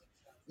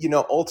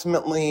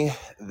 Ultimately,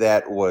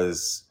 that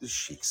was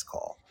Sheik's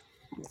call.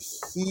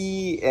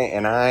 He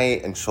and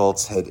I and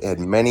Schultz had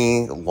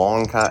many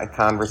long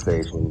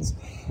conversations,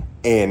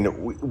 and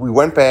we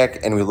went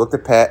back and we looked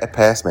at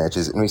past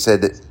matches, and we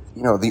said that,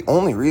 the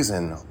only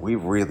reason we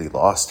really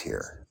lost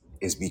here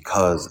is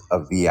because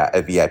of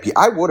VIP.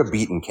 I would have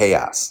beaten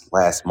Chaos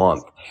last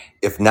month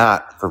if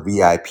not for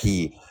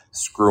VIP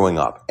screwing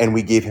up. And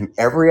we gave him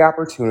every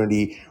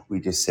opportunity. We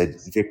just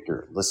said,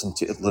 Victor, listen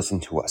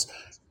to us.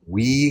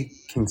 We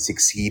can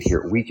succeed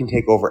here. We can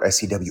take over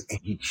SCW. And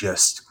he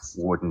just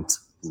wouldn't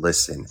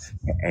listen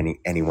to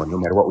anyone, no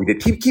matter what we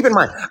did. Keep in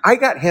mind, I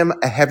got him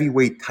a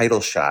heavyweight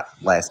title shot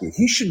last year.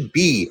 He should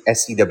be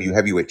SCW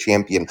heavyweight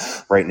champion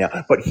right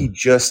now, but he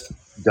just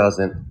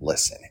doesn't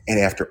listen. And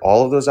after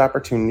all of those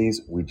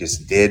opportunities, we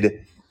just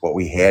did what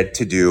we had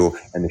to do.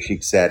 And the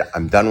Sheik said,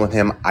 I'm done with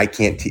him. I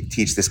can't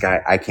teach this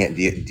guy. I can't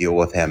deal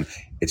with him.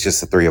 It's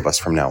just the 3 of us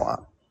from now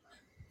on.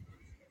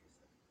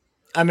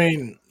 I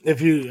mean,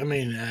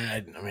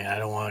 I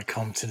don't want to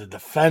come to the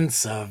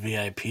defense of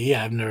VIP.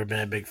 I've never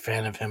been a big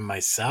fan of him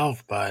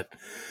myself, but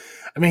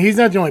I mean, he's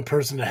not the only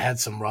person that had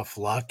some rough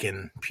luck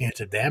and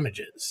punitive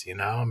damages.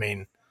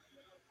 The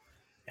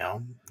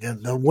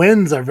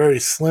wins are very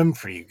slim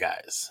for you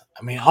guys.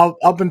 I mean,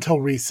 up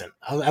until recent,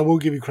 I will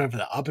give you credit for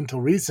that. Up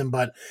until recent,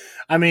 but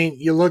I mean,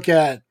 you look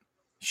at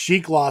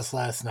Sheik lost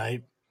last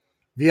night,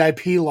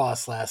 VIP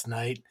lost last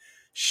night.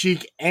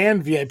 Sheik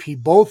and VIP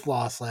both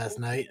lost last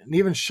night, and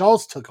even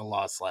Schultz took a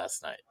loss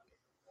last night.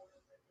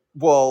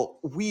 Well,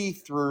 we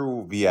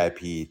threw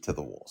VIP to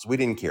the wolves. We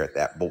didn't care at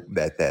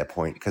that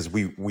point because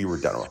we were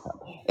done with him,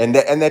 and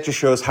that just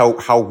shows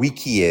how weak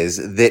he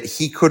is. That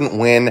he couldn't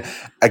win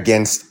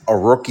against a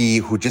rookie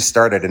who just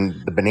started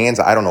in the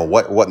Bonanza. I don't know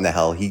what in the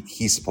hell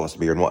he's supposed to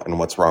be and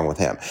what's wrong with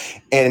him.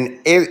 And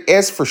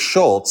as for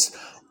Schultz,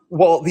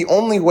 Well, the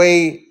only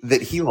way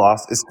that he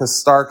lost is because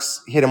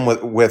Starks hit him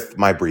with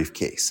my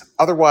briefcase.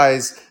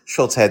 Otherwise,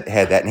 Schultz had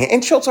that in hand,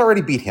 and Schultz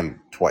already beat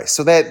him twice,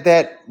 so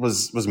that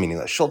was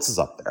meaningless. Schultz is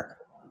up there.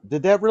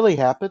 Did that really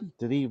happen?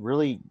 Did he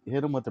really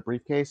hit him with the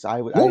briefcase? I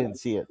Yeah, didn't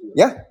see it.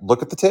 yeah.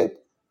 Look at the tape.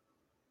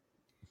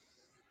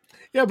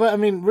 Yeah, but I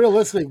mean,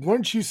 realistically,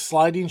 weren't you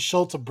sliding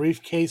Schultz a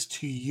briefcase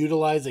to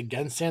utilize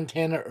against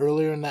Santana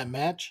earlier in that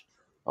match?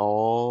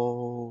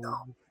 Oh,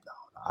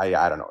 I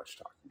don't know what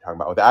you're talking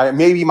about with that.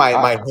 Maybe my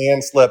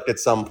hand slipped at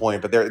some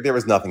point, but there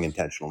was nothing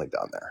intentionally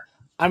done there.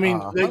 I mean,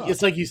 uh-huh.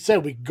 it's like you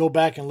said, we could go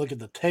back and look at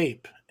the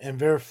tape and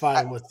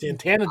verify what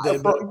Santana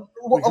did. But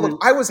Look,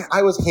 I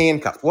was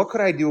handcuffed. What could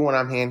I do when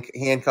I'm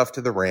handcuffed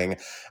to the ring?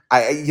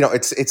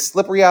 It's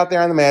slippery out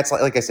there on the mats.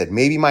 Like I said,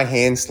 maybe my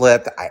hand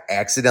slipped. I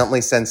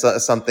accidentally sent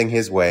something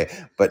his way,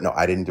 but no,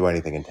 I didn't do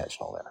anything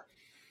intentional there.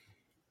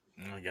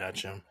 I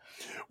gotcha.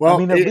 I Well,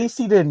 mean, at least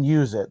he didn't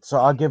use it, so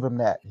I'll give him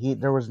that.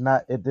 It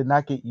did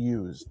not get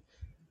used,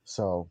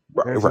 so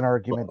there's an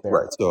argument there.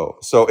 Right.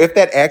 So if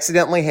that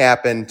accidentally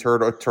happened,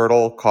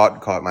 Turtle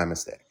caught my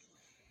mistake.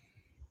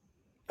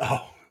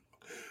 oh,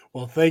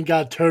 well, thank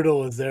God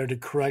Turtle was there to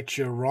correct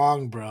your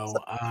wrong, bro.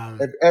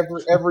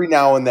 Every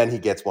now and then he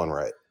gets one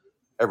right.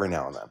 Every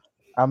now and then.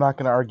 I'm not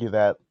going to argue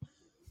that.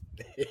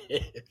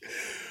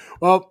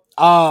 Well,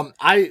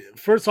 I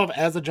first off,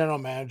 as a general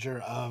manager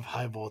of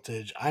High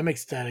Voltage, I'm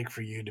ecstatic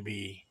for you to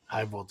be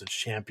High Voltage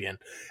champion,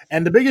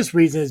 and the biggest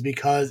reason is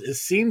because it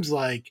seems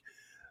like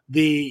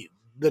the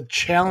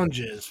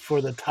challenges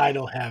for the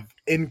title have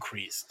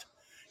increased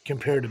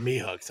compared to Me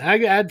Hooks. And I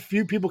had a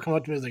few people come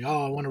up to me and was like,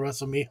 "Oh, I want to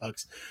wrestle Me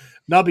Hooks."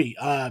 Nubby,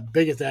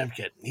 biggest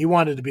advocate, he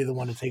wanted to be the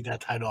one to take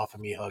that title off of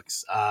Me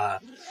Hooks.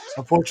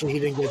 Unfortunately, he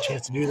didn't get a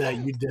chance to do that.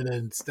 You did it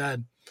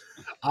instead.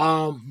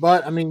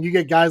 But I mean, you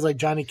get guys like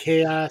Johnny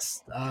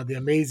Chaos, the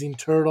Amazing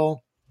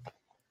Turtle,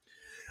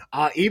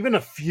 even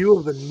a few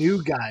of the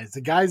new guys,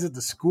 the guys at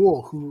the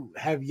school who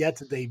have yet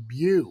to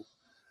debut,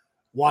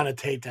 want to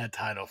take that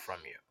title from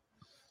you.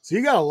 So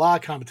you got a lot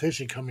of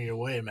competition coming your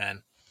way,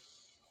 man.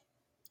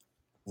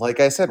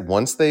 Like I said,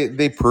 once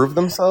they prove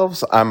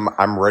themselves,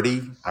 I'm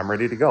ready. I'm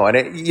ready to go. And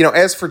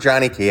as for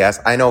Johnny Chaos,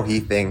 I know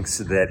he thinks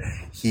that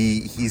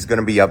he's going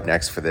to be up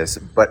next for this,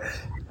 but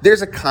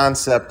there's a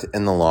concept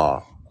in the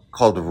law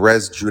called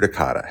res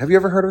judicata. Have you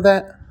ever heard of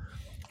that?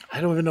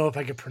 I don't even know if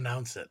I could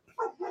pronounce it.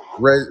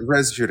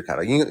 Res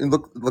judicata. You can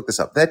look this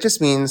up. That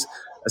just means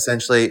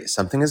essentially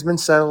something has been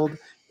settled.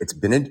 It's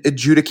been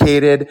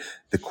adjudicated.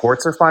 The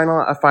courts are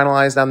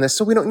finalized on this,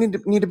 so we don't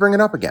need to bring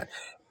it up again.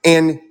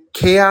 And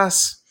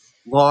Chaos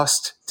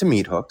lost to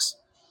Meat Hooks,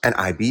 and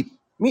I beat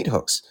Meat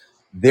Hooks.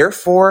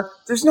 Therefore,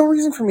 there's no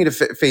reason for me to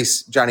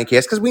face Johnny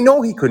Chaos because we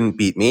know he couldn't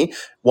beat me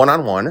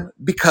one-on-one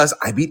because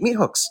I beat Meat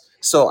Hooks.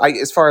 So,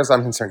 as far as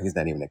I'm concerned, he's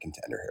not even a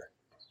contender here.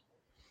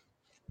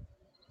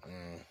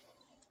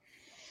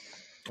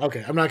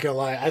 Okay, I'm not gonna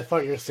lie. I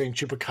thought you were saying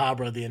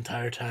Chupacabra the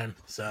entire time.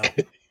 So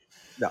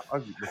No,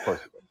 of course,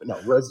 no.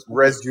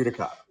 Res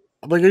judicata.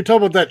 like you're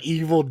talking about that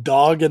evil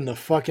dog in the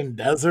fucking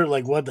desert.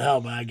 Like what the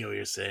hell? But I get what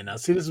you're saying. Now,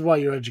 see, this is why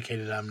you're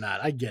educated. I'm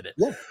not. I get it.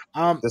 Yeah.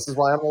 This is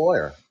why I'm a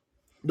lawyer.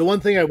 The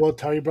one thing I will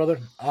tell you, brother,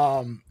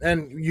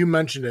 and you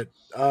mentioned it,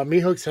 Me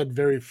Hooks had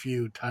very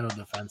few title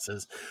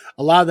defenses.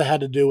 A lot of that had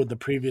to do with the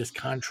previous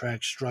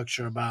contract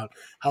structure about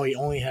how he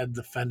only had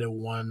defended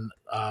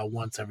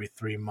once every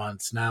 3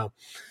 months. Now,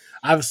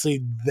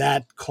 obviously,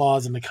 that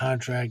clause in the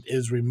contract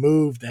is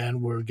removed,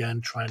 and we're again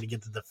trying to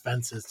get the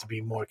defenses to be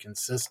more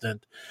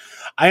consistent.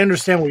 I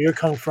understand where you're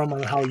coming from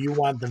on how you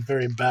want the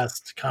very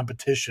best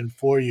competition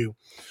for you.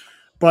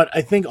 But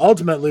I think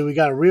ultimately we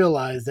got to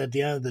realize that at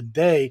the end of the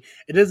day,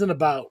 it isn't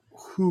about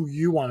who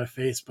you want to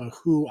face, but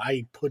who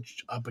I put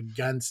up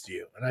against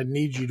you. And I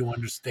need you to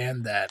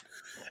understand that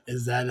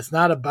is that it's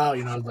not about,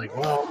 like,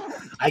 well,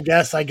 I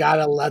guess I got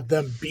to let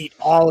them beat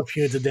all the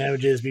punitive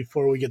damages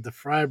before we get to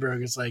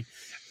Freiburg. It's like,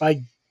 if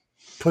I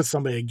put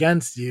somebody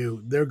against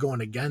you, they're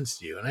going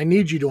against you. And I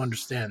need you to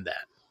understand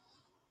that.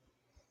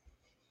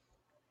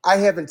 I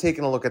haven't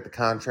taken a look at the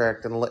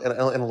contract in a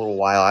little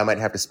while. I might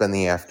have to spend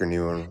the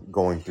afternoon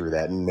going through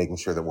that and making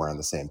sure that we're on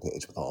the same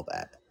page with all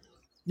that.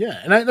 Yeah,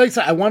 and like I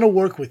said, I want to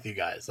work with you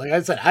guys. Like I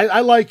said,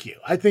 I like you.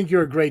 I think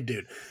you're a great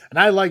dude, and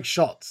I like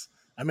Schultz.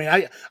 I mean,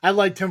 I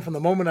liked him from the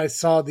moment I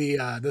saw the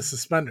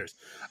suspenders.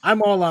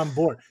 I'm all on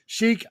board.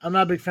 Sheik, I'm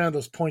not a big fan of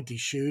those pointy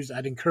shoes.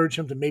 I'd encourage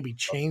him to maybe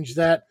change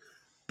that,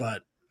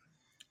 but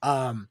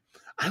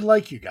I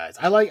like you guys.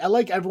 I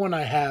like everyone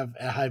I have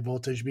at High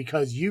Voltage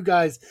because you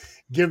guys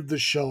give the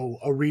show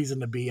a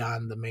reason to be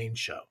on the main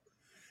show.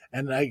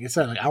 And like I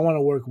said, I want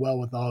to work well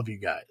with all of you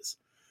guys.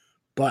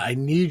 But I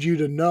need you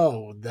to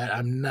know that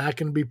I'm not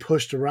going to be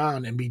pushed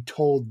around and be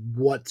told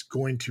what's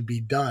going to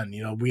be done.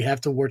 We have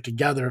to work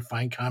together,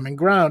 find common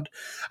ground.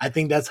 I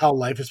think that's how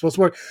life is supposed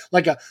to work,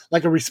 like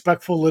a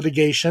respectful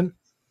litigation.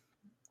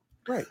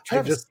 Right,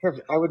 Travis,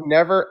 I would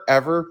never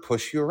ever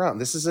push you around.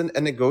 This is a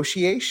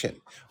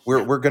negotiation.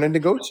 We're going to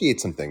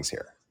negotiate some things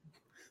here.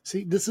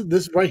 See, this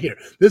right here.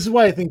 This is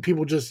why I think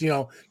people just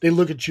they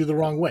look at you the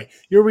wrong way.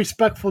 You're a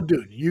respectful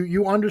dude.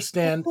 You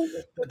understand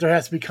that there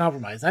has to be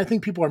compromise. I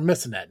think people are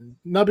missing that.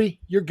 Nubby,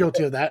 you're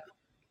guilty of that.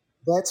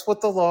 That's what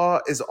the law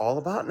is all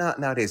about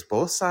nowadays.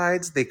 Both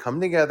sides, they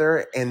come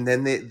together and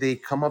then they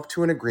come up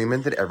to an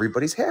agreement that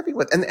everybody's happy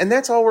with. And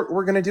that's all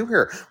we're going to do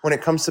here when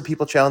it comes to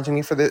people challenging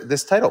me for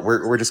this title.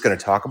 We're just going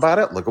to talk about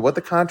it, look at what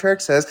the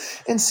contract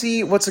says, and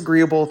see what's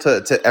agreeable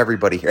to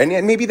everybody here.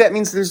 And maybe that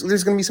means there's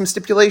going to be some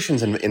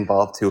stipulations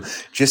involved too,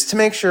 just to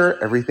make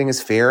sure everything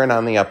is fair and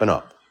on the up and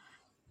up.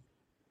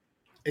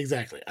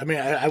 Exactly. I mean,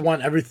 I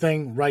want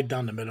everything right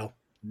down the middle.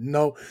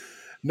 No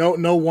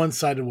one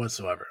sided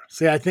whatsoever.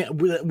 See, I think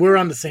we're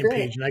on the same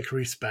page, and I can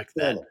respect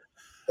that.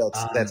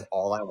 That's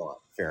all I want.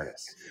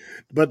 Fairness.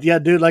 But yeah,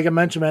 dude, like I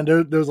mentioned, man,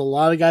 there was a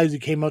lot of guys who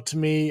came up to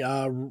me,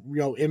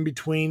 in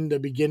between the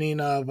beginning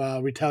of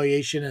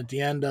Retaliation, at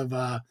the end of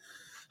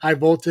High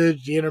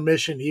Voltage, the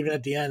intermission, even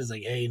at the end, is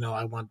like, hey,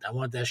 I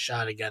want that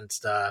shot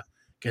against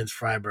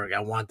Freiburg. I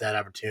want that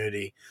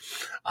opportunity,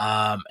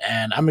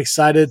 and I'm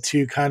excited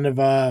to kind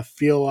of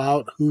feel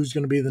out who's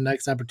going to be the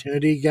next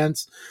opportunity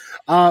against.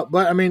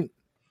 But I mean,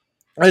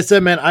 like I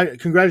said, man,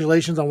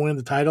 congratulations on winning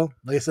the title.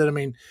 Like I said, I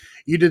mean,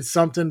 you did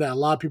something that a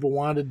lot of people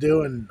wanted to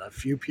do, and a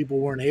few people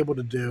weren't able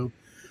to do.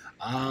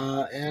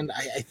 And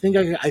I think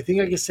I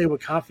can say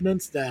with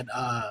confidence that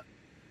I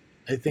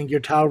think your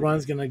title run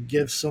is going to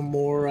give some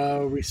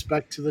more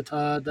respect to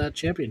that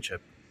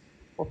championship.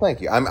 Well,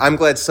 thank you. I'm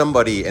glad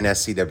somebody in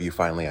SCW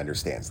finally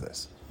understands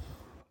this.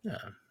 Yeah.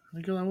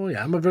 Well,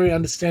 yeah, I'm a very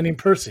understanding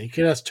person. You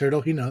can ask Turtle;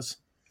 he knows.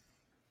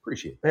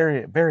 Appreciate it.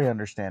 Very, very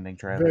understanding,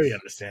 Travis. Very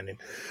understanding.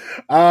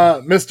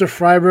 Mr.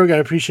 Freiberg, I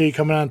appreciate you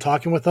coming on and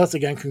talking with us.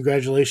 Again,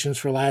 congratulations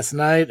for last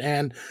night.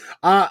 And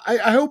I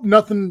hope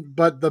nothing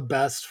but the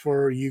best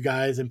for you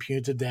guys and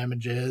punitive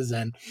damages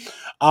and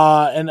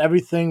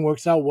everything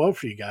works out well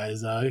for you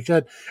guys. Like I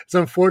said, it's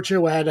unfortunate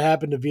what had to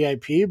happen to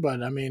VIP,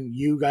 but I mean,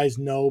 you guys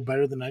know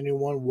better than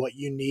anyone what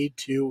you need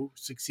to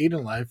succeed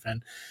in life.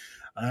 And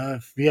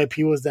if VIP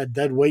was that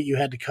dead weight you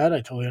had to cut,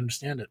 I totally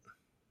understand it.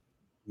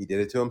 He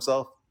did it to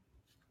himself.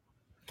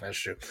 That's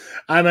true.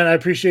 I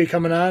appreciate you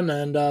coming on,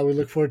 and we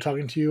look forward to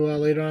talking to you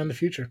later on in the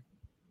future.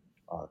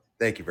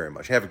 Thank you very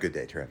much. Have a good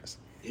day, Travis.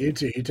 You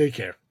too. You take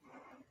care.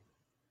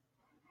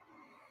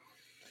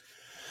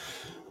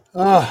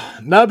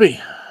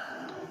 Nubby.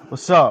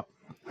 What's up?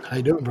 How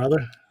you doing,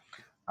 brother?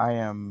 I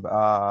am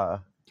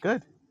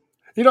good.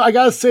 I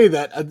gotta say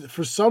that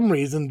for some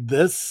reason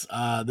this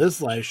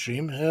live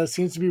stream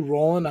seems to be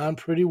rolling on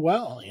pretty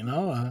well.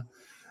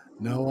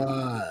 No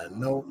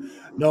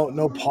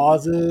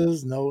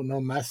pauses,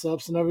 no mess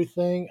ups and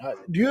everything.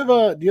 Do you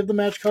have the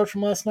match card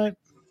from last night?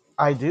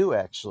 I do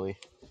actually.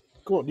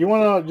 Cool. Do you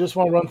want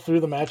to run through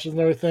the matches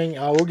and everything?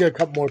 We'll get a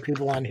couple more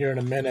people on here in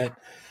a minute.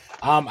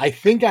 I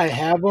think I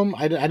have them.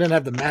 I didn't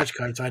have the match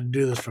card, so I had to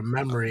do this from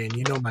memory,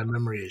 and my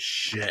memory is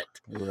shit.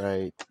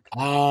 Right.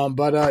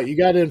 But you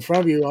got it in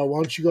front of you. Why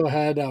don't you go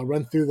ahead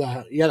run through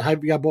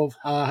you got both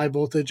High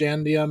Voltage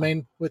and the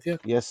main with you?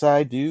 Yes,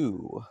 I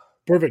do.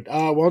 Perfect.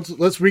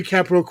 Let's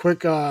recap real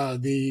quick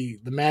the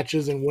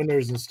matches and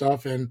winners and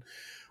stuff, and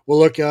we'll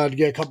look to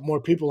get a couple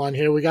more people on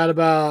here. We got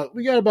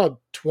about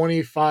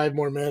 25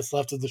 more minutes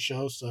left of the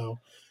show, so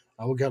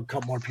we'll get a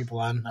couple more people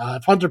on.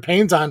 If Hunter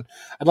Payne's on,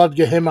 I'd love to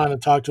get him on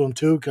and talk to him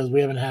too, because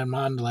we haven't had him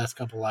on the last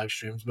couple live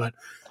streams. But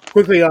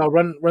quickly,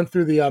 run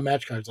through the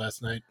match cards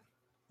last night.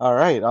 All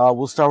right.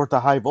 We'll start with the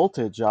High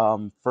Voltage.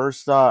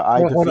 First,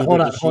 I defeated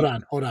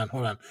hold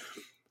on.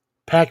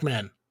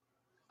 Pac-Man.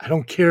 I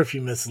don't care if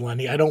you miss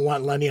Lenny. I don't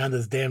want Lenny on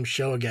this damn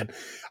show again.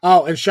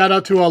 Oh, and shout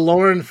out to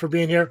Lauren for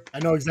being here. I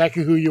know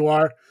exactly who you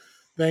are.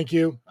 Thank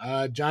you.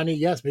 Johnny,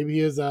 yes, maybe he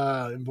is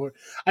important.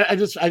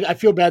 I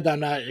feel bad that I'm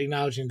not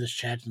acknowledging this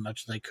chat as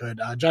much as I could.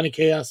 Johnny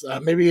Chaos,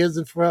 maybe he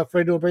isn't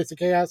afraid to embrace the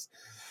chaos.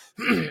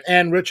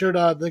 And Richard,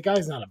 the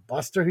guy's not a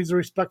buster. He's a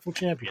respectful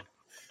champion.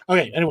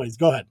 Okay, anyways,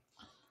 go ahead.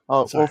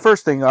 Oh, well,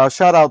 first thing,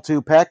 shout out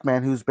to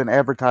Pac-Man, who's been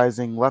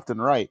advertising left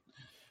and right.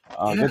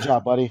 Good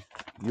job, buddy.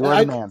 You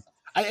are the man.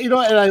 I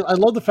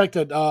love the fact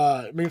that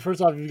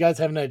first off, if you guys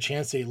haven't had a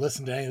chance to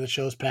listen to any of the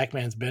shows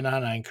Pac-Man's been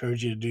on, I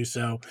encourage you to do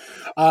so.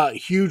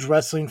 Huge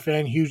wrestling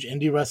fan, huge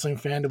indie wrestling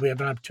fan that we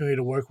have an opportunity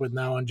to work with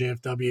now on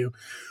JFW.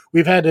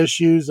 We've had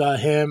issues,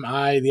 him,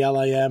 the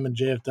LIM, and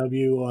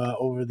JFW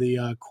over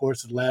the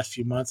course of the last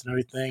few months and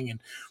everything, and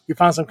we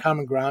found some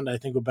common ground that I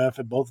think will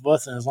benefit both of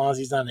us. And as long as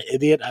he's not an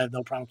idiot, I have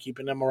no problem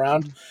keeping him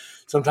around.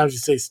 Sometimes you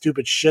say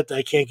stupid shit that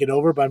I can't get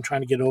over, but I'm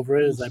trying to get over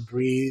it as I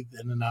breathe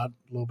in and out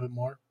a little bit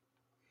more.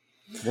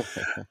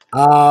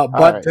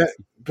 But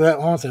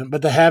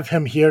to have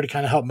him here to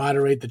kind of help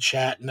moderate the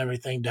chat and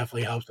everything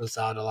definitely helps us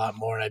out a lot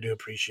more, and I do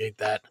appreciate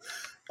that.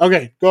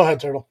 Okay, go ahead,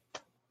 Turtle.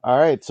 All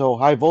right, so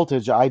High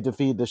Voltage, I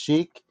defeated the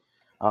Sheik.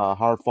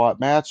 Hard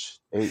fought match,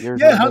 8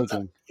 years in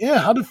the making.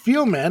 How'd it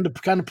feel, man, to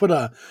kind of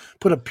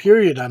put a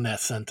period on that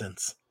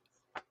sentence?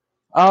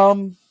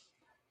 I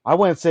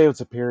wouldn't say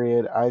it's a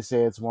period. I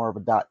say it's more of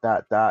a ...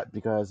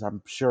 because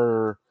I'm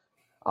sure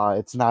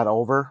it's not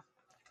over.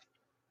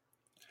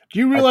 Do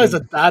you I realize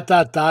think, that dot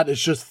dot dot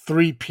is just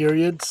 3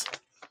 periods?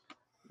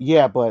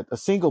 yeah, but a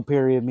single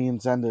period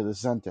means end of the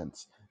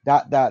sentence.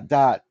 Dot dot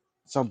dot.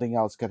 Something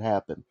else could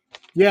happen.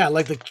 Yeah,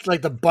 like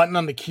the button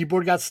on the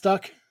keyboard got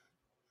stuck.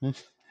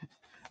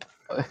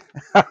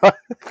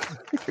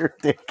 Your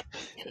dick.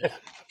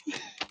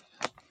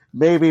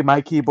 Maybe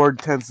my keyboard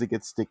tends to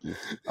get sticky.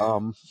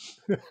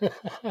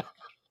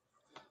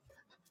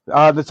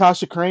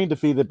 Natasha Crane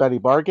defeated Betty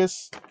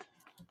Vargas.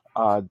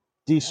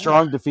 D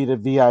Strong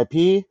defeated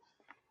VIP,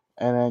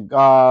 and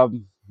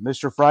then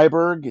Mr.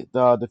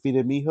 Freiberg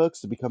defeated Me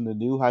Hooks to become the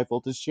new high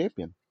voltage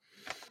champion.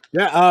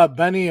 Yeah,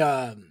 Benny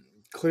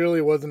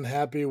clearly wasn't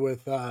happy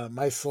with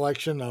my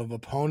selection of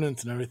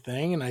opponents and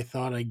everything, and I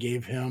thought I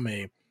gave him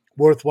a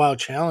worthwhile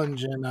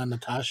challenge in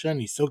Natasha,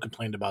 and he still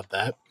complained about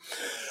that.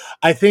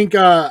 I think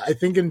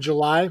in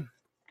July,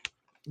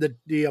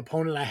 the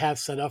opponent I have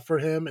set up for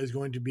him is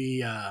going to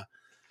be.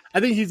 I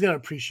think he's going to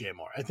appreciate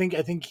more. I think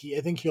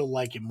he'll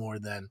like it more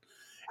than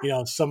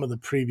some of the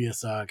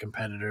previous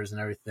competitors and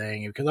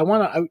everything, because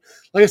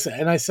like I said,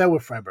 and I said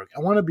with Freiberg,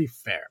 I want to be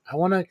fair. I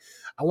want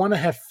to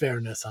have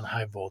fairness on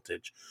high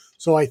voltage.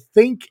 So I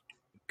think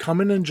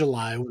coming in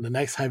July when the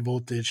next high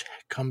voltage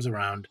comes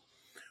around,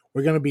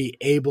 we're going to be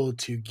able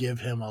to give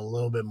him a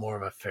little bit more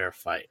of a fair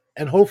fight.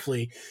 And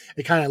hopefully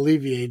it kind of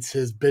alleviates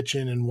his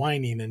bitching and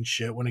whining and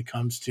shit when it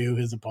comes to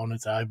his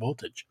opponent's high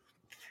voltage.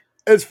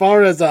 As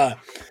far as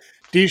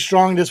D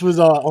Strong, this was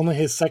only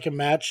his second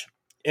match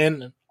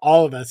in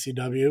all of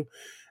SCW,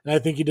 and I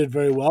think he did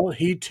very well.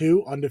 He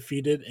too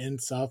undefeated in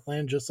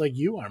Southland, just like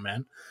you are,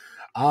 man.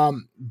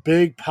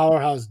 Big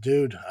powerhouse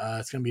dude.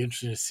 It's gonna be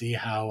interesting to see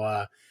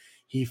how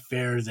he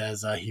fares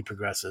as he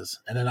progresses.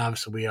 And then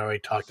obviously we already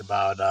talked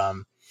about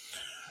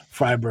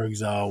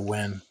Freiberg's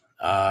win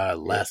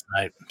last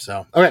night.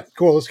 So okay,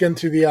 cool. Let's get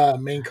into the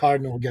main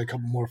card, and then we'll get a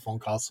couple more phone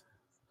calls.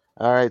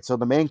 All right, so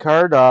the main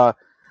card,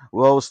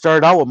 we'll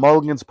start out with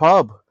Mulligan's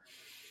Pub.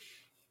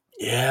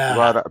 Yeah.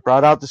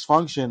 Brought out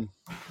Dysfunction.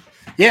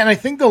 Yeah, and I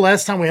think the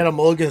last time we had a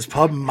Mulligan's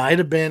Pub might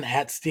have been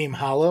at Steam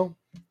Hollow.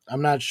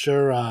 I'm not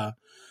sure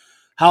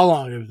how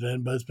long it's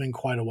been, but it's been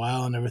quite a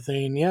while and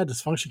everything. And yeah,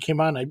 Dysfunction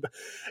came on. It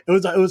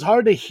was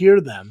hard to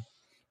hear them,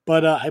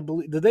 but I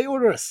believe, did they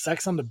order a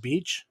Sex on the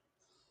Beach?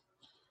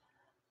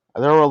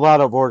 There were a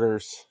lot of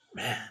orders.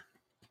 Man.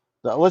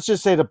 Let's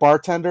just say the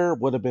bartender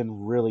would have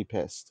been really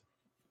pissed.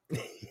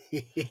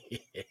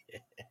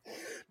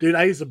 Dude,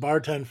 I used to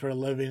bartend for a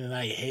living, and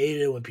I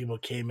hated when people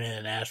came in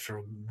and asked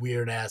for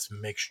weird ass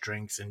mixed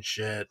drinks and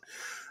shit,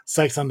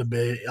 Sex on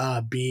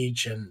the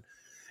beach, and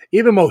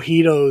even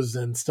mojitos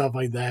and stuff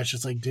like that. It's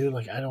just like, dude,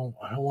 like I don't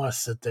want to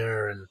sit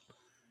there and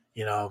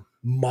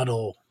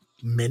muddle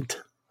mint.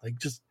 Like,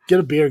 just get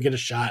a beer, get a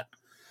shot.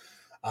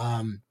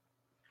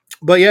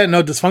 But yeah,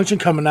 no, Dysfunction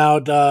coming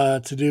out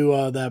to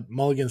do that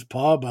Mulligan's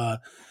Pub,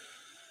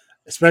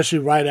 especially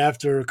right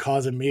after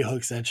causing Me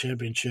Hooks that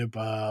championship,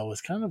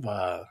 was kind of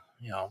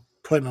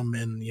putting them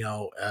in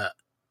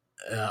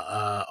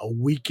a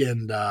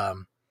weekend. I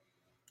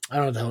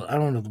don't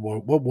know the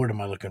word. What word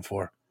am I looking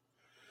for?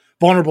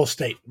 Vulnerable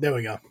state. There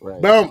we go.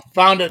 Right. Boom,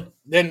 found it.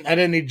 Then I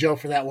didn't need Joe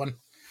for that one.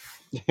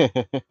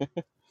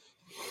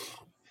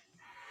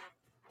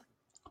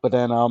 But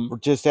then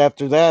just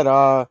after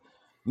that,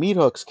 Meat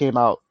Hooks came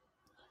out.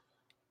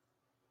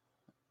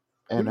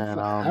 And then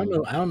I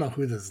don't know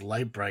who this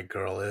light bright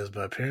girl is,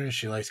 but apparently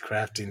she likes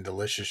crafting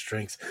delicious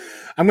drinks.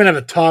 I'm gonna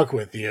have a talk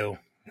with you.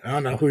 I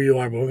don't know who you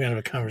are, but we're gonna have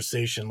a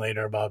conversation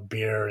later about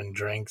beer and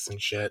drinks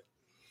and shit.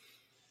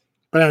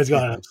 But anyways, go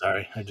ahead. I'm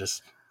sorry. I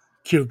just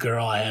cute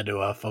girl. I had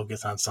to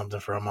focus on something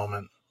for a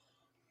moment.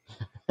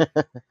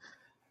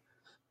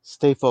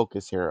 Stay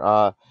focused here.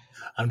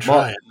 I'm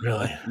trying,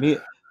 really.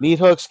 Meat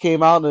Hooks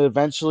came out, and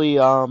eventually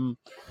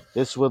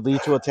this would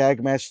lead to a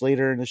tag match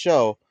later in the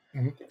show.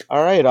 Mm-hmm.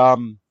 All right.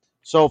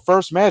 So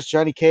first match,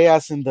 Johnny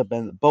Chaos and the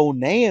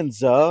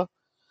Bonanza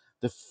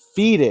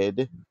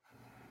defeated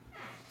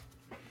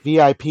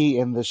VIP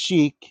and the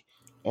Sheik.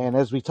 And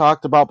as we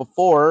talked about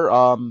before,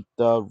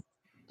 the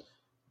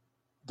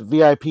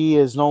VIP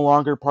is no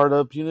longer part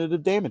of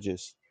punitive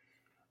damages.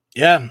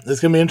 Yeah, it's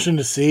gonna be interesting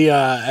to see.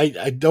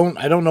 I don't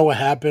know what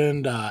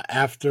happened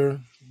after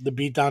the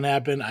beatdown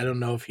happened. I don't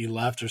know if he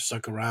left or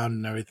stuck around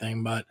and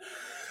everything, but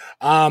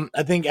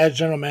I think as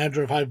general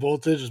manager of High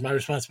Voltage, it's my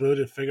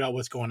responsibility to figure out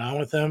what's going on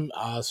with him.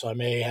 So I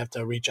may have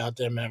to reach out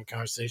to him and have a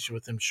conversation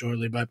with him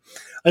shortly. But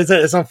like I said,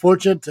 it's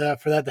unfortunate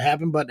for that to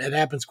happen, but it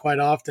happens quite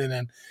often.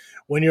 And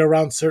when you're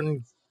around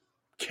certain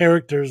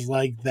characters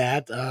like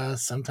that,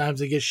 sometimes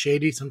they get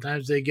shady,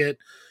 sometimes they get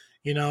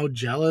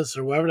jealous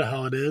or whatever the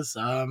hell it is.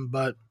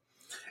 But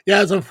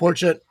yeah, it's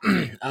unfortunate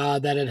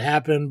that it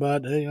happened,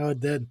 but it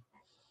did.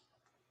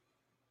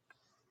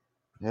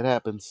 It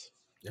happens.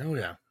 Oh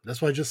yeah, that's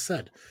what I just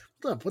said.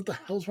 What the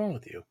hell's wrong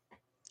with you?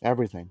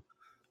 Everything.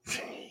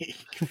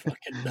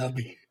 Fucking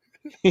nubby.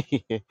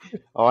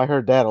 Oh, I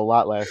heard that a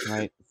lot last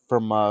night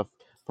from a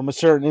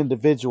certain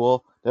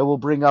individual that we'll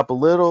bring up a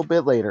little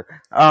bit later.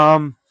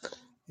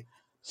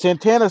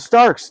 Santana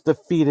Starks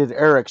defeated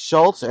Eric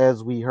Schultz,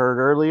 as we heard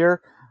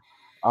earlier.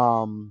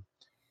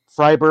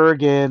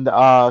 Freiberg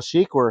and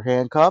Sheik were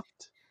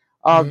handcuffed.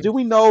 Do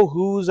we know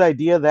whose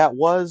idea that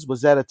was?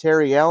 Was that a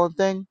Terry Allen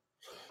thing?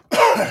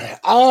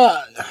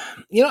 uh,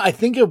 I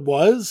think it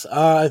was.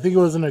 I think it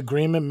was an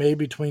agreement made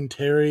between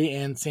Terry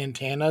and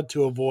Santana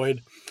to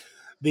avoid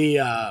the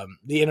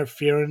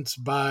interference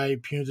by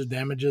punitive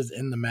damages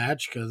in the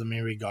match. Because I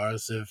mean,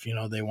 regardless if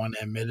they want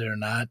to admit it or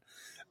not,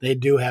 they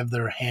do have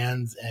their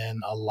hands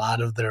in a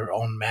lot of their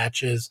own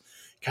matches.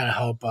 Kind of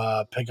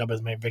help pick up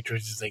as many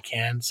victories as they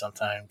can.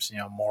 Sometimes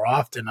more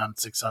often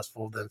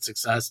unsuccessful than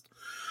success.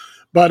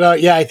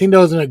 But yeah, I think there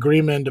was an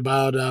agreement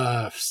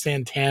about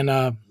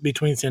Santana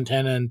between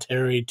Santana and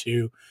Terry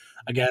to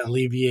again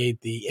alleviate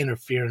the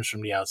interference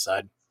from the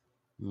outside.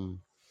 Hmm.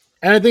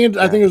 And I think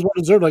Yeah. it was well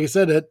deserved. Like I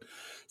said, it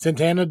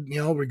Santana,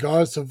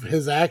 regardless of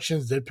his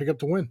actions, did pick up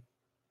the win.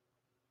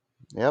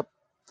 Yep.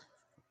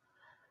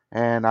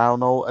 And I don't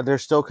know.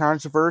 There's still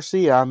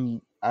controversy.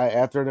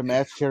 After the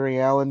match, Terry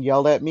Allen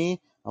yelled at me.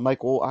 I'm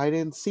like, well, I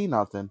didn't see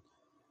nothing.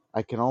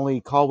 I can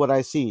only call what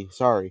I see.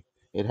 Sorry,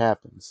 it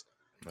happens.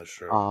 That's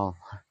true. Uh,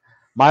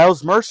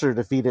 Miles Mercer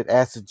defeated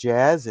Acid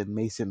Jazz and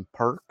Mason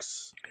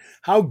Perks.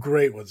 How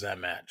great was that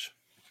match?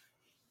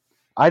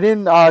 I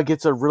didn't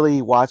get to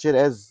really watch it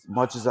as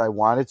much as I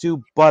wanted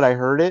to, but I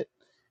heard it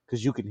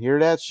because you can hear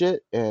that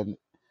shit, and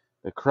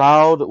the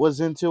crowd was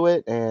into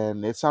it,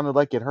 and it sounded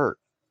like it hurt.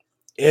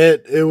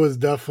 It was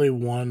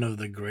definitely one of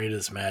the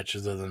greatest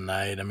matches of the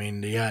night. I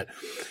mean, you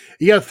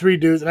got three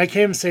dudes, and I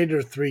can't even say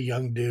they're three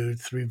young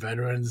dudes, three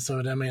veterans. So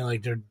I mean,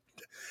 like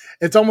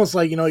it's almost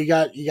like you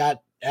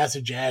got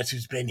Acid Jazz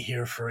who's been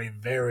here for a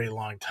very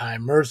long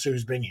time, Mercer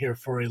who's been here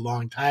for a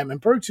long time,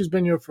 and Perks who's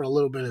been here for a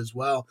little bit as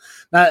well.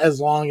 Not as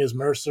long as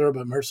Mercer,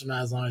 but Mercer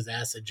not as long as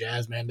Acid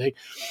Jazz. Man,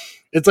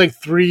 it's like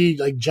three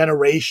like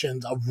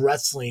generations of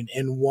wrestling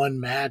in one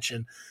match,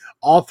 and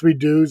all three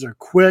dudes are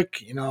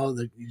quick.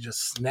 You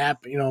just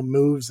snap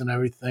moves and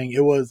everything. It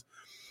was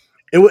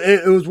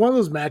one of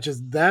those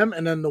matches, them,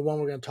 and then the one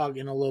we're going to talk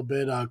in a little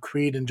bit,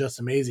 Creed and Just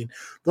Amazing.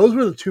 Those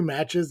were the two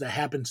matches that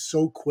happened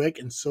so quick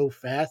and so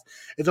fast.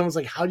 It's almost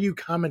like, how do you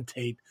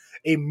commentate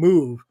a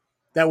move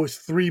that was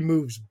three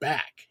moves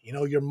back?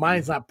 Your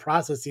mind's not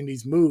processing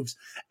these moves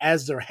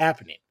as they're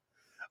happening.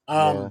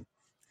 Yeah.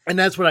 And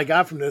that's what I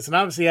got from this. And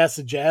obviously, as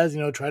the Jazz,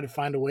 try to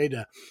find a way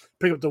to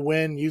pick up the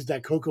win, use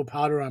that cocoa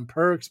powder on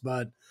Perks,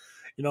 but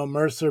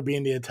Mercer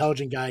being the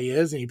intelligent guy he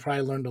is, and he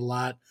probably learned a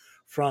lot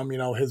from,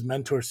 his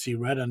mentor C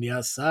Red on the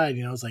outside.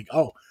 It's like,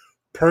 oh,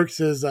 Perks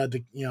is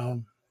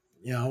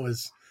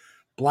is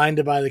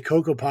blinded by the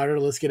cocoa powder.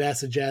 Let's get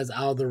Acid Jazz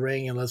out of the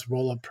ring and let's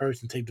roll up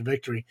Perks and take the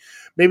victory.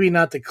 Maybe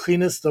not the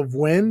cleanest of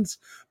wins,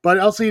 but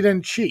also he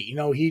didn't cheat.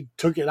 He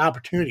took an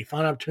opportunity,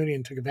 found an opportunity,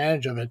 and took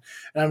advantage of it.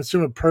 And I'm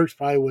assuming Perks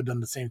probably would have done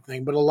the same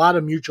thing. But a lot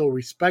of mutual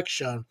respect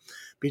shown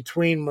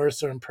between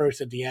Mercer and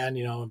Perks at the end,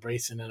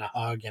 embracing in a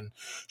hug and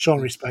showing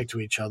respect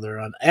to each other.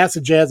 On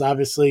Acid Jazz,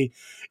 obviously,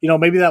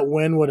 maybe that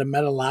win would have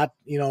meant a lot,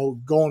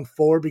 going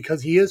forward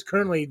because he is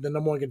currently the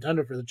number one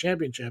contender for the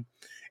championship.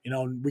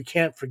 We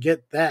can't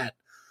forget that.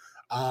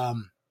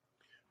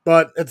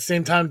 But at the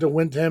same time, to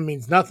win to him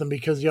means nothing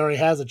because he already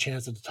has a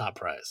chance at the top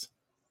prize.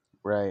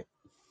 Right.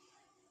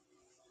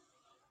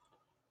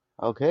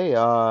 Okay.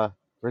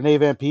 Renee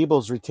Van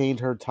Peebles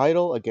retained her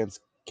title against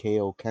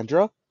KO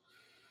Kendra.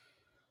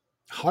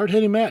 Hard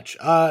hitting match.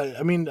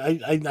 I mean,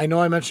 I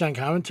know I mentioned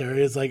on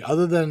commentary, it's like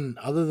other than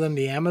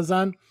the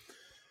Amazon,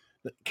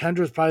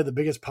 Kendra is probably the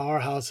biggest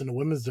powerhouse in the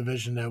women's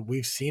division that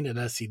we've seen at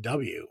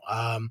SCW.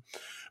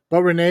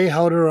 But Renee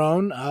held her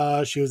own.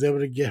 She was able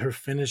to get her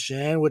finish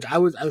in, which I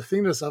was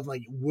thinking to myself,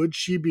 like, would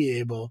she be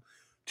able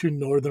to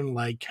Northern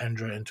Light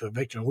Kendra into a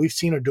victory? And we've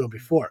seen her do it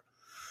before.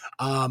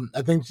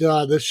 I think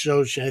this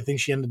shows. I think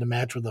she ended the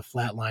match with a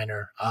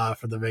flatliner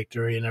for the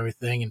victory and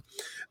everything, and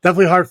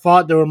definitely hard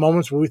fought. There were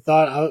moments where we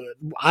thought,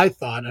 I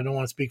thought, I don't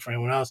want to speak for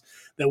anyone else,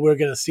 that we're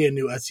going to see a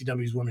new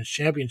SCW's Women's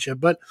Championship.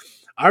 But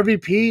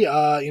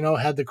RVP,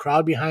 had the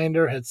crowd behind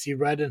her, had C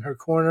Red in her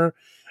corner,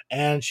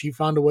 and she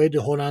found a way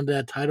to hold on to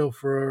that title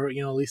for at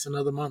least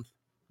another month.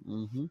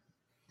 Mm-hmm.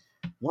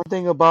 One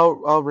thing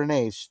about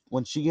Renee,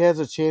 when she has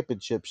a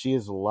championship, she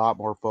is a lot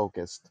more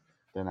focused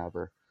than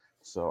ever.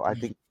 So I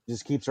think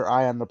just keeps her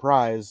eye on the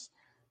prize,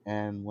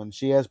 and when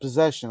she has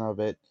possession of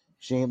it,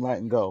 she ain't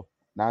letting go.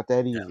 Not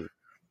that easy.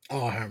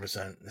 Oh,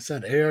 100%. It's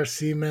that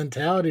ARC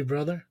mentality,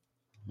 brother.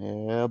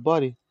 Yeah,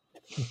 buddy.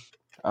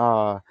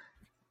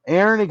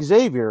 Aaron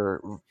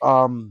Xavier,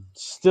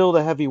 still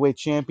the heavyweight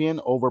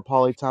champion over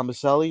Paulie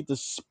Tomaselli,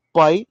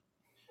 despite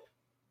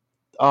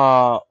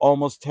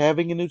almost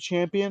having a new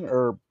champion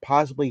or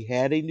possibly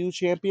had a new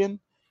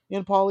champion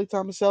in Paulie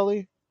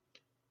Tomaselli.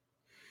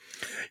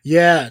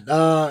 Yeah, and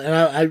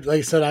I like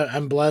I said,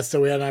 I'm blessed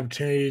that we had an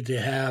opportunity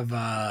to have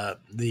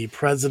the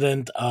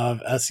president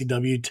of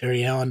SCW,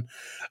 Terry Allen,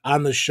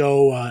 on the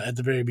show at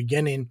the very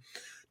beginning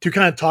to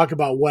kind of talk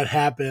about what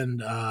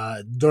happened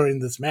during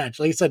this match.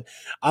 Like I said,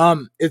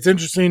 it's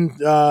interesting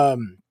that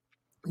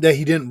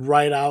he didn't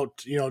right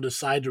out,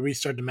 decide to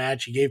restart the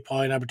match. He gave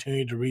Paulie an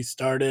opportunity to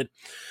restart it.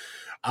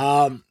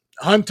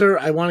 Hunter,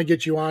 I want to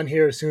get you on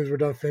here as soon as we're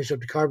done finishing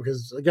up the card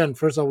because, again,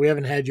 first of all, we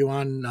haven't had you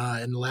on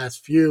in the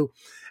last few,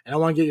 and I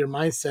want to get your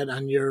mindset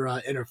on your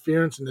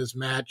interference in this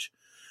match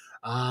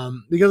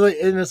because,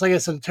 and it's like I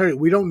said to Terry,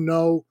 we don't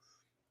know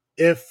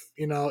if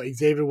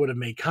Xavier would have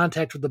made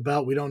contact with the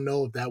belt. We don't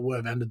know if that would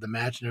have ended the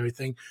match and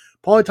everything.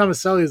 Paulie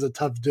Tomaselli is a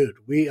tough dude.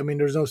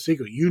 There's no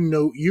secret. You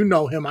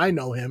know him. I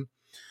know him.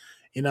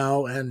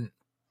 And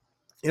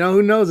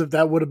who knows if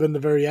that would have been the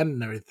very end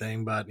and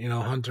everything. But,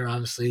 Hunter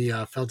obviously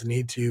felt the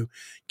need to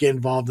get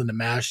involved in the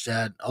match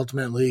that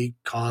ultimately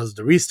caused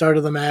the restart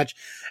of the match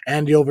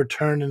and the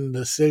overturn in the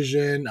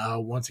decision.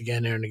 Once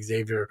again, Aaron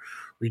Xavier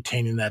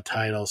retaining that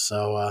title.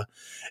 So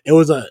it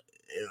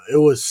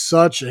was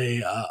such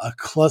a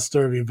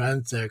cluster of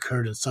events that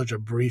occurred in such a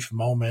brief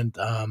moment.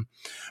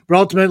 But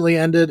ultimately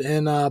ended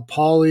in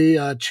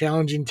Paulie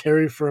challenging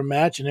Terry for a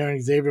match and Aaron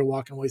Xavier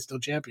walking away still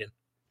champion.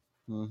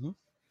 Mm-hmm.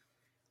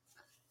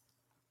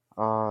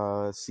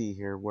 Let's see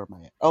here. Where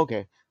am I at?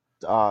 Okay.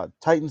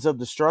 Titans of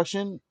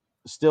Destruction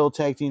still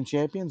tag team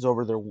champions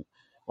over the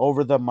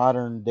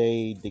modern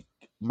decay.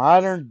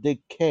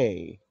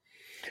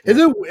 Is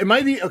it? Am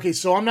I the okay?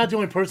 So I'm not the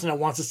only person that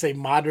wants to say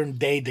modern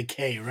day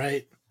decay,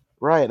 right?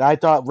 Right. I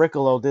thought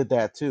Riccolo did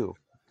that too.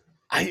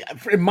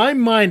 In my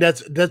mind,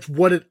 that's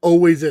what it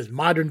always is.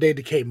 Modern day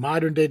decay,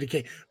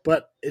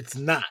 but it's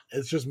not.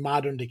 It's just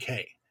modern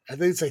decay. At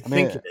least I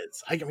think it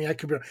is. I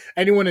could be.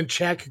 Anyone in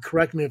chat could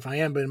correct me if I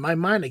am, but in my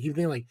mind, I keep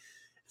thinking like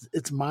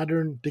it's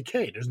modern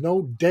decay. There's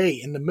no day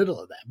in the middle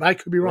of that, but I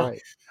could be wrong.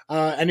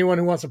 Right. Anyone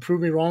who wants to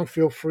prove me wrong,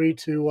 feel free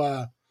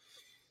to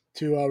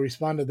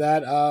respond to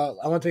that.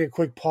 I want to take a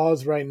quick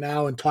pause right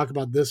now and talk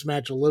about this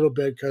match a little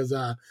bit because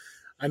I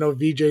know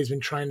VJ's been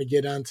trying to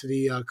get onto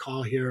the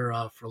call here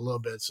for a little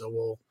bit, so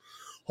we'll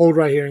hold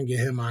right here and get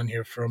him on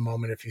here for a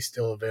moment if he's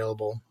still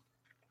available.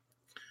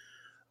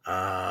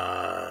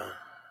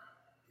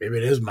 Maybe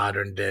it is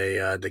modern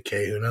day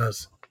decay. Who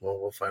knows?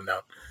 We'll find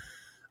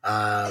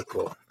out.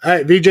 Cool. All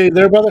right, VJ,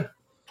 there, brother.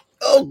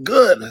 Oh,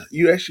 good.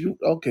 You actually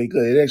okay?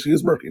 Good. It actually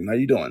is working. How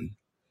you doing?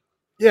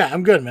 Yeah,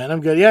 I'm good, man. I'm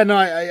good. Yeah, no,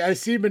 I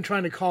see you've been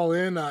trying to call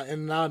in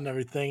and out and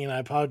everything, and I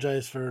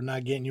apologize for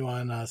not getting you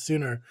on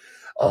sooner.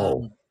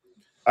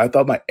 I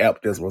thought my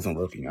app just wasn't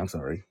working. I'm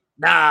sorry.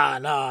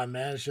 Nah,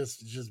 man. It's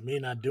just me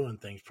not doing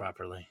things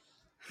properly.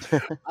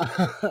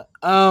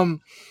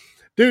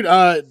 Dude,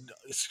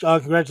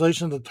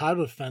 congratulations on the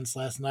title defense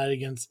last night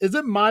against. Is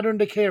it Modern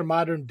Decay or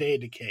Modern Day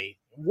Decay?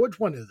 Which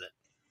one is it?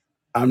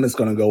 I'm just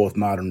gonna go with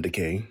Modern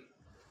Decay.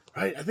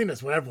 Right, I think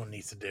that's what everyone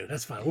needs to do.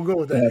 That's fine. We'll go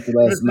with that. After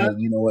last night,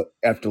 you know what?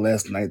 After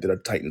last night, they're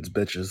Titans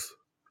bitches.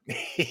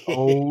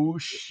 Oh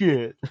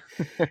shit!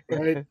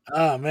 Right?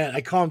 Oh man,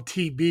 I call him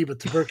TB, but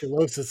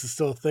tuberculosis is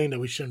still a thing that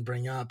we shouldn't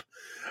bring up.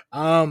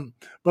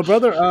 But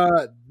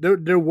brother,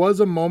 there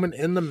was a moment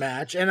in the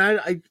match, and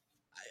I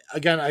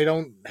again, I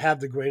don't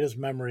have the greatest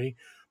memory,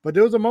 but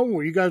there was a moment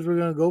where you guys were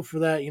going to go for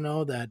that,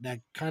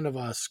 that kind of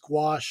a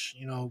squash,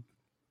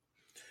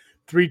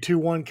 3, 2,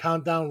 1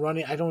 countdown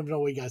running. I don't even know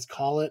what you guys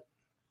call it.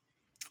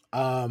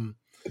 We'll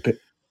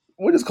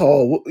just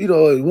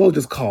we'll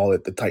just call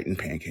it the Titan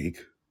Pancake.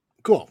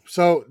 Cool.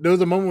 So there was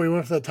a moment where we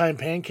went for the Titan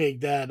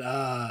Pancake that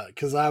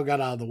Kazao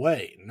got out of the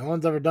way. No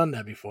one's ever done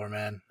that before,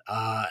 man.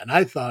 And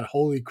I thought,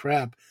 holy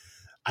crap,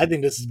 I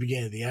think this is the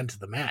beginning of the end to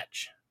the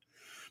match.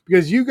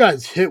 Because you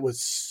guys hit with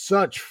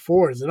such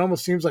force. It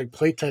almost seems like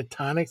plate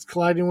tectonics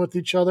colliding with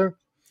each other.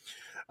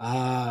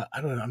 I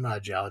don't know. I'm not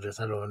a geologist.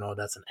 I don't know if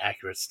that's an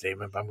accurate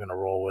statement, but I'm going to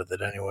roll with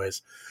it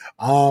anyways.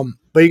 But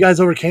you guys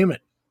overcame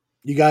it.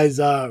 You guys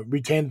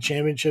retained the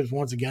championships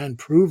once again,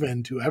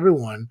 proven to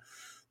everyone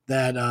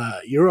that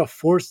you're a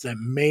force that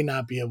may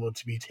not be able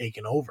to be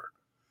taken over.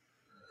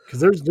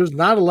 Because there's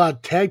not a lot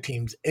of tag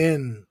teams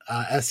in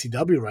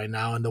SCW right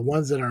now, and the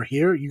ones that are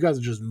here, you guys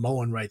are just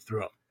mowing right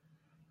through them.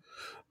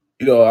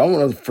 I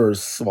want to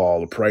first of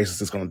all, the price is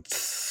just going to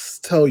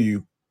tell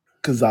you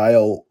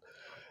Kazile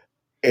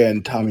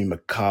and Tommy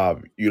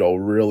McCobb,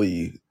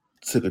 really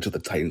took it to the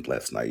Titans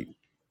last night.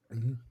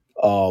 Mm-hmm.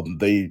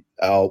 The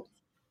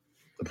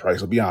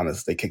price, will be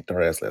honest, they kicked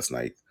our ass last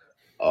night.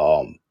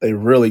 They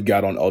really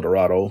got on El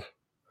Dorado.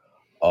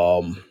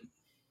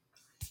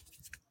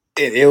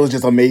 It was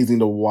just amazing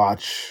to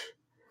watch.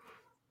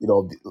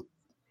 I'll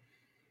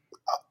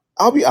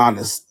be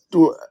honest,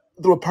 through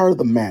a part of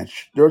the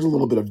match, there was a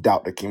little bit of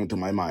doubt that came into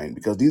my mind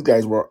because these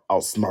guys were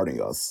outsmarting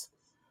us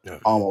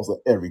almost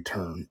at every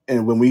turn.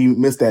 And when we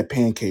missed that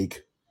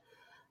pancake,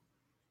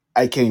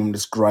 I can't even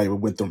describe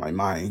what went through my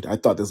mind. I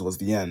thought this was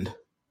the end.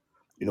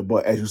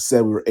 But as you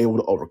said, we were able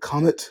to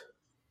overcome it.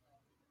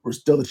 We're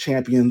still the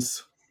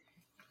champions.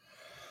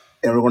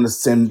 And we're going to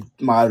send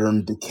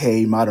modern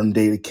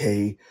day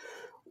decay,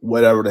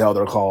 whatever the hell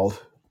they're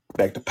called,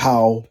 back to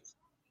POW.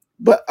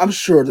 But I'm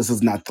sure this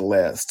is not the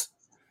last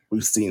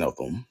we've seen of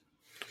them.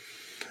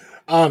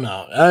 Oh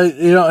no,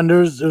 and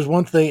there's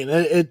one thing.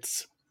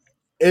 It's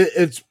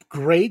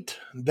great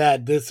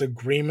that this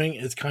agreement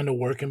is kind of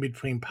working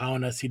between POW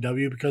and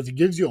SCW because it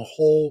gives you a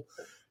whole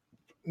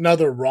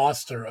another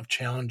roster of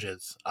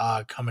challenges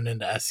coming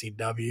into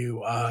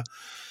SCW.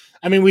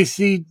 I mean, we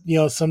see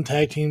some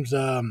tag teams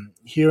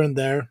here and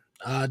there.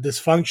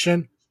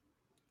 Dysfunction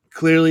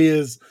clearly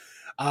is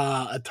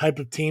a type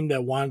of team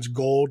that wants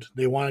gold.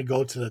 They want to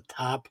go to the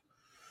top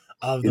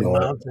of You the know,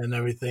 mountain and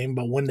everything,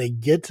 but when they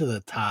get to the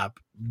top,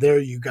 there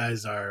you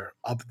guys are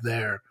up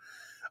there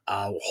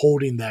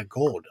holding that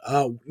gold.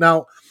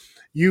 Now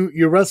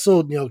you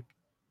wrestled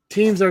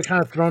teams that are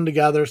kind of thrown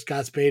together,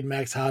 Scott Spade,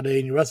 Max Holiday,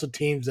 and you wrestle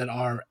teams that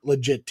are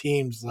legit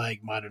teams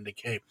like Modern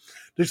Decay.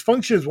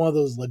 Dysfunction is one of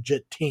those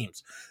legit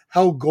teams.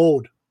 Held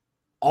gold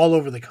all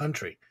over the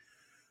country.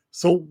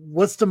 So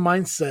what's the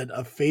mindset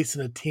of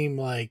facing a team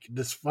like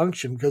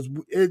Dysfunction? Because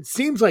it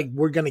seems like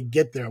we're gonna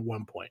get there at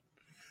one point.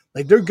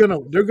 Like they're gonna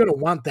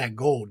want that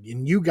gold,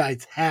 and you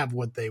guys have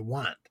what they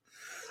want.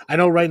 I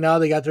know right now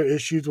they got their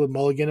issues with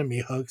Mulligan and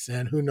Me Hooks,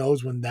 and who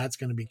knows when that's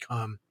gonna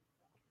become,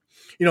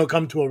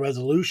 come to a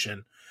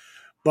resolution.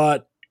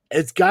 But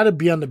it's got to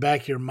be on the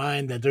back of your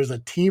mind that there's a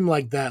team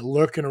like that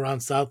lurking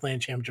around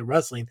Southland Championship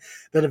Wrestling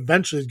that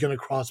eventually is going to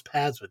cross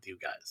paths with you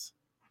guys.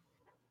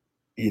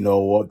 you know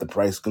what? The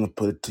price is gonna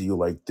put it to you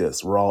like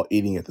this: we're all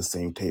eating at the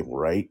same table,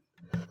 right?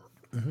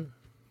 Mm-hmm. Yeah.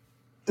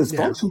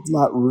 Dysfunction's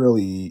not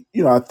really,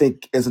 I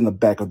think it's in the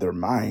back of their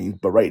mind,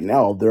 but right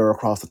now they're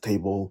across the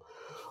table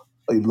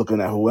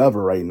looking at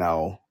whoever right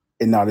now,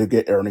 and now they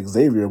get Aaron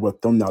Xavier with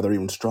them. Now they're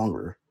even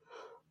stronger.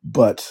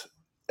 But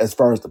as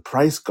far as the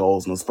price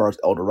goes, and as far as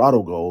El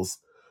Dorado goes,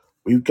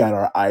 we've got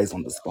our eyes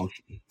on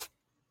Dysfunction.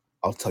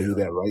 I'll tell you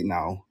Yeah. that right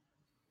now.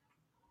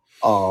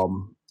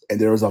 And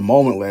there was a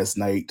moment last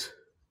night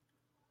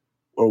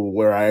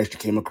where I actually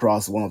came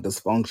across one of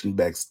Dysfunction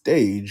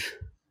backstage,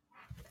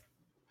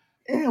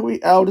 and I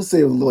would just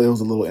say it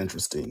was a little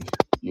interesting,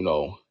 you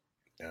know.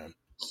 Yeah.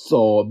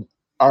 So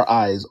our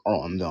eyes are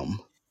on them.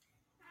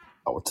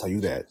 I will tell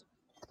you that.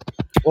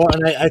 Well,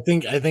 and I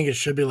think it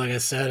should be like I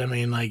said. I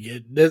mean, like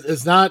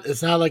it's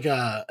not like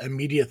a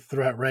immediate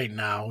threat right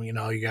now. You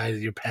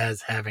guys, your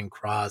paths haven't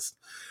crossed,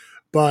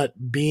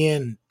 but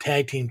being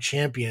tag team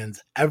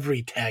champions,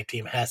 every tag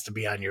team has to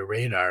be on your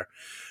radar.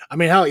 I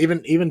mean, how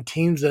even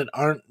teams that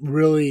aren't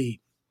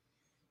really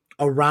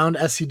around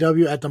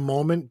SCW at the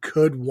moment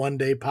could one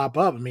day pop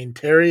up. I mean,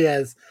 Terry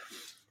has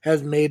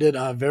made it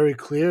very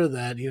clear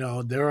that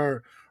there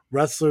are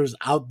wrestlers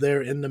out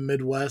there in the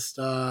Midwest,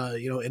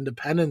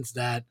 independents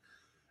that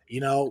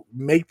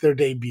make their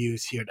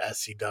debuts here at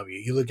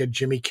SCW. You look at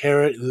Jimmy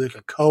Carrot, you look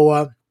at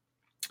Koa,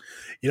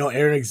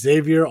 Aaron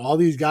Xavier. All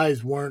these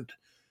guys weren't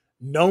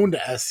known to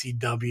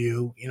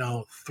SCW,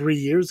 3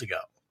 years ago.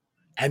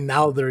 And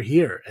now they're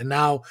here. And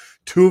now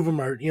two of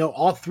them are,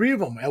 all three of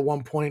them at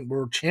one point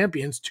were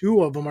champions.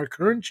 Two of them are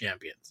current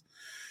champions,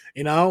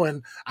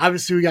 and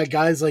obviously we got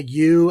guys like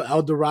you,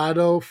 El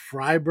Dorado,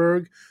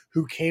 Freiberg,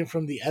 who came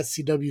from the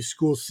SCW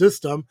school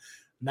system.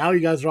 Now you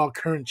guys are all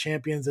current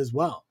champions as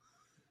well.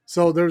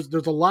 So there's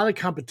a lot of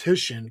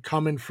competition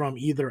coming from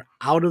either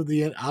out of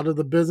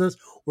the business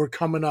or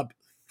coming up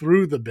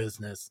through the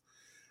business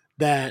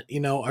that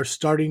are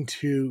starting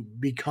to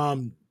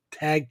become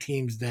tag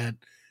teams that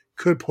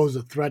could pose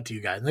a threat to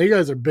you guys. Now you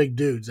guys are big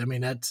dudes. I mean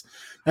that's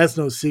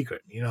no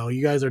secret.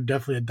 You guys are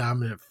definitely a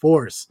dominant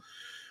force.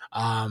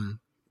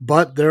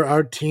 But there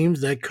are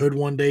teams that could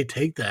one day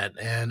take that,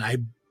 and I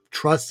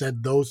trust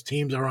that those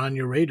teams are on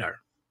your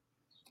radar.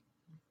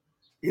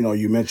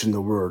 You mentioned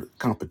the word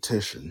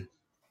competition.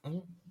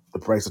 The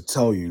price will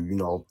tell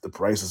you, the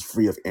price is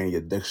free of any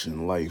addiction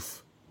in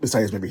life,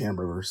 besides maybe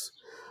hamburgers.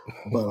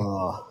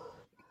 But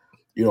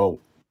you know,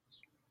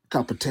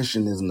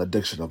 competition is an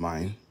addiction of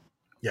mine.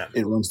 Yeah,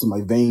 It runs through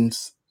my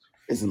veins.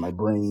 It's in my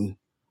brain.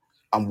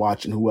 I'm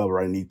watching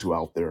whoever I need to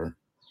out there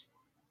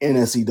in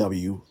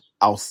SCW,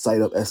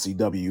 outside of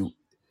SCW,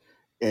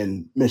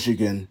 in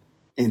Michigan,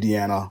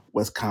 Indiana,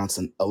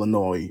 Wisconsin,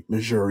 Illinois,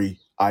 Missouri,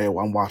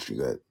 Iowa. I'm watching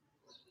that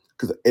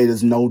because it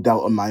is no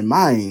doubt in my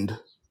mind.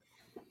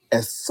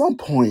 At some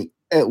point,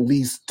 at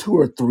least two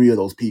or three of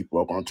those people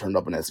are going to turn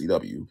up in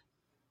SCW.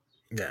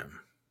 yeah,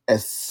 At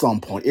some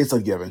point, it's a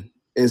given.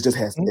 It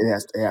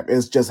has to happen.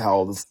 It's just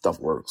how this stuff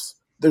works.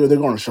 They're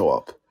going to show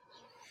up,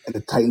 and the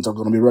Titans are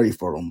going to be ready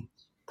for them.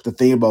 The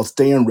thing about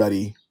staying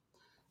ready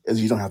is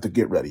you don't have to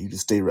get ready. You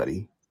just stay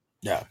ready,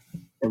 yeah,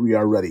 and we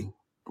are ready.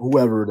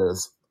 Whoever it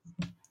is,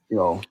 you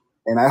know.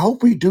 And I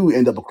hope we do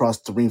end up across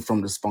the ring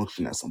from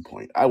Dysfunction at some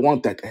point. I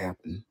want that to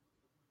happen.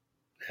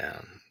 yeah.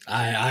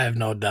 I have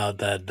no doubt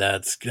that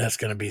that's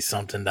going to be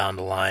something down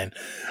the line.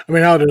 I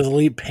mean, how there's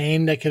Elite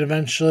Pain that could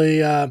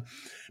eventually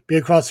be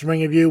across the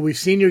ring of you. We've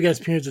seen you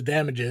against Periods of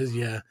Damages.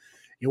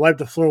 You wiped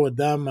the floor with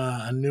them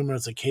on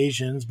numerous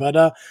occasions,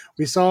 but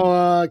we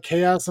saw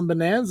Chaos and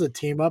Bonanza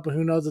team up, and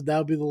who knows if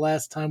that'll be the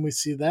last time we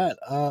see that.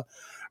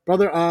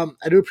 Brother, I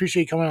do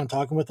appreciate you coming on and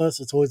talking with us.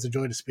 It's always a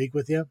joy to speak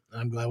with you.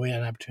 I'm glad we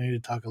had an opportunity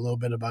to talk a little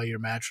bit about your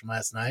match from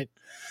last night.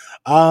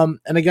 And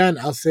again,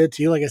 I'll say it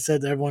to you, like I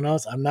said to everyone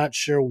else, I'm not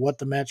sure what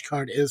the match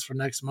card is for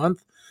next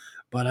month,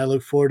 but I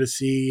look forward to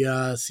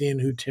seeing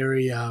who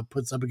Terry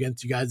puts up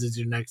against you guys as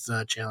your next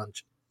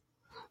challenge.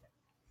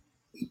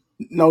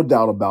 No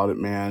doubt about it,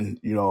 man.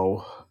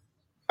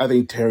 I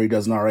think Terry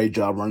does an alright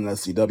job running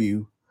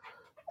SCW.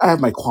 I have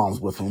my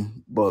qualms with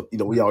him, but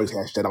we always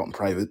hash that out in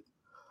private.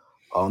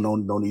 No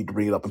need to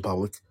bring it up in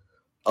public.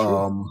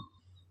 True.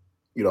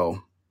 You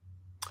know,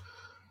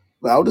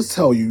 but I'll just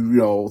tell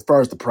you, as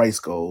far as the price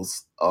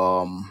goes,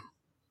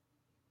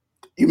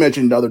 you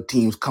mentioned other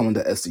teams coming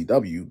to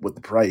SCW with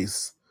the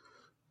price.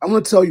 I'm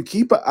going to tell you,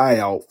 keep an eye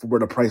out for where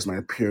the price might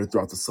appear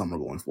throughout the summer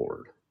going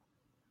forward.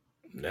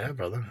 Yeah,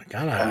 brother.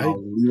 And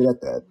I'll leave it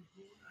at that.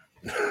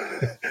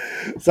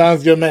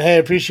 Sounds good, man. Hey, I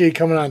appreciate you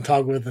coming on and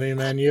talking with me,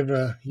 man. You have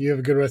a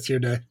good rest of your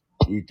day.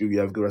 You do. You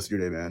have a good rest of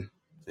your day, man.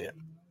 Yeah.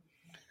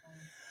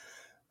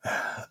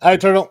 All right,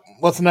 Turtle.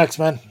 What's next,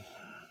 man?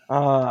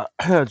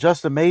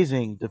 Just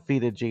Amazing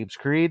defeated James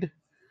Creed.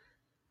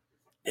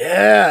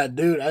 Yeah,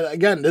 dude.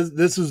 Again,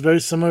 this was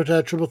very similar to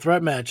that triple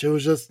threat match. It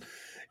was just,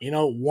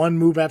 one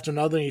move after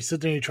another, and you sit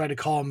there and you try to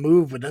call a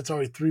move, but that's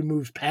already 3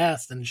 moves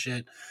past and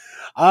shit.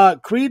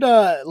 Creed,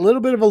 a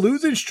little bit of a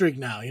losing streak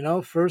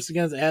now, first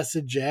against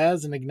Acid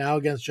Jazz and now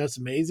against Just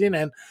Amazing.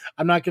 And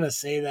I'm not going to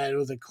say that it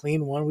was a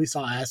clean one. We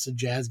saw Acid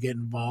Jazz get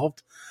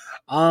involved.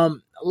 A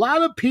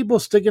lot of people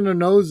sticking their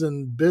nose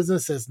in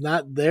business that's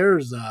not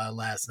theirs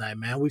last night,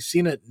 man. We've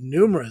seen it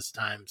numerous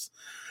times.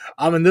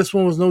 And this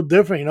one was no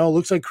different. It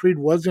looks like Creed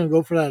was going to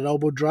go for that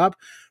elbow drop.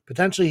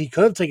 Potentially, he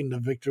could have taken the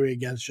victory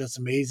against Just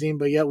Amazing,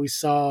 but yet we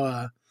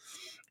saw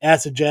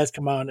Acid Jazz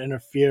come out and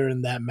interfere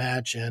in that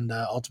match and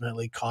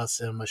ultimately cost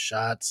him a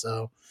shot.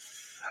 So,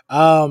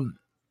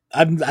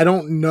 I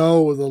don't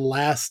know the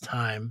last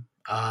time.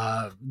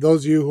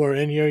 Those of you who are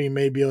in here, you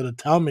may be able to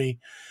tell me.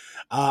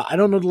 I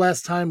don't know the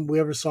last time we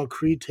ever saw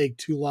Creed take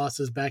 2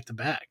 losses back to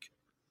back.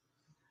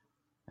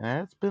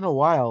 It's been a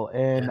while,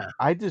 and Yeah.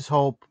 I just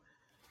hope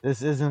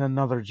this isn't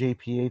another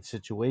JP8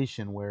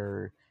 situation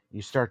where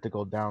you start to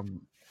go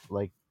down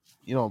like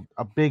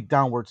a big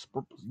downward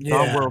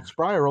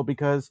spiral,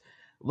 because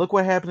look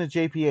what happened to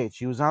JP8.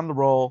 She was on the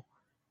roll,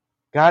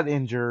 got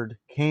injured,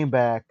 came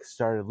back,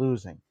 started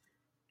losing.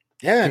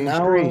 Yeah, James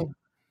Creed,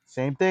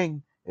 same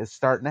thing. It's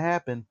starting to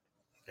happen.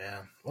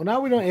 Yeah. Well,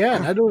 now we don't. Yeah,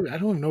 and I don't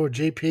even know where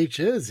JPH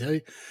is.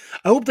 I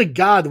hope to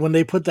God when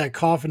they put that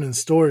coffin in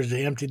storage,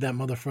 they emptied that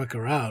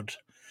motherfucker out,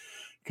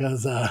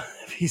 because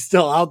if he's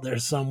still out there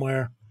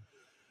somewhere.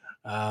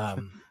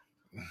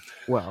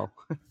 Well,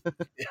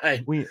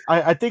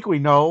 I think we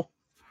know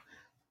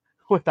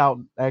without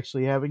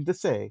actually having to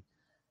say,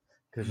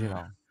 because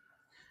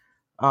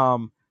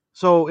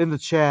So in the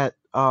chat,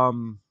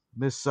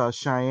 Miss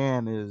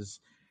Cheyenne is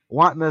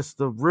wanting us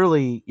to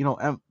really,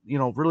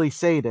 really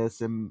say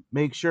this and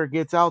make sure it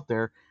gets out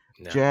there.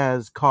 No.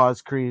 Jazz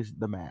caused Creed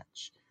the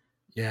match.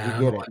 Yeah, We I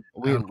get don't it. know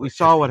why We she has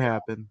saw to what yell.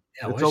 happened.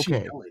 Yeah, It's why is she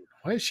okay. yelling?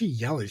 Why is she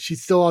yelling?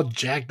 She's still all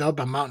jacked up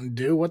on Mountain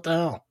Dew. What the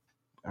hell?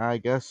 I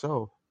guess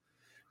so.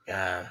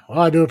 Yeah. Well,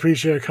 I do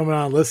appreciate her coming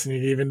on and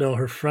listening, even though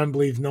her friend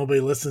believes nobody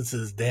listens to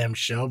this damn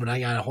show. But I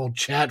got a whole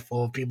chat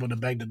full of people to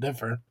beg to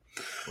differ.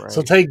 Right.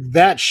 So take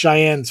that,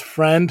 Cheyenne's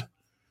friend.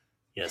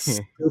 Yes,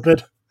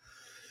 stupid.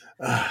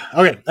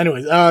 Okay.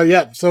 Anyways,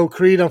 yeah. So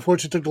Creed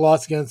unfortunately took the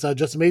loss against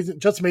Just Amazing.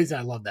 Just Amazing.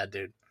 I love that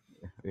dude.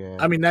 Yeah.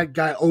 I mean, that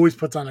guy always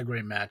puts on a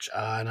great match,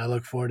 and I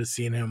look forward to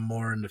seeing him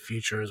more in the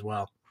future as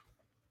well.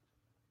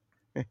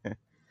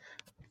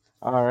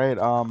 All right.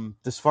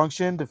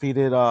 Dysfunction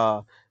defeated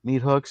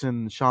Meat Hooks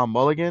and Sean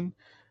Mulligan.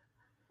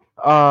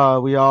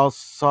 We all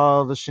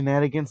saw the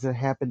shenanigans that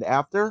happened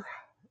after,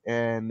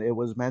 and it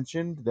was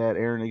mentioned that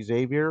Aaron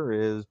Xavier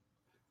is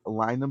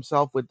aligned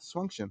himself with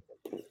Dysfunction.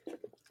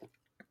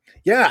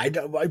 Yeah,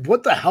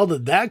 what the hell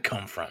did that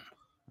come from?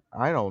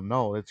 I don't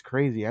know. It's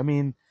crazy. I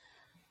mean,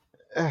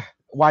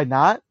 why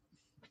not?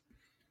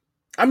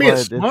 I mean,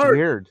 it's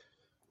weird.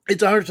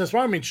 It's 100%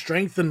 smart. I mean,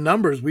 strength in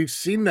numbers. We've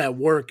seen that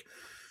work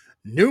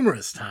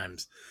numerous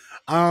times.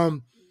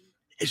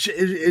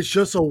 It's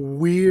just a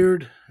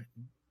weird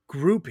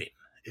grouping.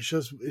 It's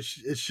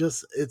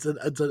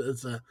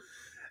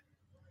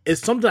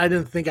something I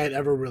didn't think I'd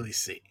ever really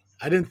see.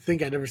 I didn't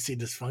think I'd ever see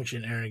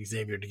Dysfunction and Aaron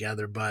Xavier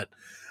together, but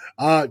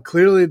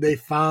clearly they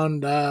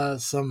found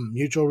some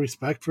mutual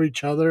respect for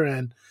each other,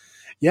 and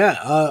yeah,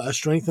 a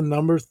strength in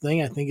numbers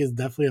thing I think is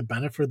definitely a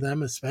benefit for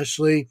them,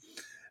 especially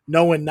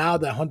knowing now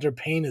that Hunter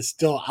Payne is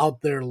still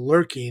out there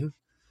lurking,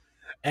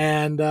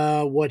 and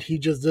what he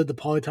just did to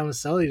Paulie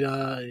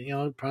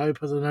Tomaselli, probably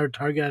puts another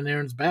target on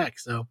Aaron's back.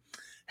 So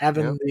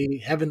having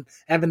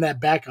having that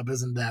backup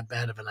isn't that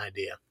bad of an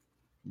idea.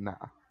 Nah,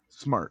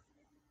 smart.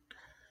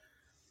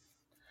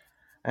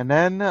 And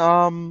then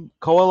Koa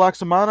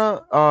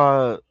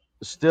Laxamana,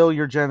 still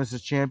your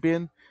Genesis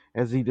champion,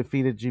 as he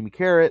defeated Jimmy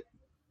Carrot,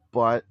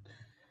 but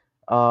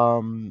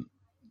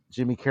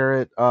Jimmy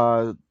Carrot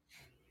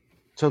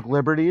took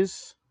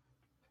liberties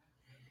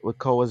with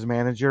Koa's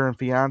manager and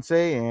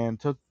fiance and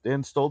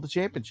stole the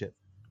championship.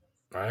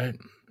 Right?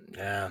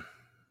 Yeah.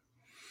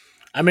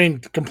 I mean,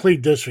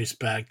 complete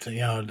disrespect.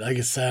 Like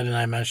I said, and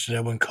I mentioned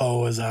it when Koa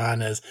was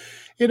on, is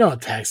you don't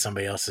attack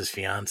somebody else's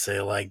fiance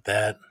like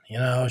that.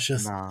 It's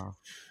just. Nah.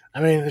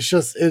 I mean,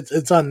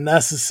 it's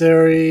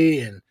unnecessary,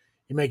 and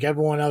you make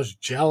everyone else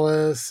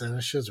jealous, and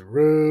it's just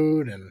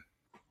rude. And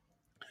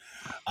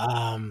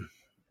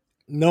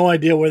No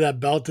idea where that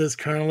belt is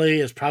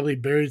currently. It's probably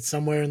buried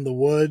somewhere in the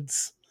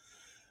woods.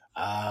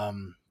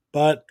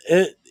 But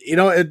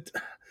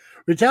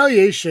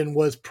Retaliation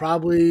was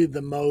probably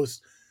the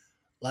most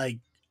like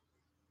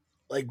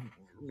oh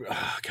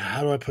God,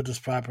 how do I put this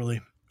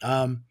properly? There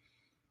I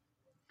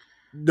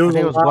was a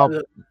think it was lot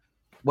of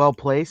well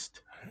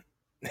placed.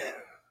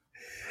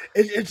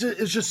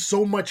 it's just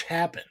so much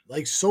happened.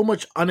 Like so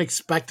much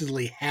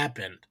unexpectedly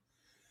happened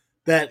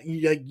that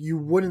you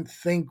wouldn't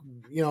think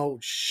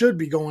should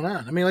be going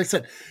on. I mean, like I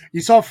said,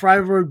 you saw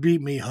Freiburg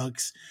beat me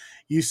hooks.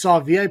 You saw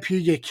VIP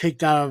get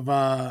kicked out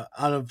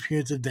of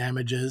punitive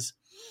damages.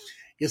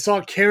 You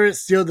saw Carrot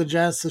steal the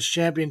Genesis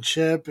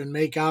Championship and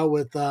make out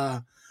with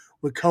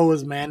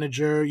Koa's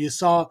manager. You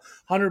saw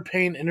Hunter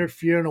Payne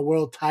interfere in a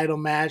world title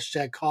match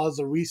that caused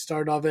a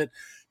restart of it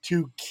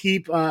to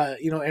keep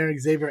Aaron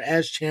Xavier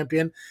as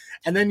champion.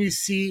 And then you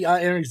see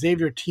Aaron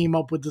Xavier team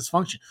up with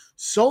Dysfunction.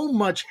 So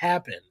much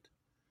happened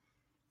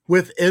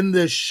within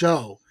this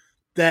show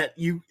that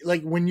you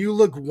like when you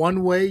look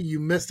one way, you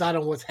missed out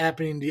on what's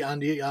happening on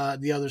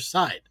the other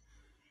side.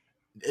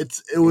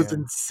 It was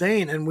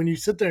insane, and when you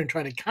sit there and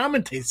try to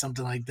commentate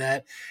something like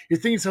that, you're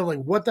thinking something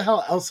like, "What the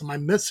hell else am I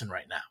missing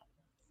right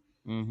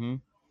now?" Mm-hmm.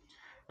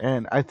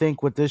 And I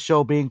think with this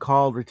show being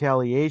called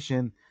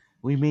Retaliation,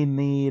 we may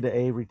need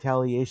a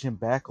Retaliation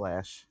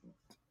backlash.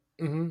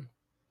 Mm-hmm.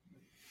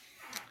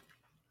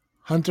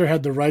 Hunter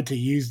had the right to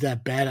use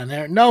that bat on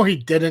air. No, he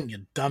didn't,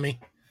 you dummy.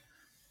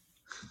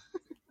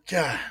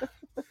 God,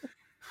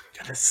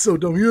 that's so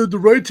dumb. He had the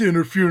right to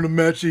interfere in a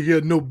match that he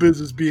had no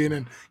business being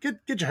in. Get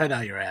your head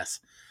out of your ass.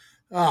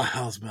 Oh,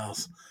 hell's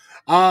bells.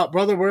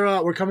 Brother,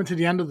 we're coming to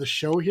the end of the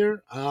show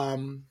here.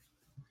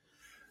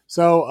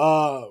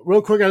 So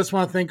real quick, I just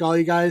want to thank all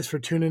you guys for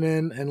tuning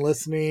in and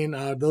listening.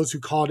 Those who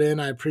called in,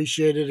 I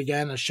appreciate it.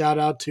 Again, a shout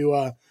out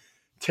to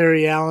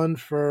Terry Allen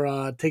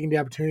for taking the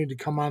opportunity to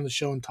come on the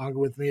show and talk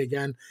with me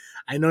again.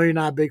 I know you're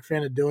not a big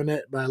fan of doing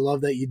it, but I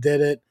love that you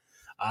did it.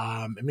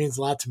 It means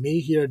a lot to me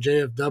here at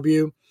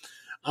JFW.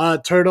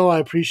 Turtle, I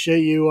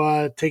appreciate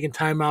you taking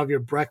time out of your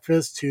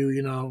breakfast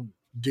to,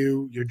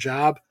 do your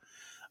job.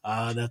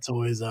 That's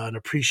always an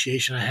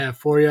appreciation I have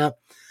for you.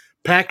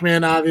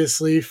 Pac-Man,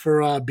 obviously,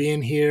 for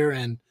being here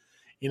and,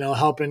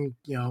 helping,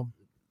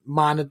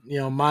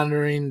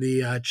 monitoring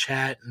the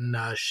chat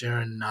and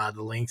sharing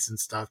the links and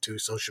stuff to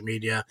social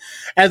media,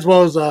 as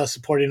well as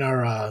supporting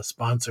our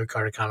sponsor,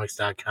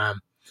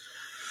 CarterComics.com.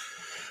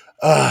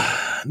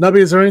 Nubby,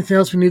 is there anything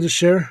else we need to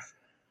share?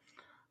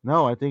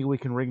 No, I think we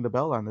can ring the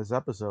bell on this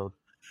episode.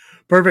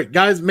 Perfect.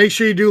 Guys, make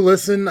sure you do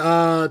listen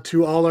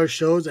to all our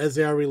shows as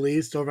they are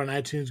released over on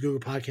iTunes, Google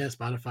Podcasts,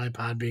 Spotify,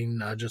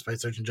 Podbean, just by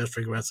searching Just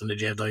Freaking Wrestling, the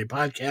JFW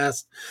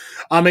Podcast.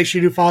 Make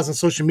sure you do follow us on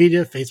social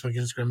media, Facebook,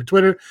 Instagram, and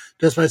Twitter,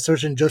 just by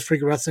searching Just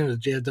Freaking Wrestling, the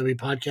JFW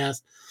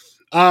Podcast.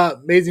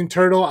 Amazing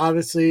Turtle,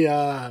 obviously,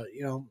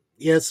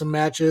 he has some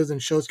matches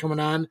and shows coming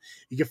on.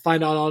 You can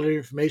find out all the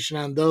information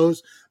on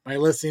those by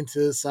listening to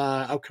this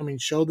upcoming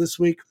show this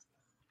week.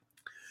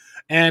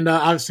 And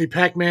obviously,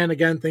 Pac-Man,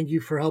 again, thank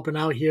you for helping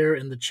out here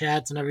in the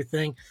chats and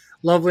everything.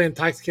 Lovely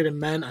Intoxicated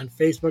Men on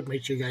Facebook.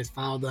 Make sure you guys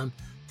follow them.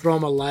 Throw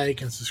them a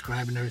like and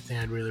subscribe and everything.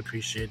 I'd really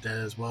appreciate that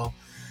as well.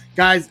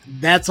 Guys,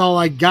 that's all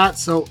I got.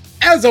 So,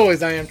 as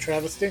always, I am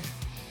Travesty.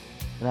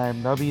 And I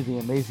am Nubby, the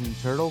Amazing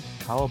Turtle.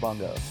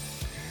 Cowabunga.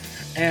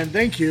 And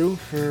thank you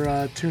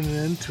for tuning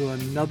in to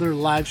another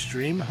live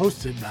stream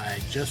hosted by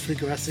Just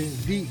Freak Wrestling,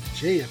 the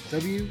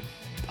JFW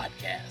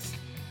Podcast.